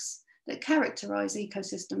effects that characterize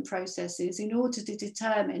ecosystem processes in order to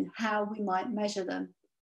determine how we might measure them.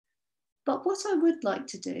 But what I would like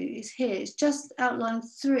to do is just highlight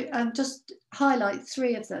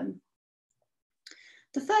three of them.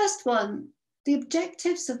 The first one, the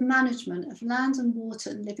objectives of management of land and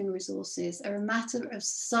water and living resources are a matter of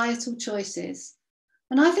societal choices.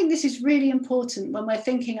 And I think this is really important when we're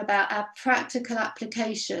thinking about our practical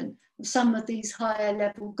application of some of these higher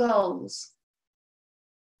level goals.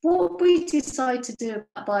 What we decide to do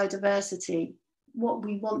about biodiversity, what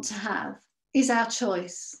we want to have, is our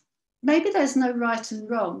choice. Maybe there's no right and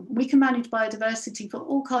wrong. We can manage biodiversity for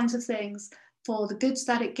all kinds of things, for the goods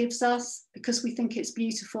that it gives us, because we think it's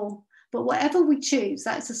beautiful. But whatever we choose,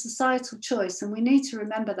 that's a societal choice, and we need to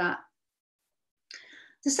remember that.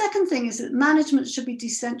 The second thing is that management should be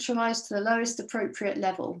decentralized to the lowest appropriate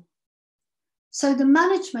level. So the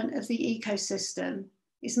management of the ecosystem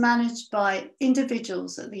is managed by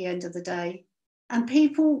individuals at the end of the day, and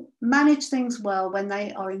people manage things well when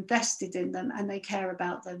they are invested in them and they care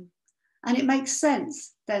about them. And it makes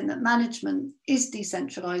sense then that management is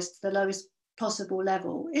decentralized to the lowest possible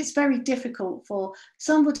level. It's very difficult for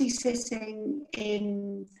somebody sitting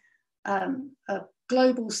in a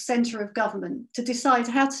global center of government to decide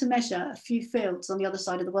how to measure a few fields on the other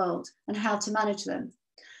side of the world and how to manage them.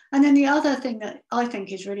 And then the other thing that I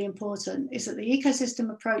think is really important is that the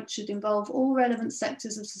ecosystem approach should involve all relevant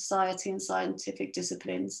sectors of society and scientific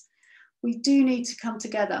disciplines. We do need to come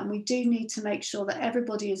together, and we do need to make sure that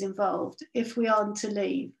everybody is involved if we are to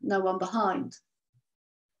leave no one behind.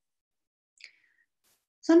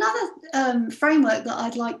 So another framework that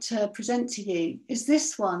I'd like to present to you is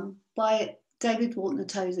this one by David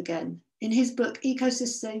Walton-Toes again, in his book,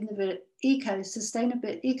 Ecosystem,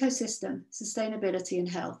 Sustainability and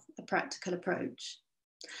Health, A Practical Approach.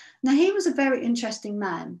 Now, he was a very interesting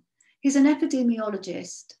man. He's an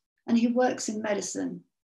epidemiologist and he works in medicine.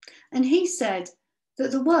 And he said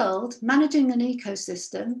that the world, managing an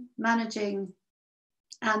ecosystem, managing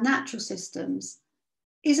our natural systems,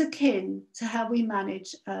 is akin to how we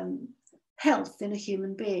manage health in a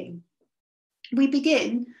human being. We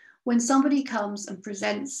begin when somebody comes and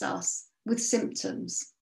presents us with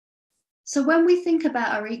symptoms. So when we think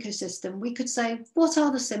about our ecosystem, we could say, what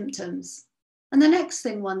are the symptoms? And the next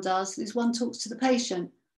thing one does is one talks to the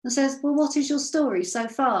patient and says, well, what is your story so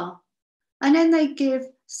far? And then they give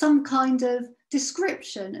some kind of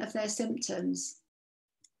description of their symptoms.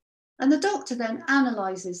 And the doctor then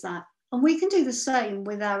analyzes that. And we can do the same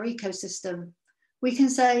with our ecosystem. We can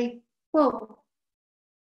say, well,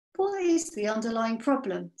 what is the underlying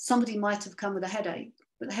problem? Somebody might have come with a headache,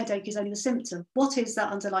 but the headache is only the symptom. What is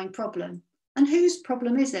that underlying problem? And whose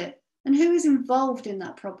problem is it? And who is involved in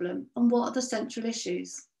that problem? And what are the central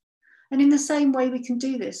issues? And in the same way, we can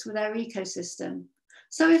do this with our ecosystem.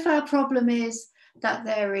 So if our problem is that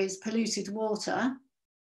there is polluted water,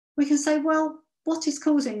 we can say, well, what is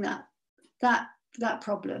causing that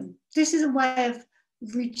problem? This is a way of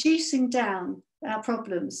reducing down our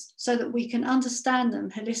problems so that we can understand them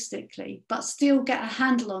holistically, but still get a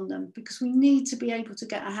handle on them, because we need to be able to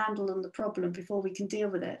get a handle on the problem before we can deal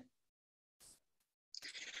with it.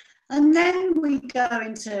 And then we go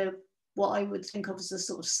into what I would think of as the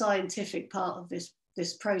sort of scientific part of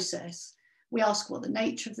this process, We ask what the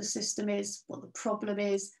nature of the system is, what the problem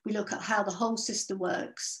is. We look at how the whole system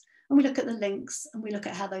works, and we look at the links, and we look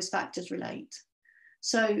at how those factors relate.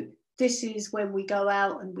 So this is when we go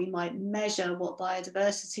out and we might measure what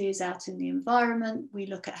biodiversity is out in the environment. We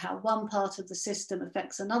look at how one part of the system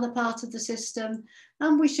affects another part of the system,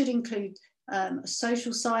 and we should include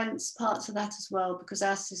social science parts of that as well, because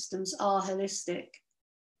our systems are holistic.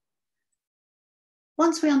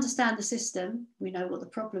 Once we understand the system, we know what the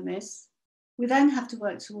problem is. We then have to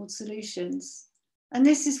work towards solutions. And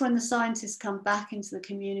this is when the scientists come back into the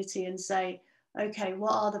community and say, okay,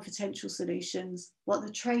 what are the potential solutions? What are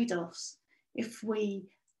the trade-offs? If we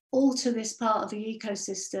alter this part of the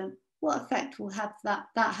ecosystem, what effect will that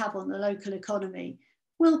have on the local economy?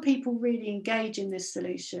 Will people really engage in this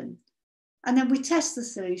solution? And then we test the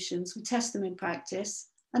solutions, we test them in practice,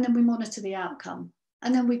 and then we monitor the outcome.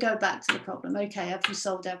 And then we go back to the problem. Okay, have we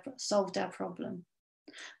solved our problem?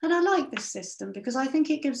 And I like this system because I think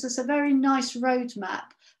it gives us a very nice roadmap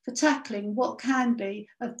for tackling what can be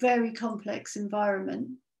a very complex environment.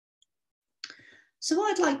 So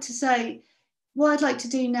what I'd like to say, what I'd like to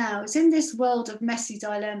do now is, in this world of messy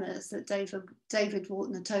dilemmas that David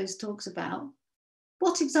Wharton-Toews talks about,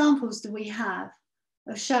 what examples do we have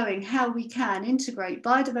of showing how we can integrate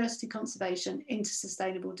biodiversity conservation into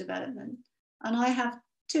sustainable development? And I have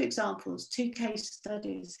two examples, two case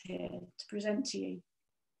studies here to present to you.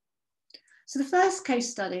 So the first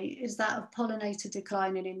case study is that of pollinator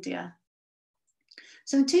decline in India.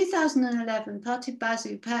 So in 2011, Parthiv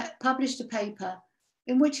Basu published a paper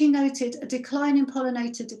in which he noted a decline in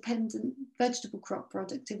pollinator-dependent vegetable crop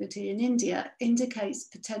productivity in India indicates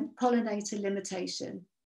pollinator limitation.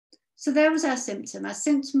 So there was our symptom. Our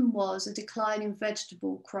symptom was a decline in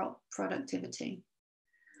vegetable crop productivity.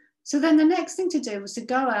 So then the next thing to do was to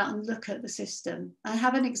go out and look at the system and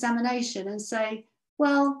have an examination and say,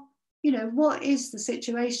 well, you know, what is the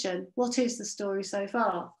situation? What is the story so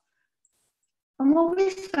far? And what we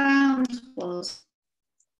found was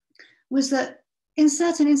that in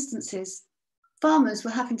certain instances, farmers were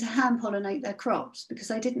having to hand pollinate their crops because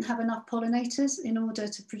they didn't have enough pollinators in order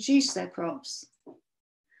to produce their crops.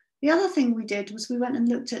 The other thing we did was we went and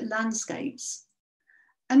looked at landscapes.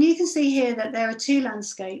 And you can see here that there are two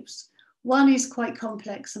landscapes. One is quite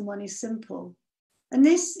complex and one is simple. And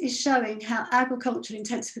this is showing how agricultural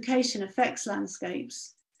intensification affects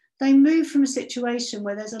landscapes. They move from a situation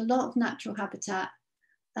where there's a lot of natural habitat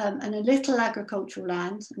and a little agricultural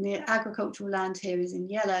land, and the agricultural land here is in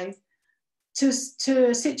yellow, to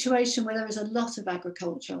a situation where there is a lot of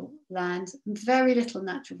agricultural land, very little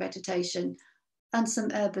natural vegetation, and some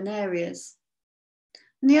urban areas.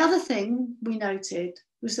 And the other thing we noted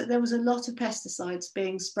was that there was a lot of pesticides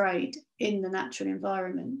being sprayed in the natural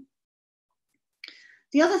environment.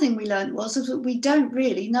 The other thing we learned was that we don't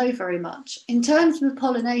really know very much. In terms of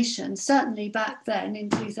pollination, certainly back then in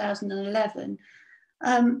 2011,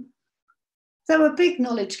 there were big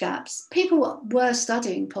knowledge gaps. People were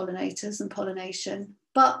studying pollinators and pollination,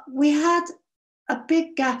 but we had a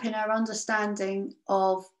big gap in our understanding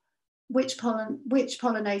of which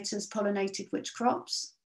pollinators pollinated which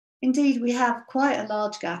crops. Indeed, we have quite a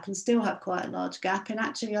large gap and still have quite a large gap in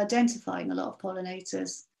actually identifying a lot of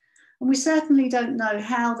pollinators. And we certainly don't know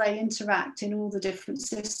how they interact in all the different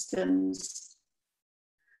systems.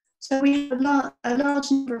 So we have a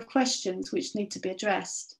large number of questions which need to be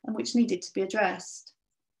addressed and which needed to be addressed.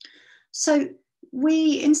 So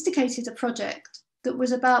we instigated a project that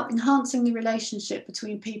was about enhancing the relationship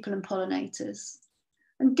between people and pollinators.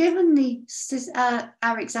 And given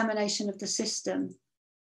our examination of the system,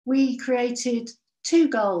 we created two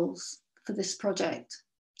goals for this project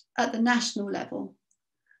at the national level.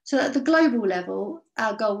 So at the global level,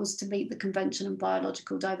 our goal was to meet the Convention on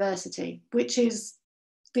Biological Diversity, which is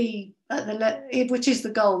the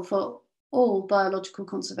goal for all biological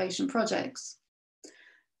conservation projects.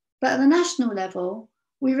 But at the national level,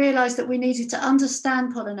 we realised that we needed to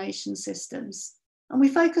understand pollination systems. And we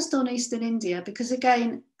focused on Eastern India because,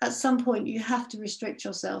 again, at some point you have to restrict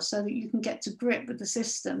yourself so that you can get to grip with the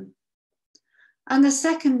system. And the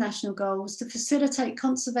second national goal was to facilitate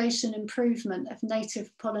conservation improvement of native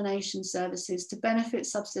pollination services to benefit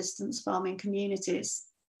subsistence farming communities.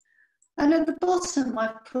 And at the bottom,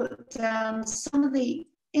 I've put down some of the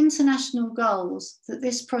international goals that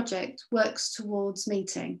this project works towards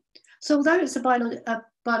meeting. So although it's a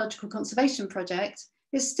biological conservation project,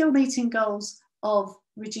 it's still meeting goals of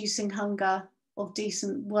reducing hunger, of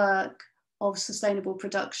decent work, of sustainable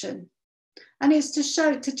production. And it's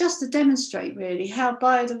to demonstrate really how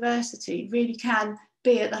biodiversity really can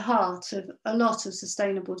be at the heart of a lot of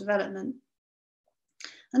sustainable development.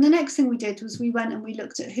 And the next thing we did was we went and we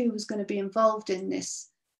looked at who was going to be involved in this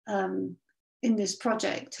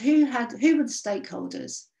project. Who were the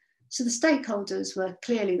stakeholders? So the stakeholders were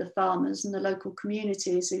clearly the farmers and the local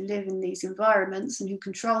communities who live in these environments and who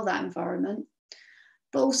control that environment,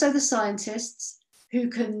 but also the scientists who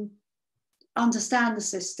can understand the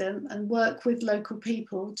system and work with local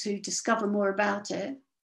people to discover more about it.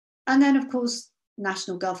 And then, of course,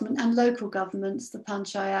 national government and local governments, the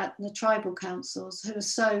panchayat and the tribal councils, who are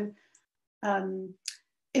so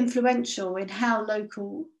influential in how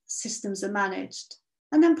local systems are managed.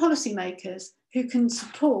 And then policymakers who can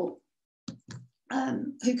support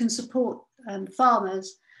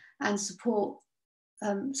farmers and support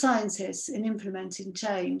scientists in implementing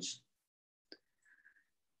change.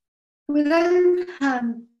 We then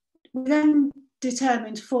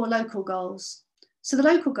determined 4 local goals. So the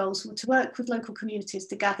local goals were to work with local communities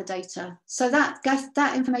to gather data. So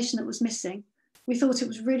that information that was missing, we thought it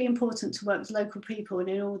was really important to work with local people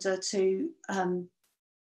in order to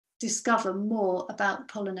discover more about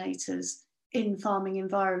pollinators in farming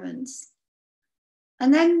environments.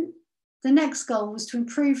 And then the next goal was to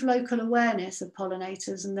improve local awareness of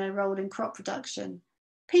pollinators and their role in crop production.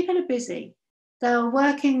 People are busy. They are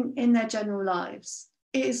working in their general lives.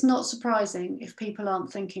 It is not surprising if people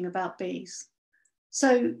aren't thinking about bees.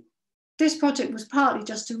 So this project was partly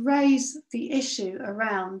just to raise the issue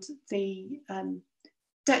around the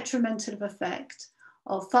detrimental effect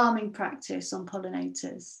of farming practice on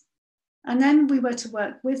pollinators. And then we were to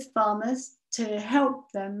work with farmers to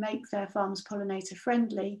help them make their farms pollinator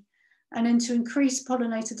friendly, and then to increase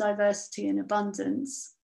pollinator diversity and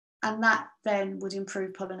abundance. And that then would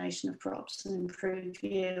improve pollination of crops and improve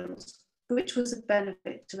yields, which was a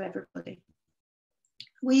benefit to everybody.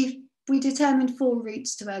 We determined 4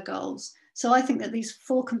 routes to our goals. So I think that these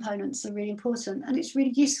 4 components are really important, and it's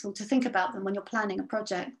really useful to think about them when you're planning a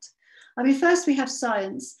project. I mean, first we have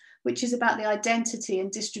science, which is about the identity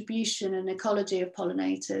and distribution and ecology of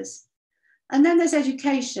pollinators. And then there's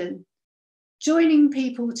education, joining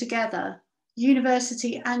people together,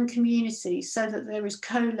 university and community, so that there is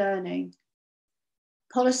co-learning.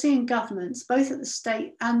 Policy and governance, both at the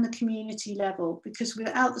state and the community level, because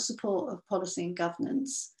without the support of policy and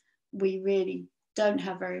governance, we really don't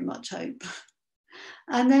have very much hope.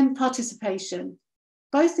 And then participation,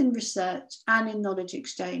 both in research and in knowledge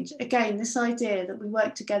exchange. Again, this idea that we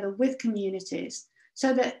work together with communities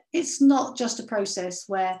so that it's not just a process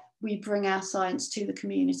where we bring our science to the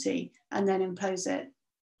community and then impose it.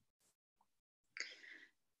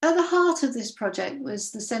 At the heart of this project was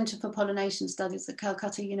the Centre for Pollination Studies at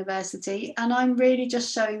Calcutta University, and I'm really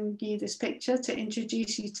just showing you this picture to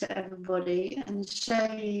introduce you to everybody and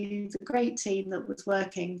show you the great team that was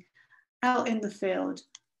working out in the field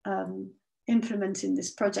implementing this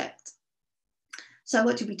project. So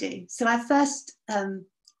what did we do? So our first aim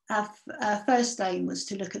was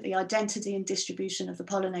to look at the identity and distribution of the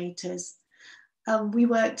pollinators. We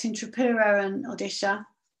worked in Tripura and Odisha,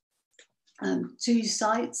 2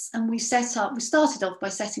 sites, and we started off by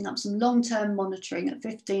setting up some long-term monitoring at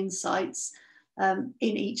 15 sites in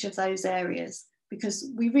each of those areas, because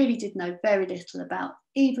we really did know very little about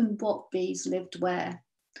even what bees lived where.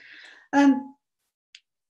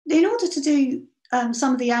 In order to do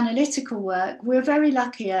some of the analytical work, we're very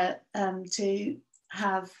lucky to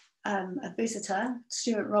have a visitor,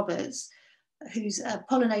 Stuart Roberts, who's a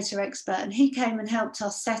pollinator expert, and he came and helped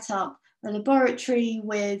us set up a laboratory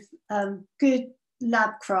with good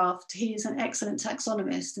lab craft. He is an excellent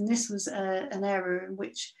taxonomist, and this was an area in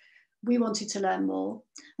which we wanted to learn more.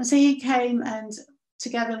 And so he came, and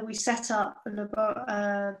together we set up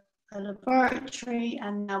a laboratory,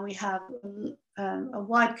 and now we have a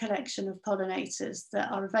wide collection of pollinators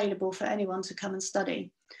that are available for anyone to come and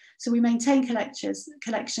study. So we maintain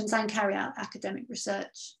collections and carry out academic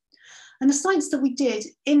research. And the science that we did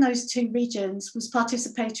in those 2 regions was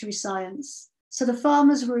participatory science. So the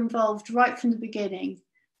farmers were involved right from the beginning.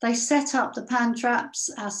 They set up the pan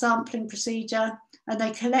traps, our sampling procedure, and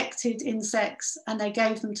they collected insects and they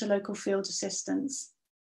gave them to local field assistants.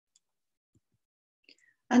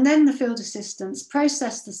 And then the field assistants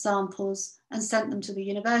processed the samples and sent them to the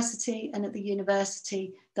university, and at the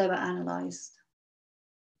university they were analysed.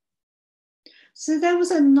 So there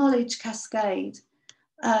was a knowledge cascade.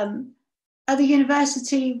 At the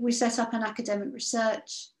university, we set up an academic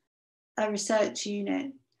research, a research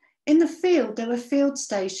unit. In the field, there were field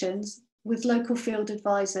stations with local field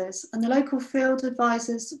advisors, and the local field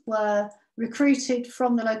advisors were recruited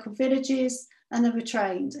from the local villages and they were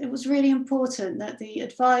trained. It was really important that the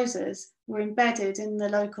advisors were embedded in the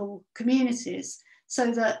local communities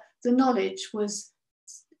so that the knowledge was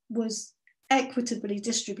equitably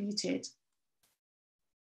distributed.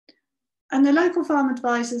 And the local farm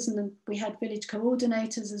advisors, and we had village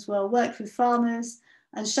coordinators as well, worked with farmers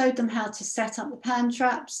and showed them how to set up the pan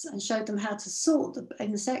traps and showed them how to sort the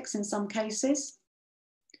insects in some cases.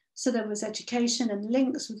 So there was education and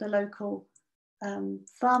links with the local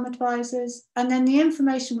farm advisors. And then the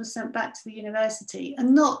information was sent back to the university,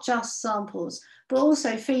 and not just samples, but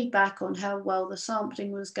also feedback on how well the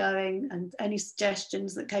sampling was going and any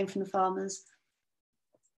suggestions that came from the farmers.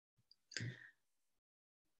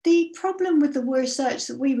 The problem with the research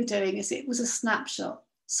that we were doing is it was a snapshot.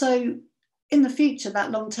 So in the future, that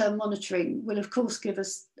long-term monitoring will of course give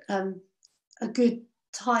us a good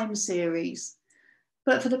time series.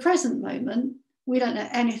 But for the present moment, we don't know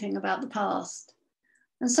anything about the past.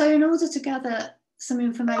 And so in order to gather some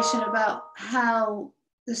information about how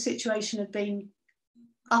the situation had been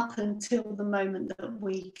up until the moment that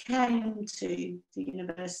we came to the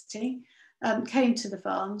university, came to the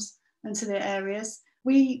farms and to the areas,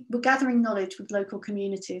 we were gathering knowledge with local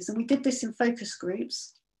communities, and we did this in focus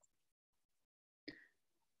groups.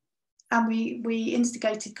 And we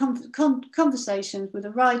instigated conversations with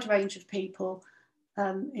a wide range of people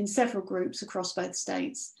in several groups across both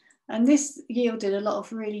states. And this yielded a lot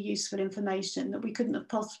of really useful information that we couldn't have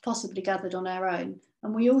possibly gathered on our own.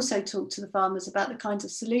 And we also talked to the farmers about the kinds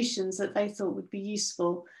of solutions that they thought would be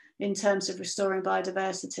useful in terms of restoring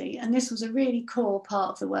biodiversity. And this was a really core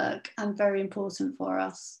part of the work and very important for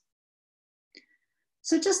us.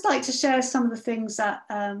 So I'd just like to share some of the things that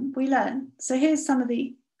we learned. So here's some of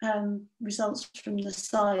the results from the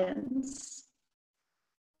science.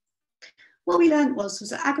 What we learned was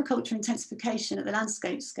that agriculture intensification at the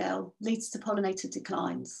landscape scale leads to pollinator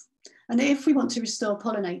declines. And that if we want to restore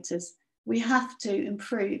pollinators, we have to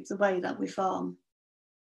improve the way that we farm.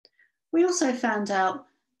 We also found out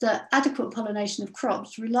that adequate pollination of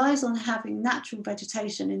crops relies on having natural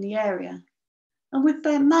vegetation in the area. And we've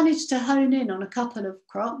managed to hone in on a couple of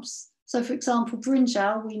crops. So for example,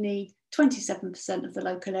 brinjal, we need 27% of the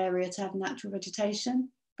local area to have natural vegetation,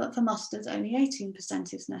 but for mustard, only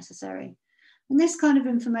 18% is necessary. And this kind of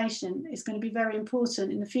information is going to be very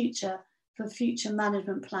important in the future for future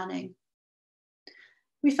management planning.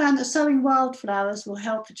 We found that sowing wildflowers will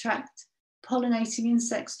help attract pollinating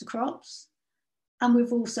insects to crops. And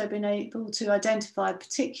we've also been able to identify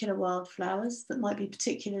particular wildflowers that might be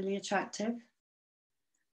particularly attractive.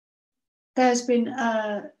 There's been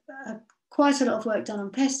quite a lot of work done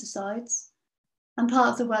on pesticides, and part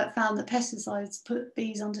of the work found that pesticides put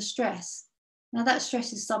bees under stress. Now that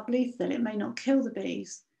stress is sublethal, it may not kill the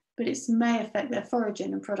bees, but it may affect their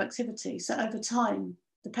foraging and productivity. So over time,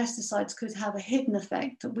 the pesticides could have a hidden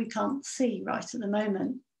effect that we can't see right at the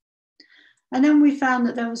moment. And then we found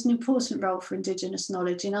that there was an important role for Indigenous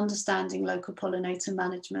knowledge in understanding local pollinator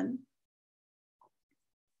management.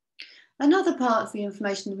 Another part of the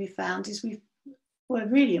information that we found is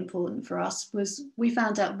really important for us was we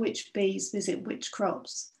found out which bees visit which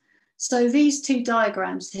crops. So these two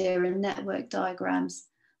diagrams here are network diagrams,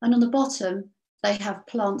 and on the bottom they have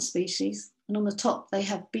plant species, and on the top they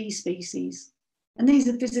have bee species. And these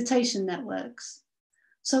are visitation networks.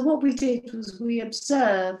 So what we did was we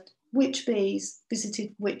observed which bees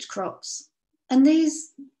visited which crops. And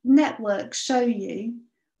these networks show you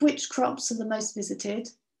which crops are the most visited,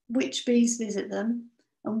 which bees visit them,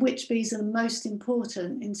 and which bees are the most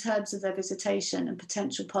important in terms of their visitation and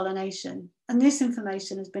potential pollination. And this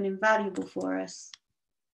information has been invaluable for us.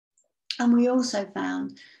 And we also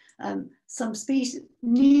found some species,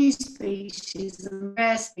 new species and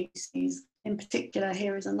rare species. In particular,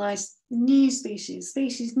 here is a nice new species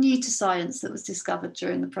new to science that was discovered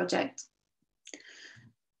during the project.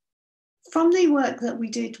 From the work that we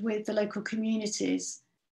did with the local communities,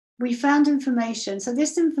 we found information. So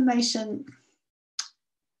this information,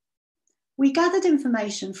 we gathered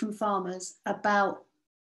information from farmers about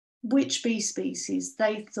which bee species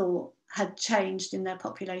they thought had changed in their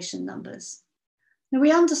population numbers. Now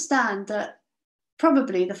we understand that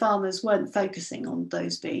probably the farmers weren't focusing on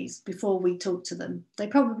those bees before we talked to them. They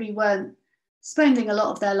probably weren't spending a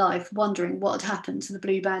lot of their life wondering what had happened to the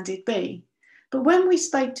blue-banded bee. But when we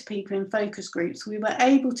spoke to people in focus groups, we were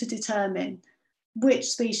able to determine which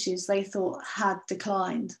species they thought had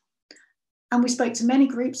declined. And we spoke to many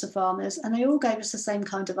groups of farmers and they all gave us the same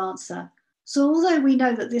kind of answer. So although we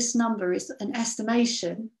know that this number is an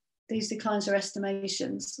estimation, these declines are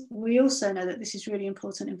estimations, we also know that this is really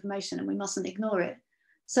important information and we mustn't ignore it.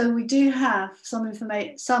 So we do have some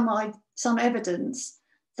information, some evidence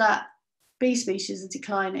that bee species are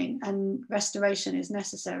declining and restoration is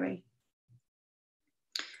necessary.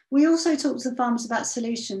 We also talked to the farmers about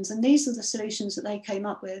solutions, and these are the solutions that they came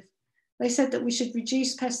up with. They said that we should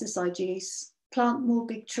reduce pesticide use, plant more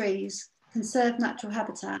big trees, conserve natural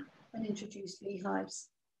habitat, and introduce beehives.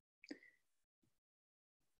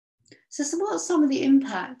 So what are some of the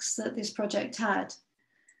impacts that this project had?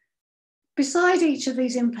 Beside each of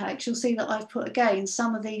these impacts, you'll see that I've put again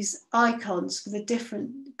some of these icons for the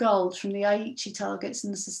different goals from the Aichi targets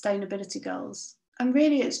and the sustainability goals. And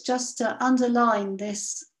really it's just to underline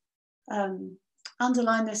this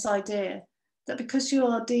idea that because you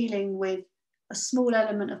are dealing with a small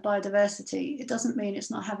element of biodiversity, it doesn't mean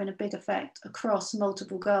it's not having a big effect across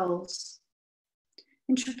multiple goals.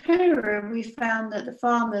 In Tripura, we found that the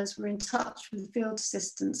farmers were in touch with field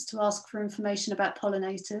assistants to ask for information about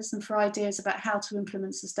pollinators and for ideas about how to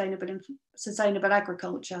implement sustainable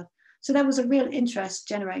agriculture. So there was a real interest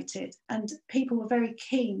generated and people were very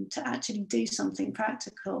keen to actually do something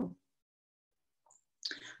practical.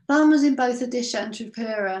 Farmers in both Odisha and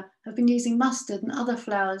Tripura have been using mustard and other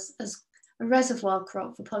flowers as a reservoir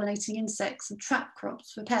crop for pollinating insects and trap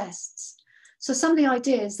crops for pests. So some of the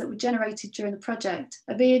ideas that were generated during the project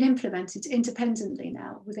are being implemented independently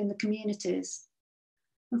now within the communities.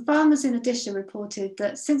 And farmers in Odisha reported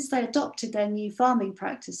that since they adopted their new farming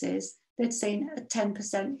practices, they'd seen a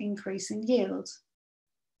 10% increase in yield.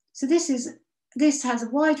 So this has a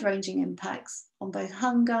wide-ranging impacts on both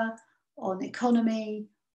hunger, on economy,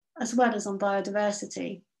 as well as on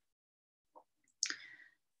biodiversity.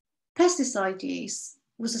 Pesticide use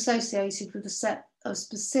was associated with a set of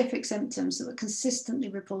specific symptoms that were consistently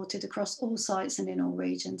reported across all sites and in all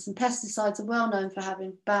regions. And pesticides are well known for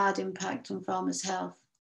having bad impact on farmers' health.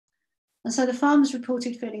 And so the farmers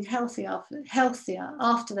reported feeling healthier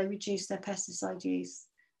after they reduced their pesticide use.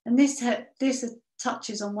 And this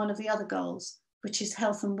touches on one of the other goals, which is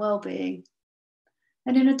health and well-being.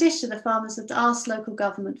 And in addition, the farmers had asked local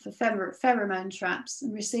government for pheromone traps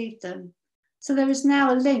and received them. So there is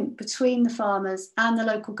now a link between the farmers and the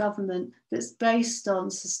local government that's based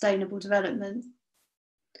on sustainable development.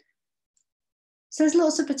 So there's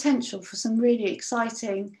lots of potential for some really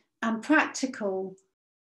exciting and practical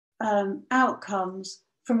outcomes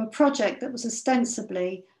from a project that was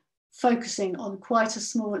ostensibly focusing on quite a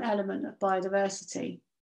small element of biodiversity.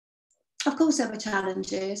 Of course, there were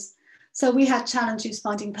challenges. So we had challenges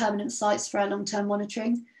finding permanent sites for our long-term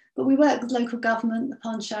monitoring, but we worked with local government, the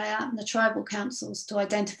panchayat and the tribal councils to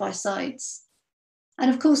identify sites.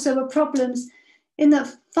 And of course, there were problems in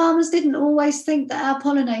that farmers didn't always think that our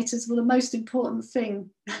pollinators were the most important thing.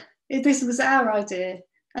 This was our idea,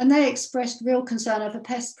 and they expressed real concern over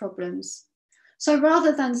pest problems. So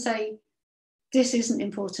rather than say, this isn't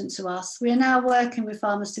important to us, we are now working with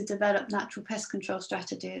farmers to develop natural pest control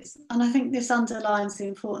strategies. And I think this underlines the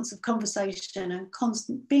importance of conversation and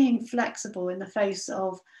constant being flexible in the face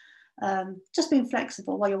of just being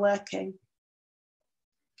flexible while you're working.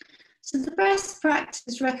 So the best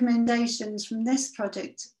practice recommendations from this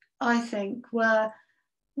project, I think, were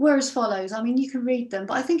as follows. I mean, you can read them,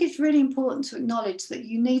 but I think it's really important to acknowledge that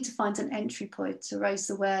you need to find an entry point to raise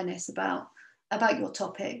awareness about your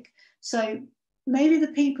topic. So maybe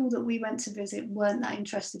the people that we went to visit weren't that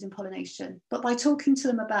interested in pollination, but by talking to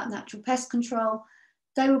them about natural pest control,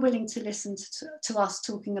 they were willing to listen to us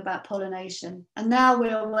talking about pollination. And now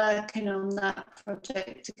we're working on that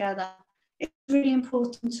project together. It's really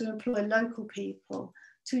important to employ local people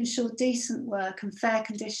to ensure decent work and fair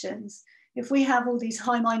conditions. If we have all these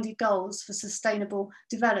high-minded goals for sustainable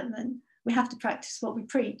development, we have to practice what we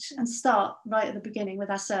preach and start right at the beginning with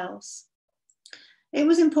ourselves. It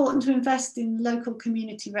was important to invest in local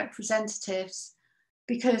community representatives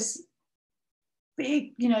because,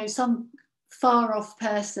 some far-off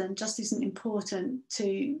person just isn't important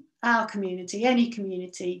to our community, any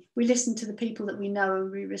community. We listen to the people that we know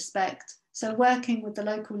and we respect. So working with the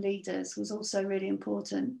local leaders was also really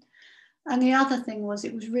important. And the other thing was,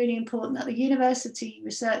 it was really important that the university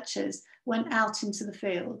researchers went out into the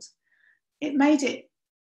field. It made it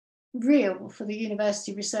real for the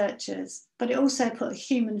university researchers, but it also put a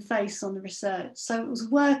human face on the research. So it was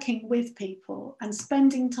working with people and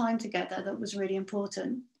spending time together that was really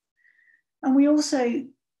important. And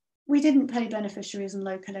we didn't pay beneficiaries and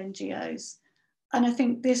local NGOs. And I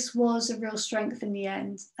think this was a real strength in the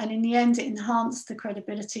end. And in the end, it enhanced the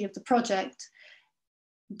credibility of the project.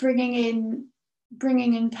 Bringing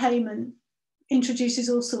in payment introduces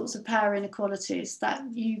all sorts of power inequalities that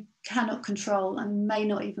you cannot control and may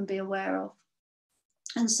not even be aware of.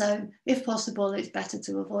 And so, if possible, it's better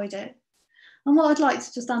to avoid it. And what I'd like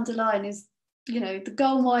to just underline is, the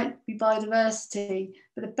goal might be biodiversity,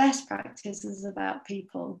 but the best practice is about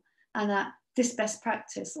people, and that this best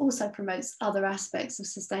practice also promotes other aspects of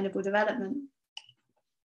sustainable development.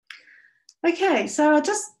 Okay, so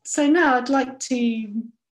now I'd like to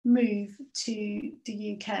move to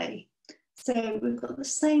the UK. So we've got the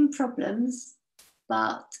same problems,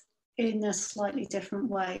 but in a slightly different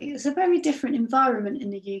way. It's a very different environment in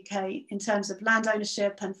the UK in terms of land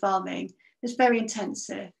ownership and farming. It's very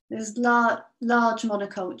intensive. There's large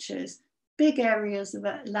monocultures, big areas of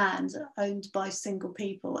land owned by single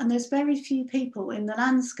people, and there's very few people in the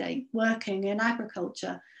landscape working in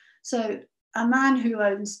agriculture. So a man who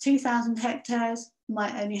owns 2,000 hectares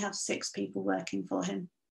might only have 6 people working for him,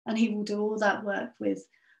 and he will do all that work with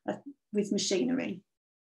machinery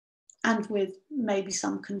and with maybe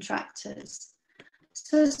some contractors.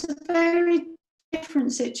 So it's a very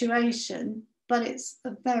different situation, but it's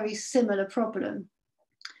a very similar problem.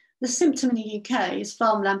 The symptom in the UK is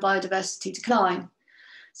farmland biodiversity decline.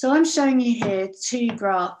 So I'm showing you here 2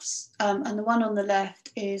 graphs, and the one on the left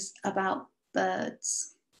is about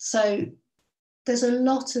birds. So there's a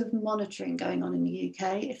lot of monitoring going on in the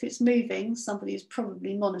UK. If it's moving, somebody is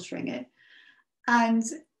probably monitoring it. And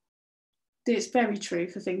it's very true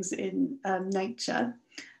for things in nature.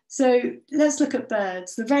 So let's look at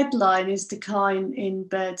birds. The red line is decline in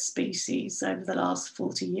bird species over the last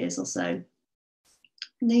 40 years or so.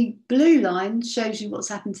 The blue line shows you what's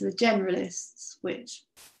happened to the generalists, which,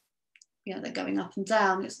 you know, they're going up and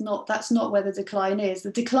down. That's not where the decline is.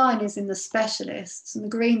 The decline is in the specialists, and the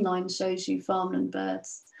green line shows you farmland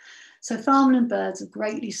birds. So farmland birds have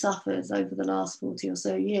greatly suffered over the last 40 or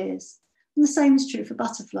so years. And the same is true for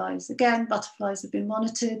butterflies. Again, butterflies have been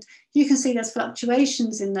monitored. You can see there's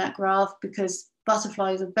fluctuations in that graph because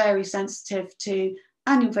butterflies are very sensitive to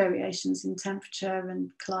annual variations in temperature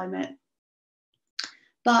and climate.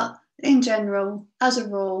 But in general, as a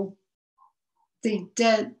rule, the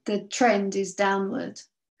trend is downward.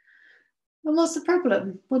 And what's the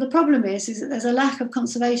problem? Well, the problem is that there's a lack of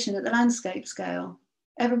conservation at the landscape scale.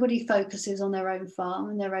 Everybody focuses on their own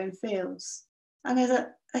farm and their own fields. And there's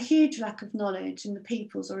a huge lack of knowledge in the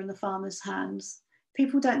people's or in the farmers' hands.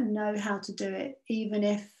 People don't know how to do it, even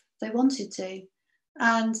if they wanted to.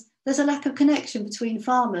 And there's a lack of connection between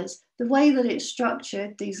farmers. The way that it's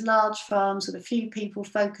structured, these large farms with a few people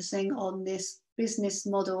focusing on this business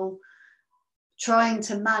model, trying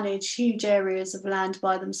to manage huge areas of land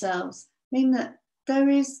by themselves, mean that there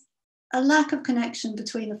is a lack of connection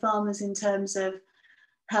between the farmers in terms of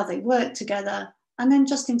how they work together, and then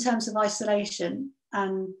just in terms of isolation.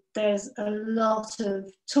 And there's a lot of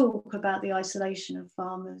talk about the isolation of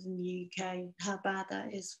farmers in the UK, how bad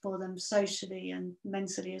that is for them socially and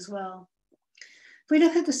mentally as well. If we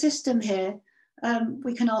look at the system here,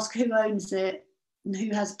 we can ask who owns it and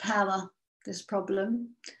who has power this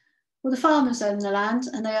problem. Well, the farmers own the land,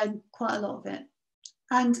 and they own quite a lot of it.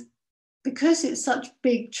 And because it's such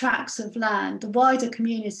big tracts of land, the wider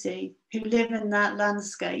community who live in that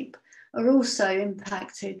landscape are also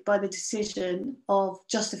impacted by the decision of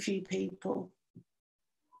just a few people.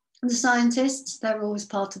 And the scientists, they're always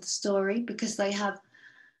part of the story because they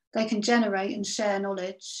can generate and share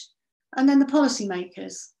knowledge. And then the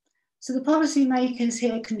policymakers. So the policymakers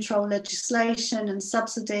here control legislation and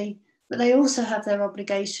subsidy, but they also have their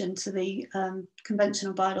obligation to the Convention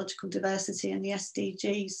on Biological Diversity and the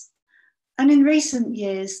SDGs. And in recent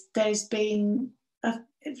years, there's been,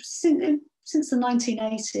 since the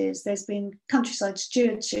 1980s, there's been countryside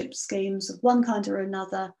stewardship schemes of one kind or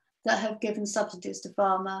another that have given subsidies to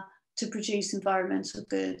farmers to produce environmental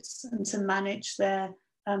goods and to manage their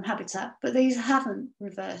habitat. But these haven't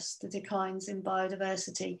reversed the declines in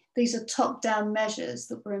biodiversity. These are top-down measures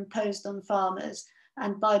that were imposed on farmers,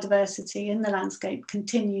 and biodiversity in the landscape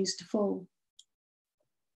continues to fall.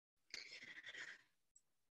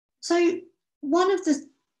 So one of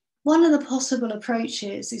the possible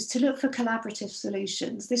approaches is to look for collaborative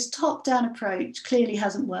solutions. This top-down approach clearly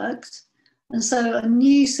hasn't worked, and so a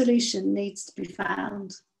new solution needs to be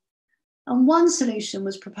found. And one solution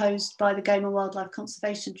was proposed by the Game and Wildlife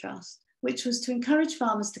Conservation Trust, which was to encourage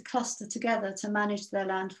farmers to cluster together to manage their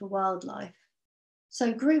land for wildlife.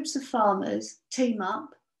 So groups of farmers team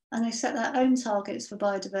up and they set their own targets for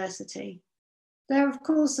biodiversity. They're of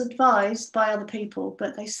course advised by other people,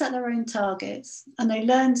 but they set their own targets and they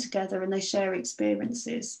learn together and they share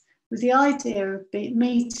experiences with the idea of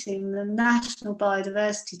meeting the national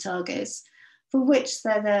biodiversity targets, for which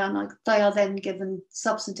they are then given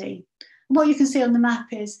subsidy. And what you can see on the map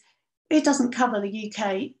is it doesn't cover the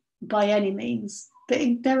UK by any means, but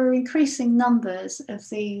there are increasing numbers of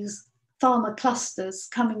these farmer clusters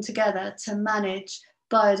coming together to manage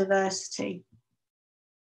biodiversity.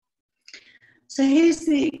 So here's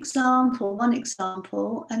the example, one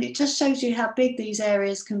example, and it just shows you how big these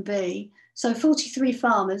areas can be. So 43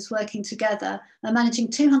 farmers working together are managing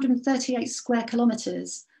 238 square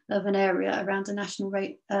kilometres of an area around a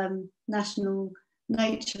national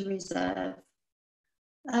nature reserve.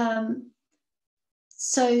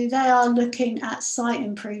 So they are looking at site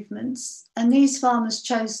improvements, and these farmers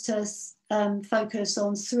chose to focus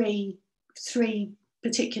on three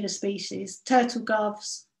particular species: turtle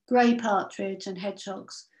doves, grey partridge and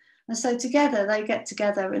hedgehogs. And so together they get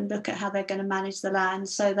together and look at how they're going to manage the land.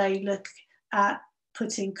 So they look at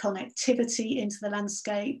putting connectivity into the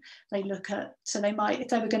landscape. They look at, so they might, if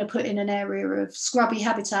they were going to put in an area of scrubby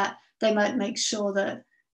habitat, they might make sure that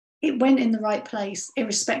it went in the right place,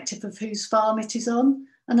 irrespective of whose farm it is on,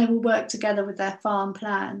 and they will work together with their farm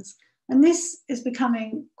plans. And this is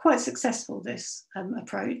becoming quite successful, this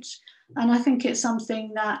approach. And I think it's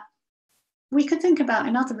something that we could think about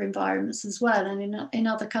in other environments as well, and in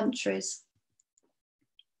other countries.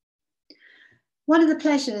 One of the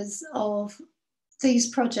pleasures of these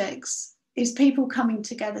projects is people coming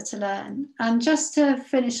together to learn. And just to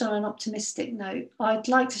finish on an optimistic note, I'd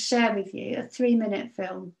like to share with you a 3-minute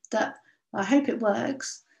film that I hope it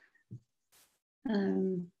works.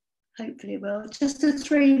 Hopefully it will. Just a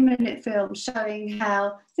 3-minute film showing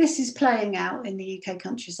how this is playing out in the UK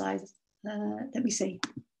countryside. Let me see.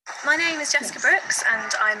 My name is Jessica Brooks,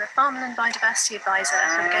 and I'm a Farmland and Biodiversity Advisor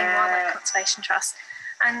for the Game and Wildlife Conservation Trust.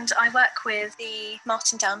 And I work with the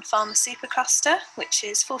Martin Down Farmer Supercluster, which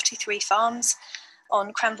is 43 farms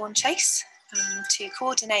on Cranbourne Chase, to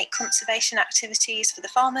coordinate conservation activities for the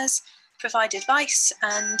farmers, provide advice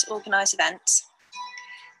and organise events.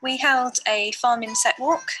 We held a farm insect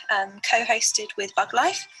walk, co-hosted with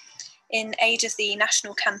BugLife, in aid of the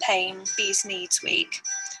national campaign Bees Needs Week,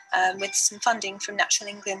 with some funding from Natural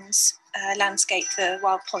England's Landscape for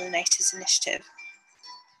Wild Pollinators initiative.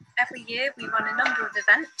 Every year we run a number of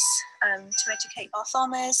events to educate our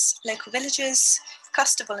farmers, local villagers,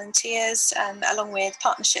 cluster volunteers, along with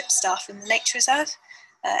partnership staff in the Nature Reserve,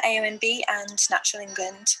 AONB and Natural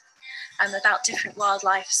England, about different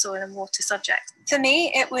wildlife, soil and water subjects. For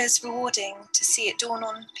me, it was rewarding to see it dawn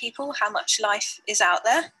on people how much life is out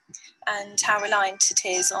there and how reliant it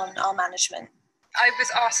is on our management. I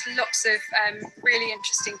was asked lots of really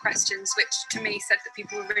interesting questions, which to me said that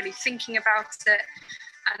people were really thinking about it,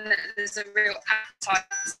 and that there's a real appetite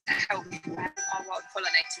to help our wild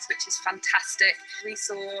pollinators, which is fantastic. We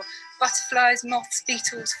saw butterflies, moths,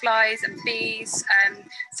 beetles, flies and bees.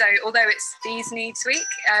 So although it's Bees Needs Week,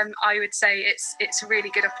 I would say it's a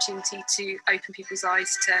really good opportunity to open people's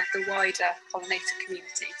eyes to the wider pollinator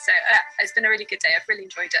community. So it's been a really good day. I've really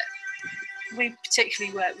enjoyed it. We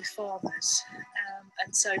particularly work with farmers,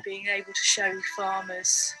 and so being able to show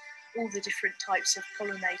farmers all the different types of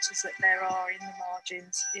pollinators that there are in the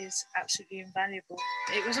margins is absolutely invaluable.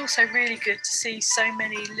 It was also really good to see so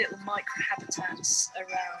many little microhabitats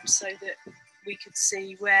around, so that we could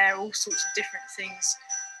see where all sorts of different things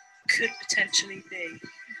could potentially be,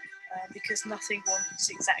 because nothing was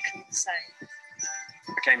exactly the same.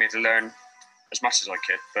 I came here to learn as much as I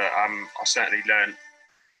could, but I certainly learned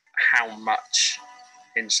how much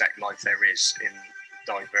insect life there is in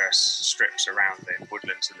diverse strips around the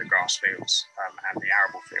woodlands and the grass fields and the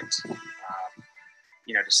arable fields.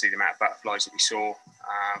 You know, to see the amount of butterflies that we saw,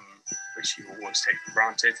 which you always take for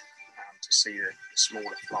granted, to see the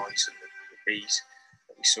smaller flies and the bees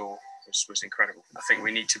that we saw was incredible. I think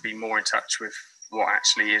we need to be more in touch with what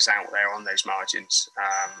actually is out there on those margins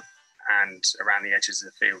and around the edges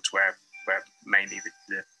of the fields where mainly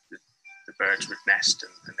the birds would nest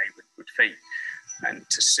and they would feed, and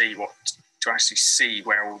to actually see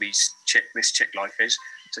where all this chick life is,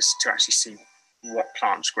 to actually see what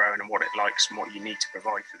plants grow and what it likes and what you need to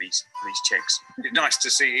provide for these chicks. It's nice to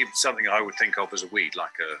see something I would think of as a weed,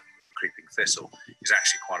 like a creeping thistle, is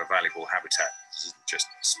actually quite a valuable habitat. This isn't just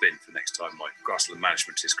spin for next time my grassland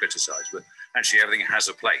management is criticised, but actually everything has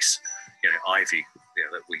a place. You know, ivy,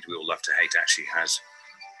 that weed we all love to hate, actually has,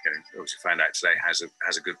 as we found out today, has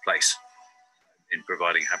a good place in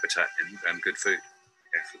providing habitat and good food.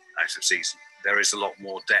 Out of season, there is a lot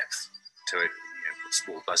more depth to it.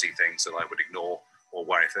 Small buzzy things that I would ignore or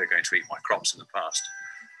worry if they're going to eat my crops in the past,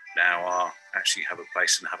 now actually have a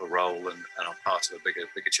place and have a role and are part of a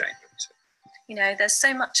bigger chain. You know, there's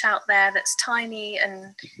so much out there that's tiny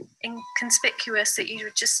and inconspicuous that you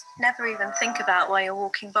would just never even think about while you're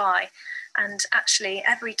walking by. And actually,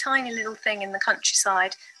 every tiny little thing in the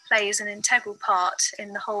countryside plays an integral part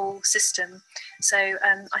in the whole system. So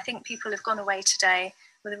I think people have gone away today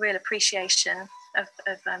with a real appreciation of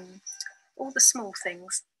all the small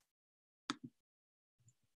things.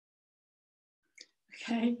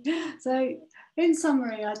 Okay, so in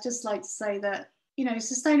summary, I'd just like to say that, you know,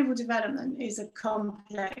 sustainable development is a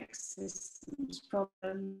complex systems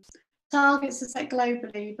problem. Targets are set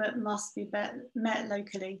globally, but must be met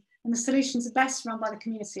locally. And the solutions are best run by the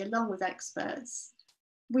community along with experts.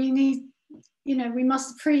 We need, you know, we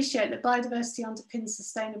must appreciate that biodiversity underpins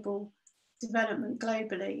sustainable development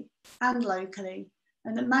globally and locally,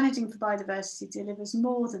 and that managing for biodiversity delivers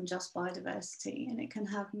more than just biodiversity, and it can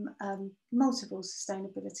have multiple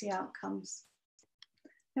sustainability outcomes.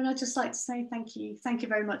 And I'd just like to say thank you. Thank you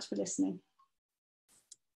very much for listening.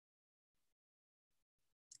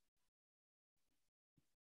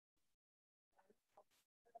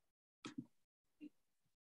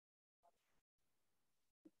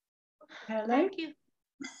 Hello. Thank you.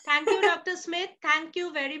 Thank you, Dr. Smith. Thank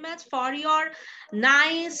you very much for your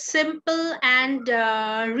nice, simple, and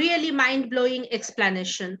really mind-blowing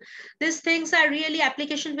explanation. These things are really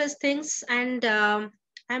application-based things, and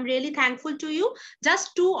I'm really thankful to you.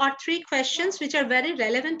 Just 2 or 3 questions which are very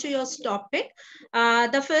relevant to your topic.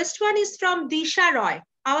 The first one is from Disha Roy,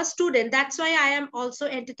 our student. That's why I am also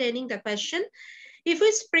entertaining the question. If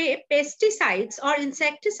we spray pesticides or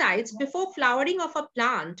insecticides before flowering of a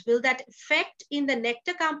plant, will that affect in the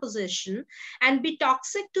nectar composition and be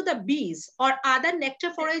toxic to the bees or other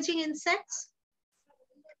nectar foraging insects?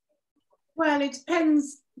 Well, it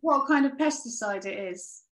depends what kind of pesticide it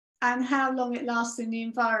is and how long it lasts in the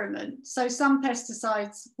environment. So some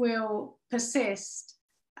pesticides will persist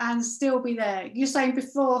and still be there. You're saying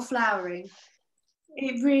before flowering.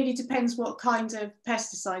 It really depends what kind of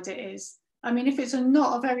pesticide it is. I mean, if it's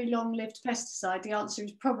not a very long-lived pesticide, the answer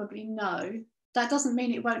is probably no. That doesn't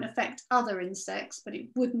mean it won't affect other insects, but it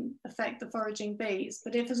wouldn't affect the foraging bees.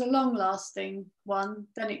 But if it's a long-lasting one,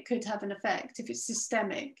 then it could have an effect if it's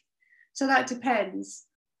systemic. So that depends.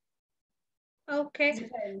 Okay.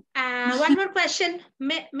 One more question.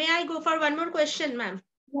 May I go for one more question, ma'am?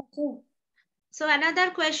 Yeah, sure. So another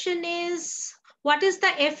question is, what is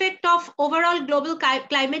the effect of overall global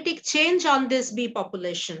climatic change on this bee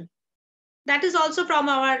population? That is also from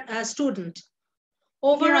our student.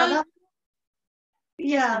 Overall.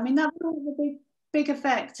 Yeah, I mean, that will have a big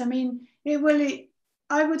effect. I mean,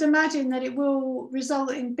 I would imagine that it will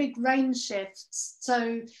result in big range shifts.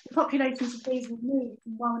 So the populations of bees will move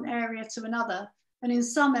from one area to another. And in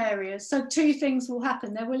some areas, so 2 things will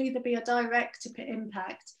happen. There will either be a direct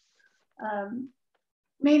impact,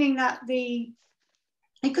 meaning that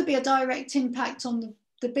it could be a direct impact on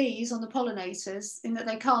the bees, on the pollinators, in that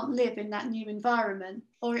they can't live in that new environment,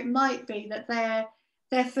 or it might be that their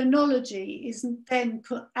phenology is then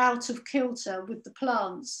put out of kilter with the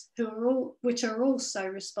plants, which are also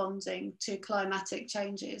responding to climatic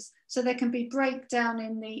changes. So there can be breakdown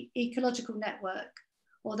in the ecological network,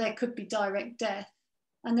 or there could be direct death,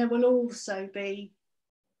 and there will also be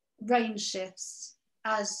range shifts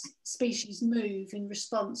as species move in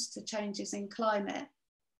response to changes in climate.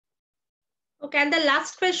 Okay, and the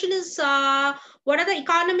last question is, what are the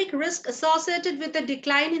economic risks associated with the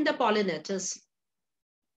decline in the pollinators?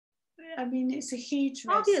 I mean, it's a huge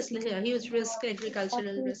risk. Obviously, a huge risk,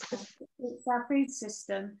 agricultural risk. It's our food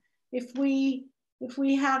system. If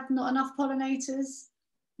we have not enough pollinators,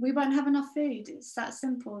 we won't have enough food. It's that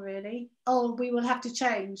simple, really. Or we will have to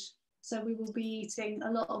change. So we will be eating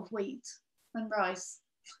a lot of wheat and rice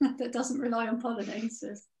that doesn't rely on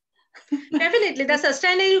pollinators. Definitely, the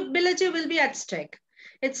sustainability will be at stake.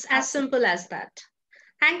 It's as simple as that.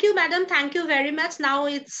 Thank you, madam. Thank you very much. Now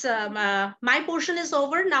it's my portion is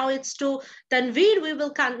over. Now it's to Tanveer,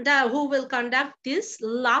 who will conduct this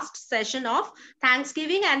last session of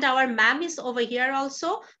Thanksgiving, and our ma'am is over here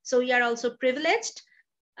also. So we are also privileged.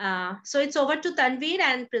 So it's over to Tanveer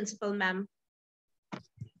and principal ma'am.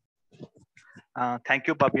 Thank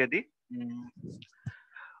you, Bhavyadi.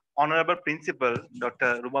 Honorable Principal,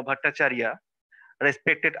 Dr. Ruma Bhattacharya,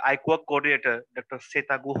 respected IQA Coordinator, Dr.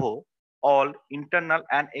 Seta Guho, all internal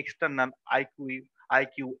and external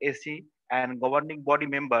IQAC and governing body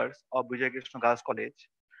members of Bijoy Krishna Girls College,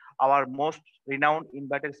 our most renowned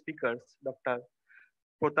invited speakers, Dr.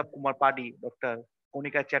 Pratap Kumar Padi, Dr.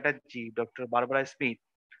 Konika Chatterjee, Dr. Barbara Smith,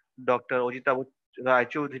 Dr. Ojita Rai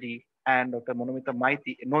Chaudhary, and Dr. Monomita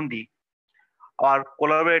Nondi, our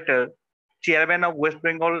collaborator, Chairman of West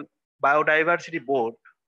Bengal Biodiversity Board,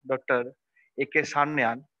 Dr. A.K.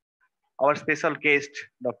 Sarnyan, our special guest,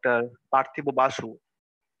 Dr. Parthibo Basu,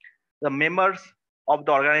 the members of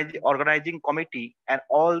the organizing committee, and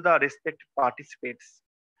all the respected participants.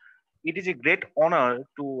 It is a great honor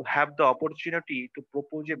to have the opportunity to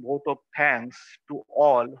propose a vote of thanks to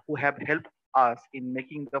all who have helped us in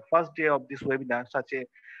making the first day of this webinar such a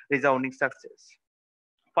resounding success.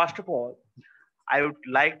 First of all, I would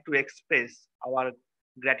like to express our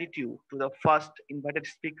gratitude to the first invited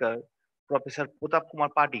speaker, Professor Pratap Kumar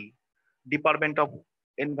Padi, Department of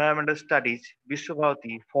Environmental Studies,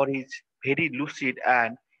 Vishwabhati, for his very lucid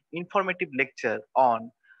and informative lecture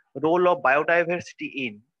on role of biodiversity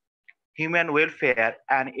in human welfare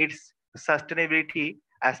and its sustainability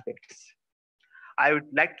aspects. I would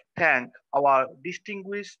like to thank our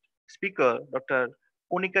distinguished speaker, Dr.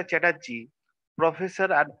 Konika Chatterjee,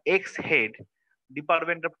 professor and ex-head,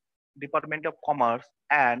 Department of Department of Commerce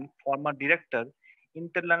and former director,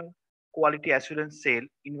 Internal Quality Assurance Cell,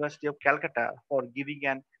 University of Calcutta, for giving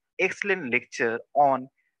an excellent lecture on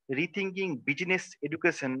rethinking business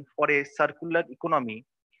education for a circular economy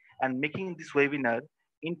and making this webinar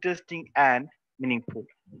interesting and meaningful.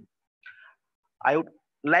 I would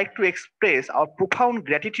like to express our profound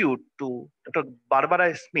gratitude to Dr.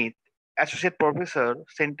 Barbara Smith, Associate Professor,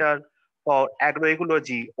 Center for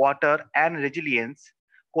Agroecology, Water and Resilience,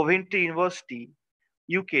 Coventry University,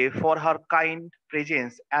 UK, for her kind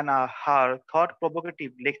presence and her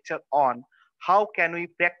thought-provocative lecture on how can we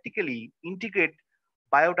practically integrate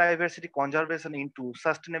biodiversity conservation into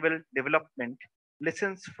sustainable development,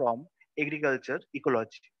 lessons from agriculture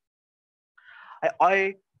ecology.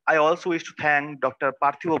 I also wish to thank Dr.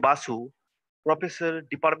 Parthivo Basu, Professor,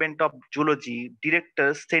 Department of Zoology,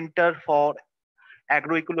 Director, Center for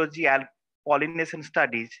Agroecology and Pollination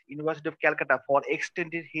Studies, University of Calcutta, for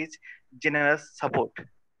extending his generous support.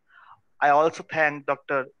 I also thank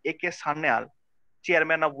Dr. A.K. Sanyal,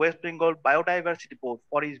 Chairman of West Bengal Biodiversity Board,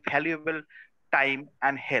 for his valuable time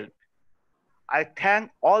and help. I thank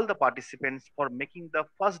all the participants for making the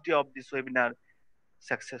first day of this webinar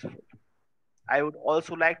successful. I would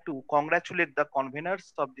also like to congratulate the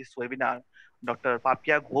conveners of this webinar, Dr.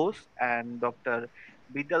 Papia Ghosh and Dr.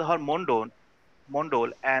 Vidyadhar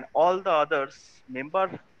Mondol, and all the others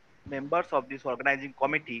members of this organizing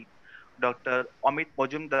committee, Dr. Amit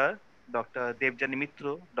Majumdar, Dr. Devjani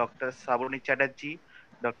Mitro, Dr. Saboni Chatterjee,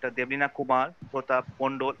 Dr. Devlina Kumar, Pratap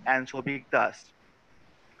Mondol, and Shobhik Das.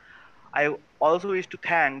 I also wish to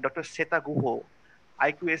thank Dr. Seta Guho,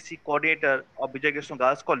 IQSC coordinator of Vijay Krishna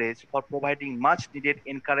Girls College, for providing much needed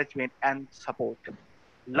encouragement and support.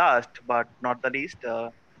 Last but not the least,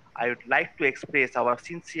 I would like to express our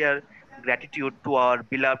sincere gratitude to our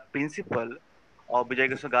beloved principal of Vijay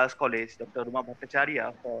Krishna Girls College, Dr. Ruma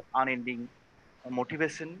Bhattacharya, for unending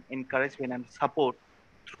motivation, encouragement, and support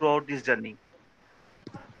throughout this journey.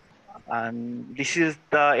 And this is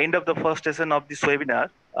the end of the first session of this webinar.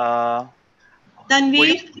 Tanveer,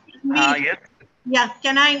 yes. Yeah,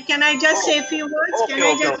 can I just say a few words?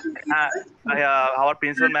 Okay. Our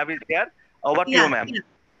principal ma'am is here. Over to you, ma'am.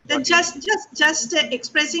 Just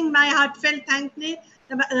expressing my heartfelt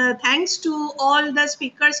thanks to all the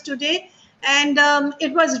speakers today, and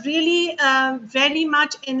it was really very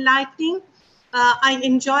much enlightening. I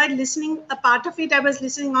enjoyed listening. A part of it I was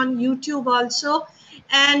listening on YouTube also,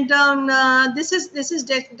 and this is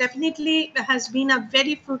definitely has been a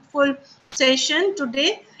very fruitful session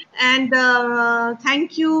today. And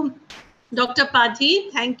thank you, Dr. Padi,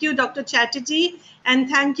 thank you, Dr. Chatterjee, and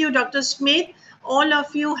thank you, Dr. Smith. All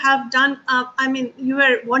of you have done, you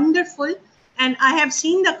were wonderful. And I have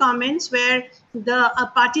seen the comments where the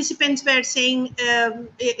participants were saying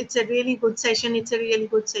it's a really good session, it's a really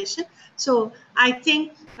good session. So I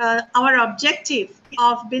think our objective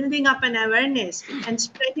of building up an awareness and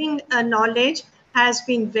spreading knowledge has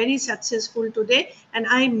been very successful today. And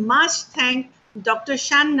I must thank Dr.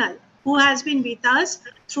 Shannal, who has been with us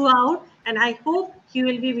throughout, and I hope he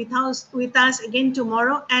will be with us again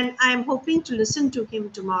tomorrow, and I am hoping to listen to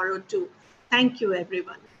him tomorrow too. Thank you,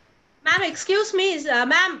 everyone. Ma'am, excuse me,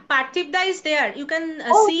 ma'am, Parthibda is there. You can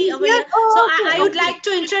see over here. So I would like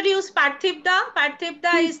to introduce Parthibda.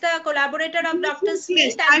 Parthibda is the collaborator of Dr. Smith.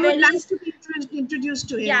 Yes, I would like to be introduced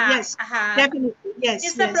to him. Yeah, yes, definitely. Yes,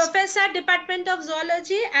 he's the professor, Department of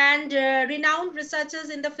Zoology, and renowned researchers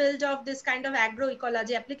in the field of this kind of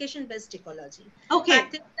agroecology, application-based ecology. Okay.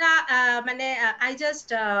 Parthibda, I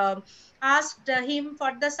just asked him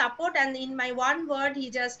for the support, and in my one word, he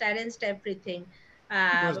just arranged everything.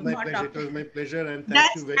 It was my pleasure. It was my pleasure, and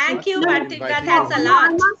thank you very much. Thank you, Parthibda. Thanks a lot.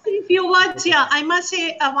 I must say a few words here. I must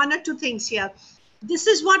say one or two things here. This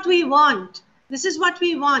is what we want. This is what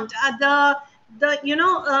we want.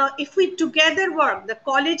 If we together work, the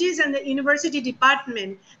colleges and the university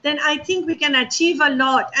department, then I think we can achieve a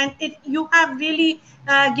lot. And you have really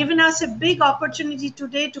given us a big opportunity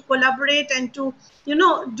today to collaborate and to,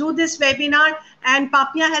 do this webinar. And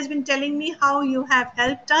Papia has been telling me how you have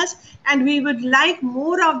helped us. And we would like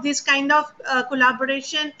more of this kind of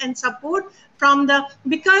collaboration and support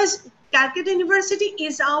because Calcutta University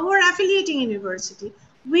is our affiliating university.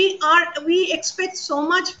 we expect so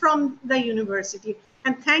much from the university,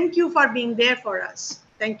 and thank you for being there for us.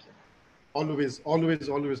 Thank you. Always,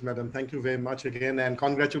 madam. Thank you very much again, and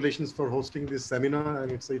congratulations for hosting this seminar.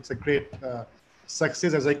 And it's a great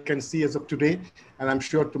success, as I can see as of today, and I'm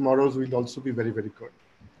sure tomorrow's will also be very good.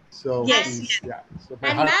 So yes. Yeah. So my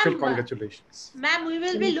heartfelt congratulations. Ma'am, we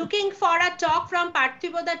will be looking for a talk from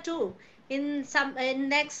Parthiboda too in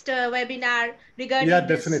next webinar regarding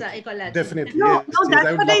this ecology. Definitely. No, Yes,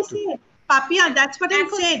 that's what I to. said. Papia, that's what I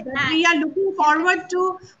said. That we are looking forward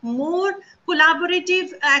to more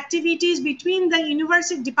collaborative activities between the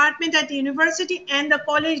university department at the university and the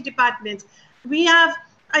college departments. We have,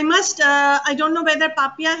 I don't know whether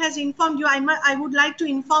Papia has informed you. I would like to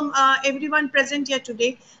inform everyone present here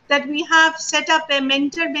today that we have set up a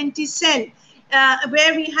mentor-mentee cell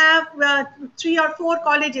where we have 3 or 4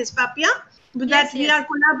 colleges, Papia, that we are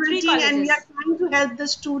collaborating and we are trying to help the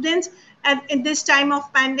students in this time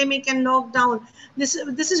of pandemic and lockdown. This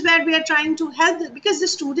is where we are trying to help, because the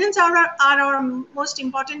students are our most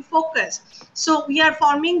important focus. So we are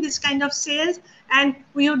forming this kind of cells, and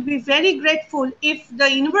we would be very grateful if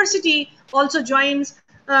the university also join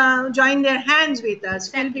their hands with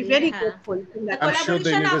us. We'll be very grateful. I'm sure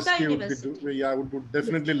the university would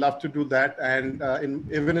definitely love to do that. And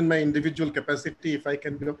even in my individual capacity, if I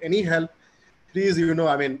can be of any help, please,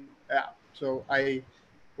 so I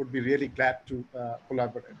would be really glad to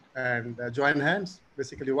collaborate and join hands,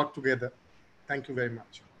 basically work together. Thank you very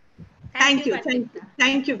much. Thank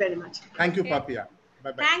you very much. Thank you, Papia.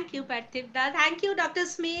 Bye-bye. Thank you, Parthiboda. Thank you, Dr.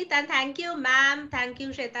 Smith, and thank you, ma'am. Thank you,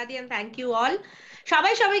 Shetadi, and thank you all.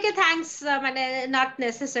 Shabai thanks, not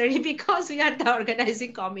necessary because we are the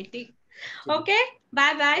organizing committee. Okay,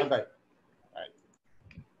 bye-bye. Bye-bye.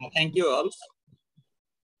 Thank you all.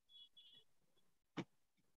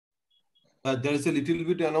 There is a little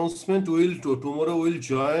bit announcement. Tomorrow we'll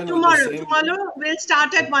join. Tomorrow we'll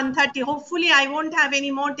start at 1:30. Hopefully, I won't have any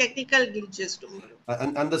more technical glitches tomorrow.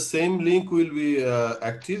 And the same link will be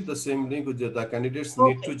active. The same link, the candidates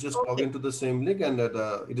need to just log into the same link, and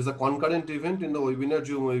it is a concurrent event in the webinar,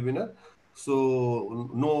 Zoom webinar. So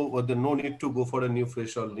no need to go for a new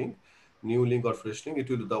fresh or new link or fresh link.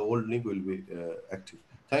 The old link will be active.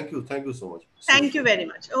 Thank you so much. Thank you very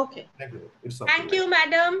much. Okay. Thank you,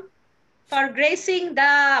 madam, for gracing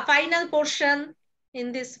the final portion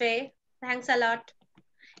in this way. Thanks a lot.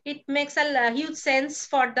 It makes a huge sense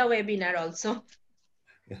for the webinar also.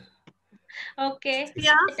 Okay.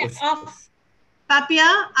 Papia,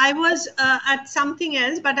 I was at something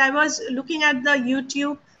else, but I was looking at the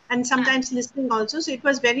YouTube and sometimes listening also. So it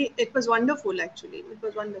was wonderful actually. It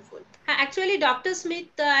was wonderful. Actually, Dr.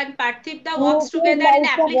 Smith and Parthiboda works together in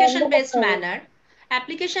application-based manner.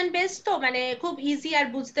 Application-based to mane khub easy ar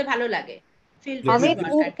bujhte bhalo lage.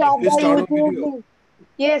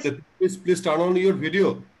 Yes. Please turn on your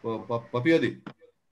video, Papia di.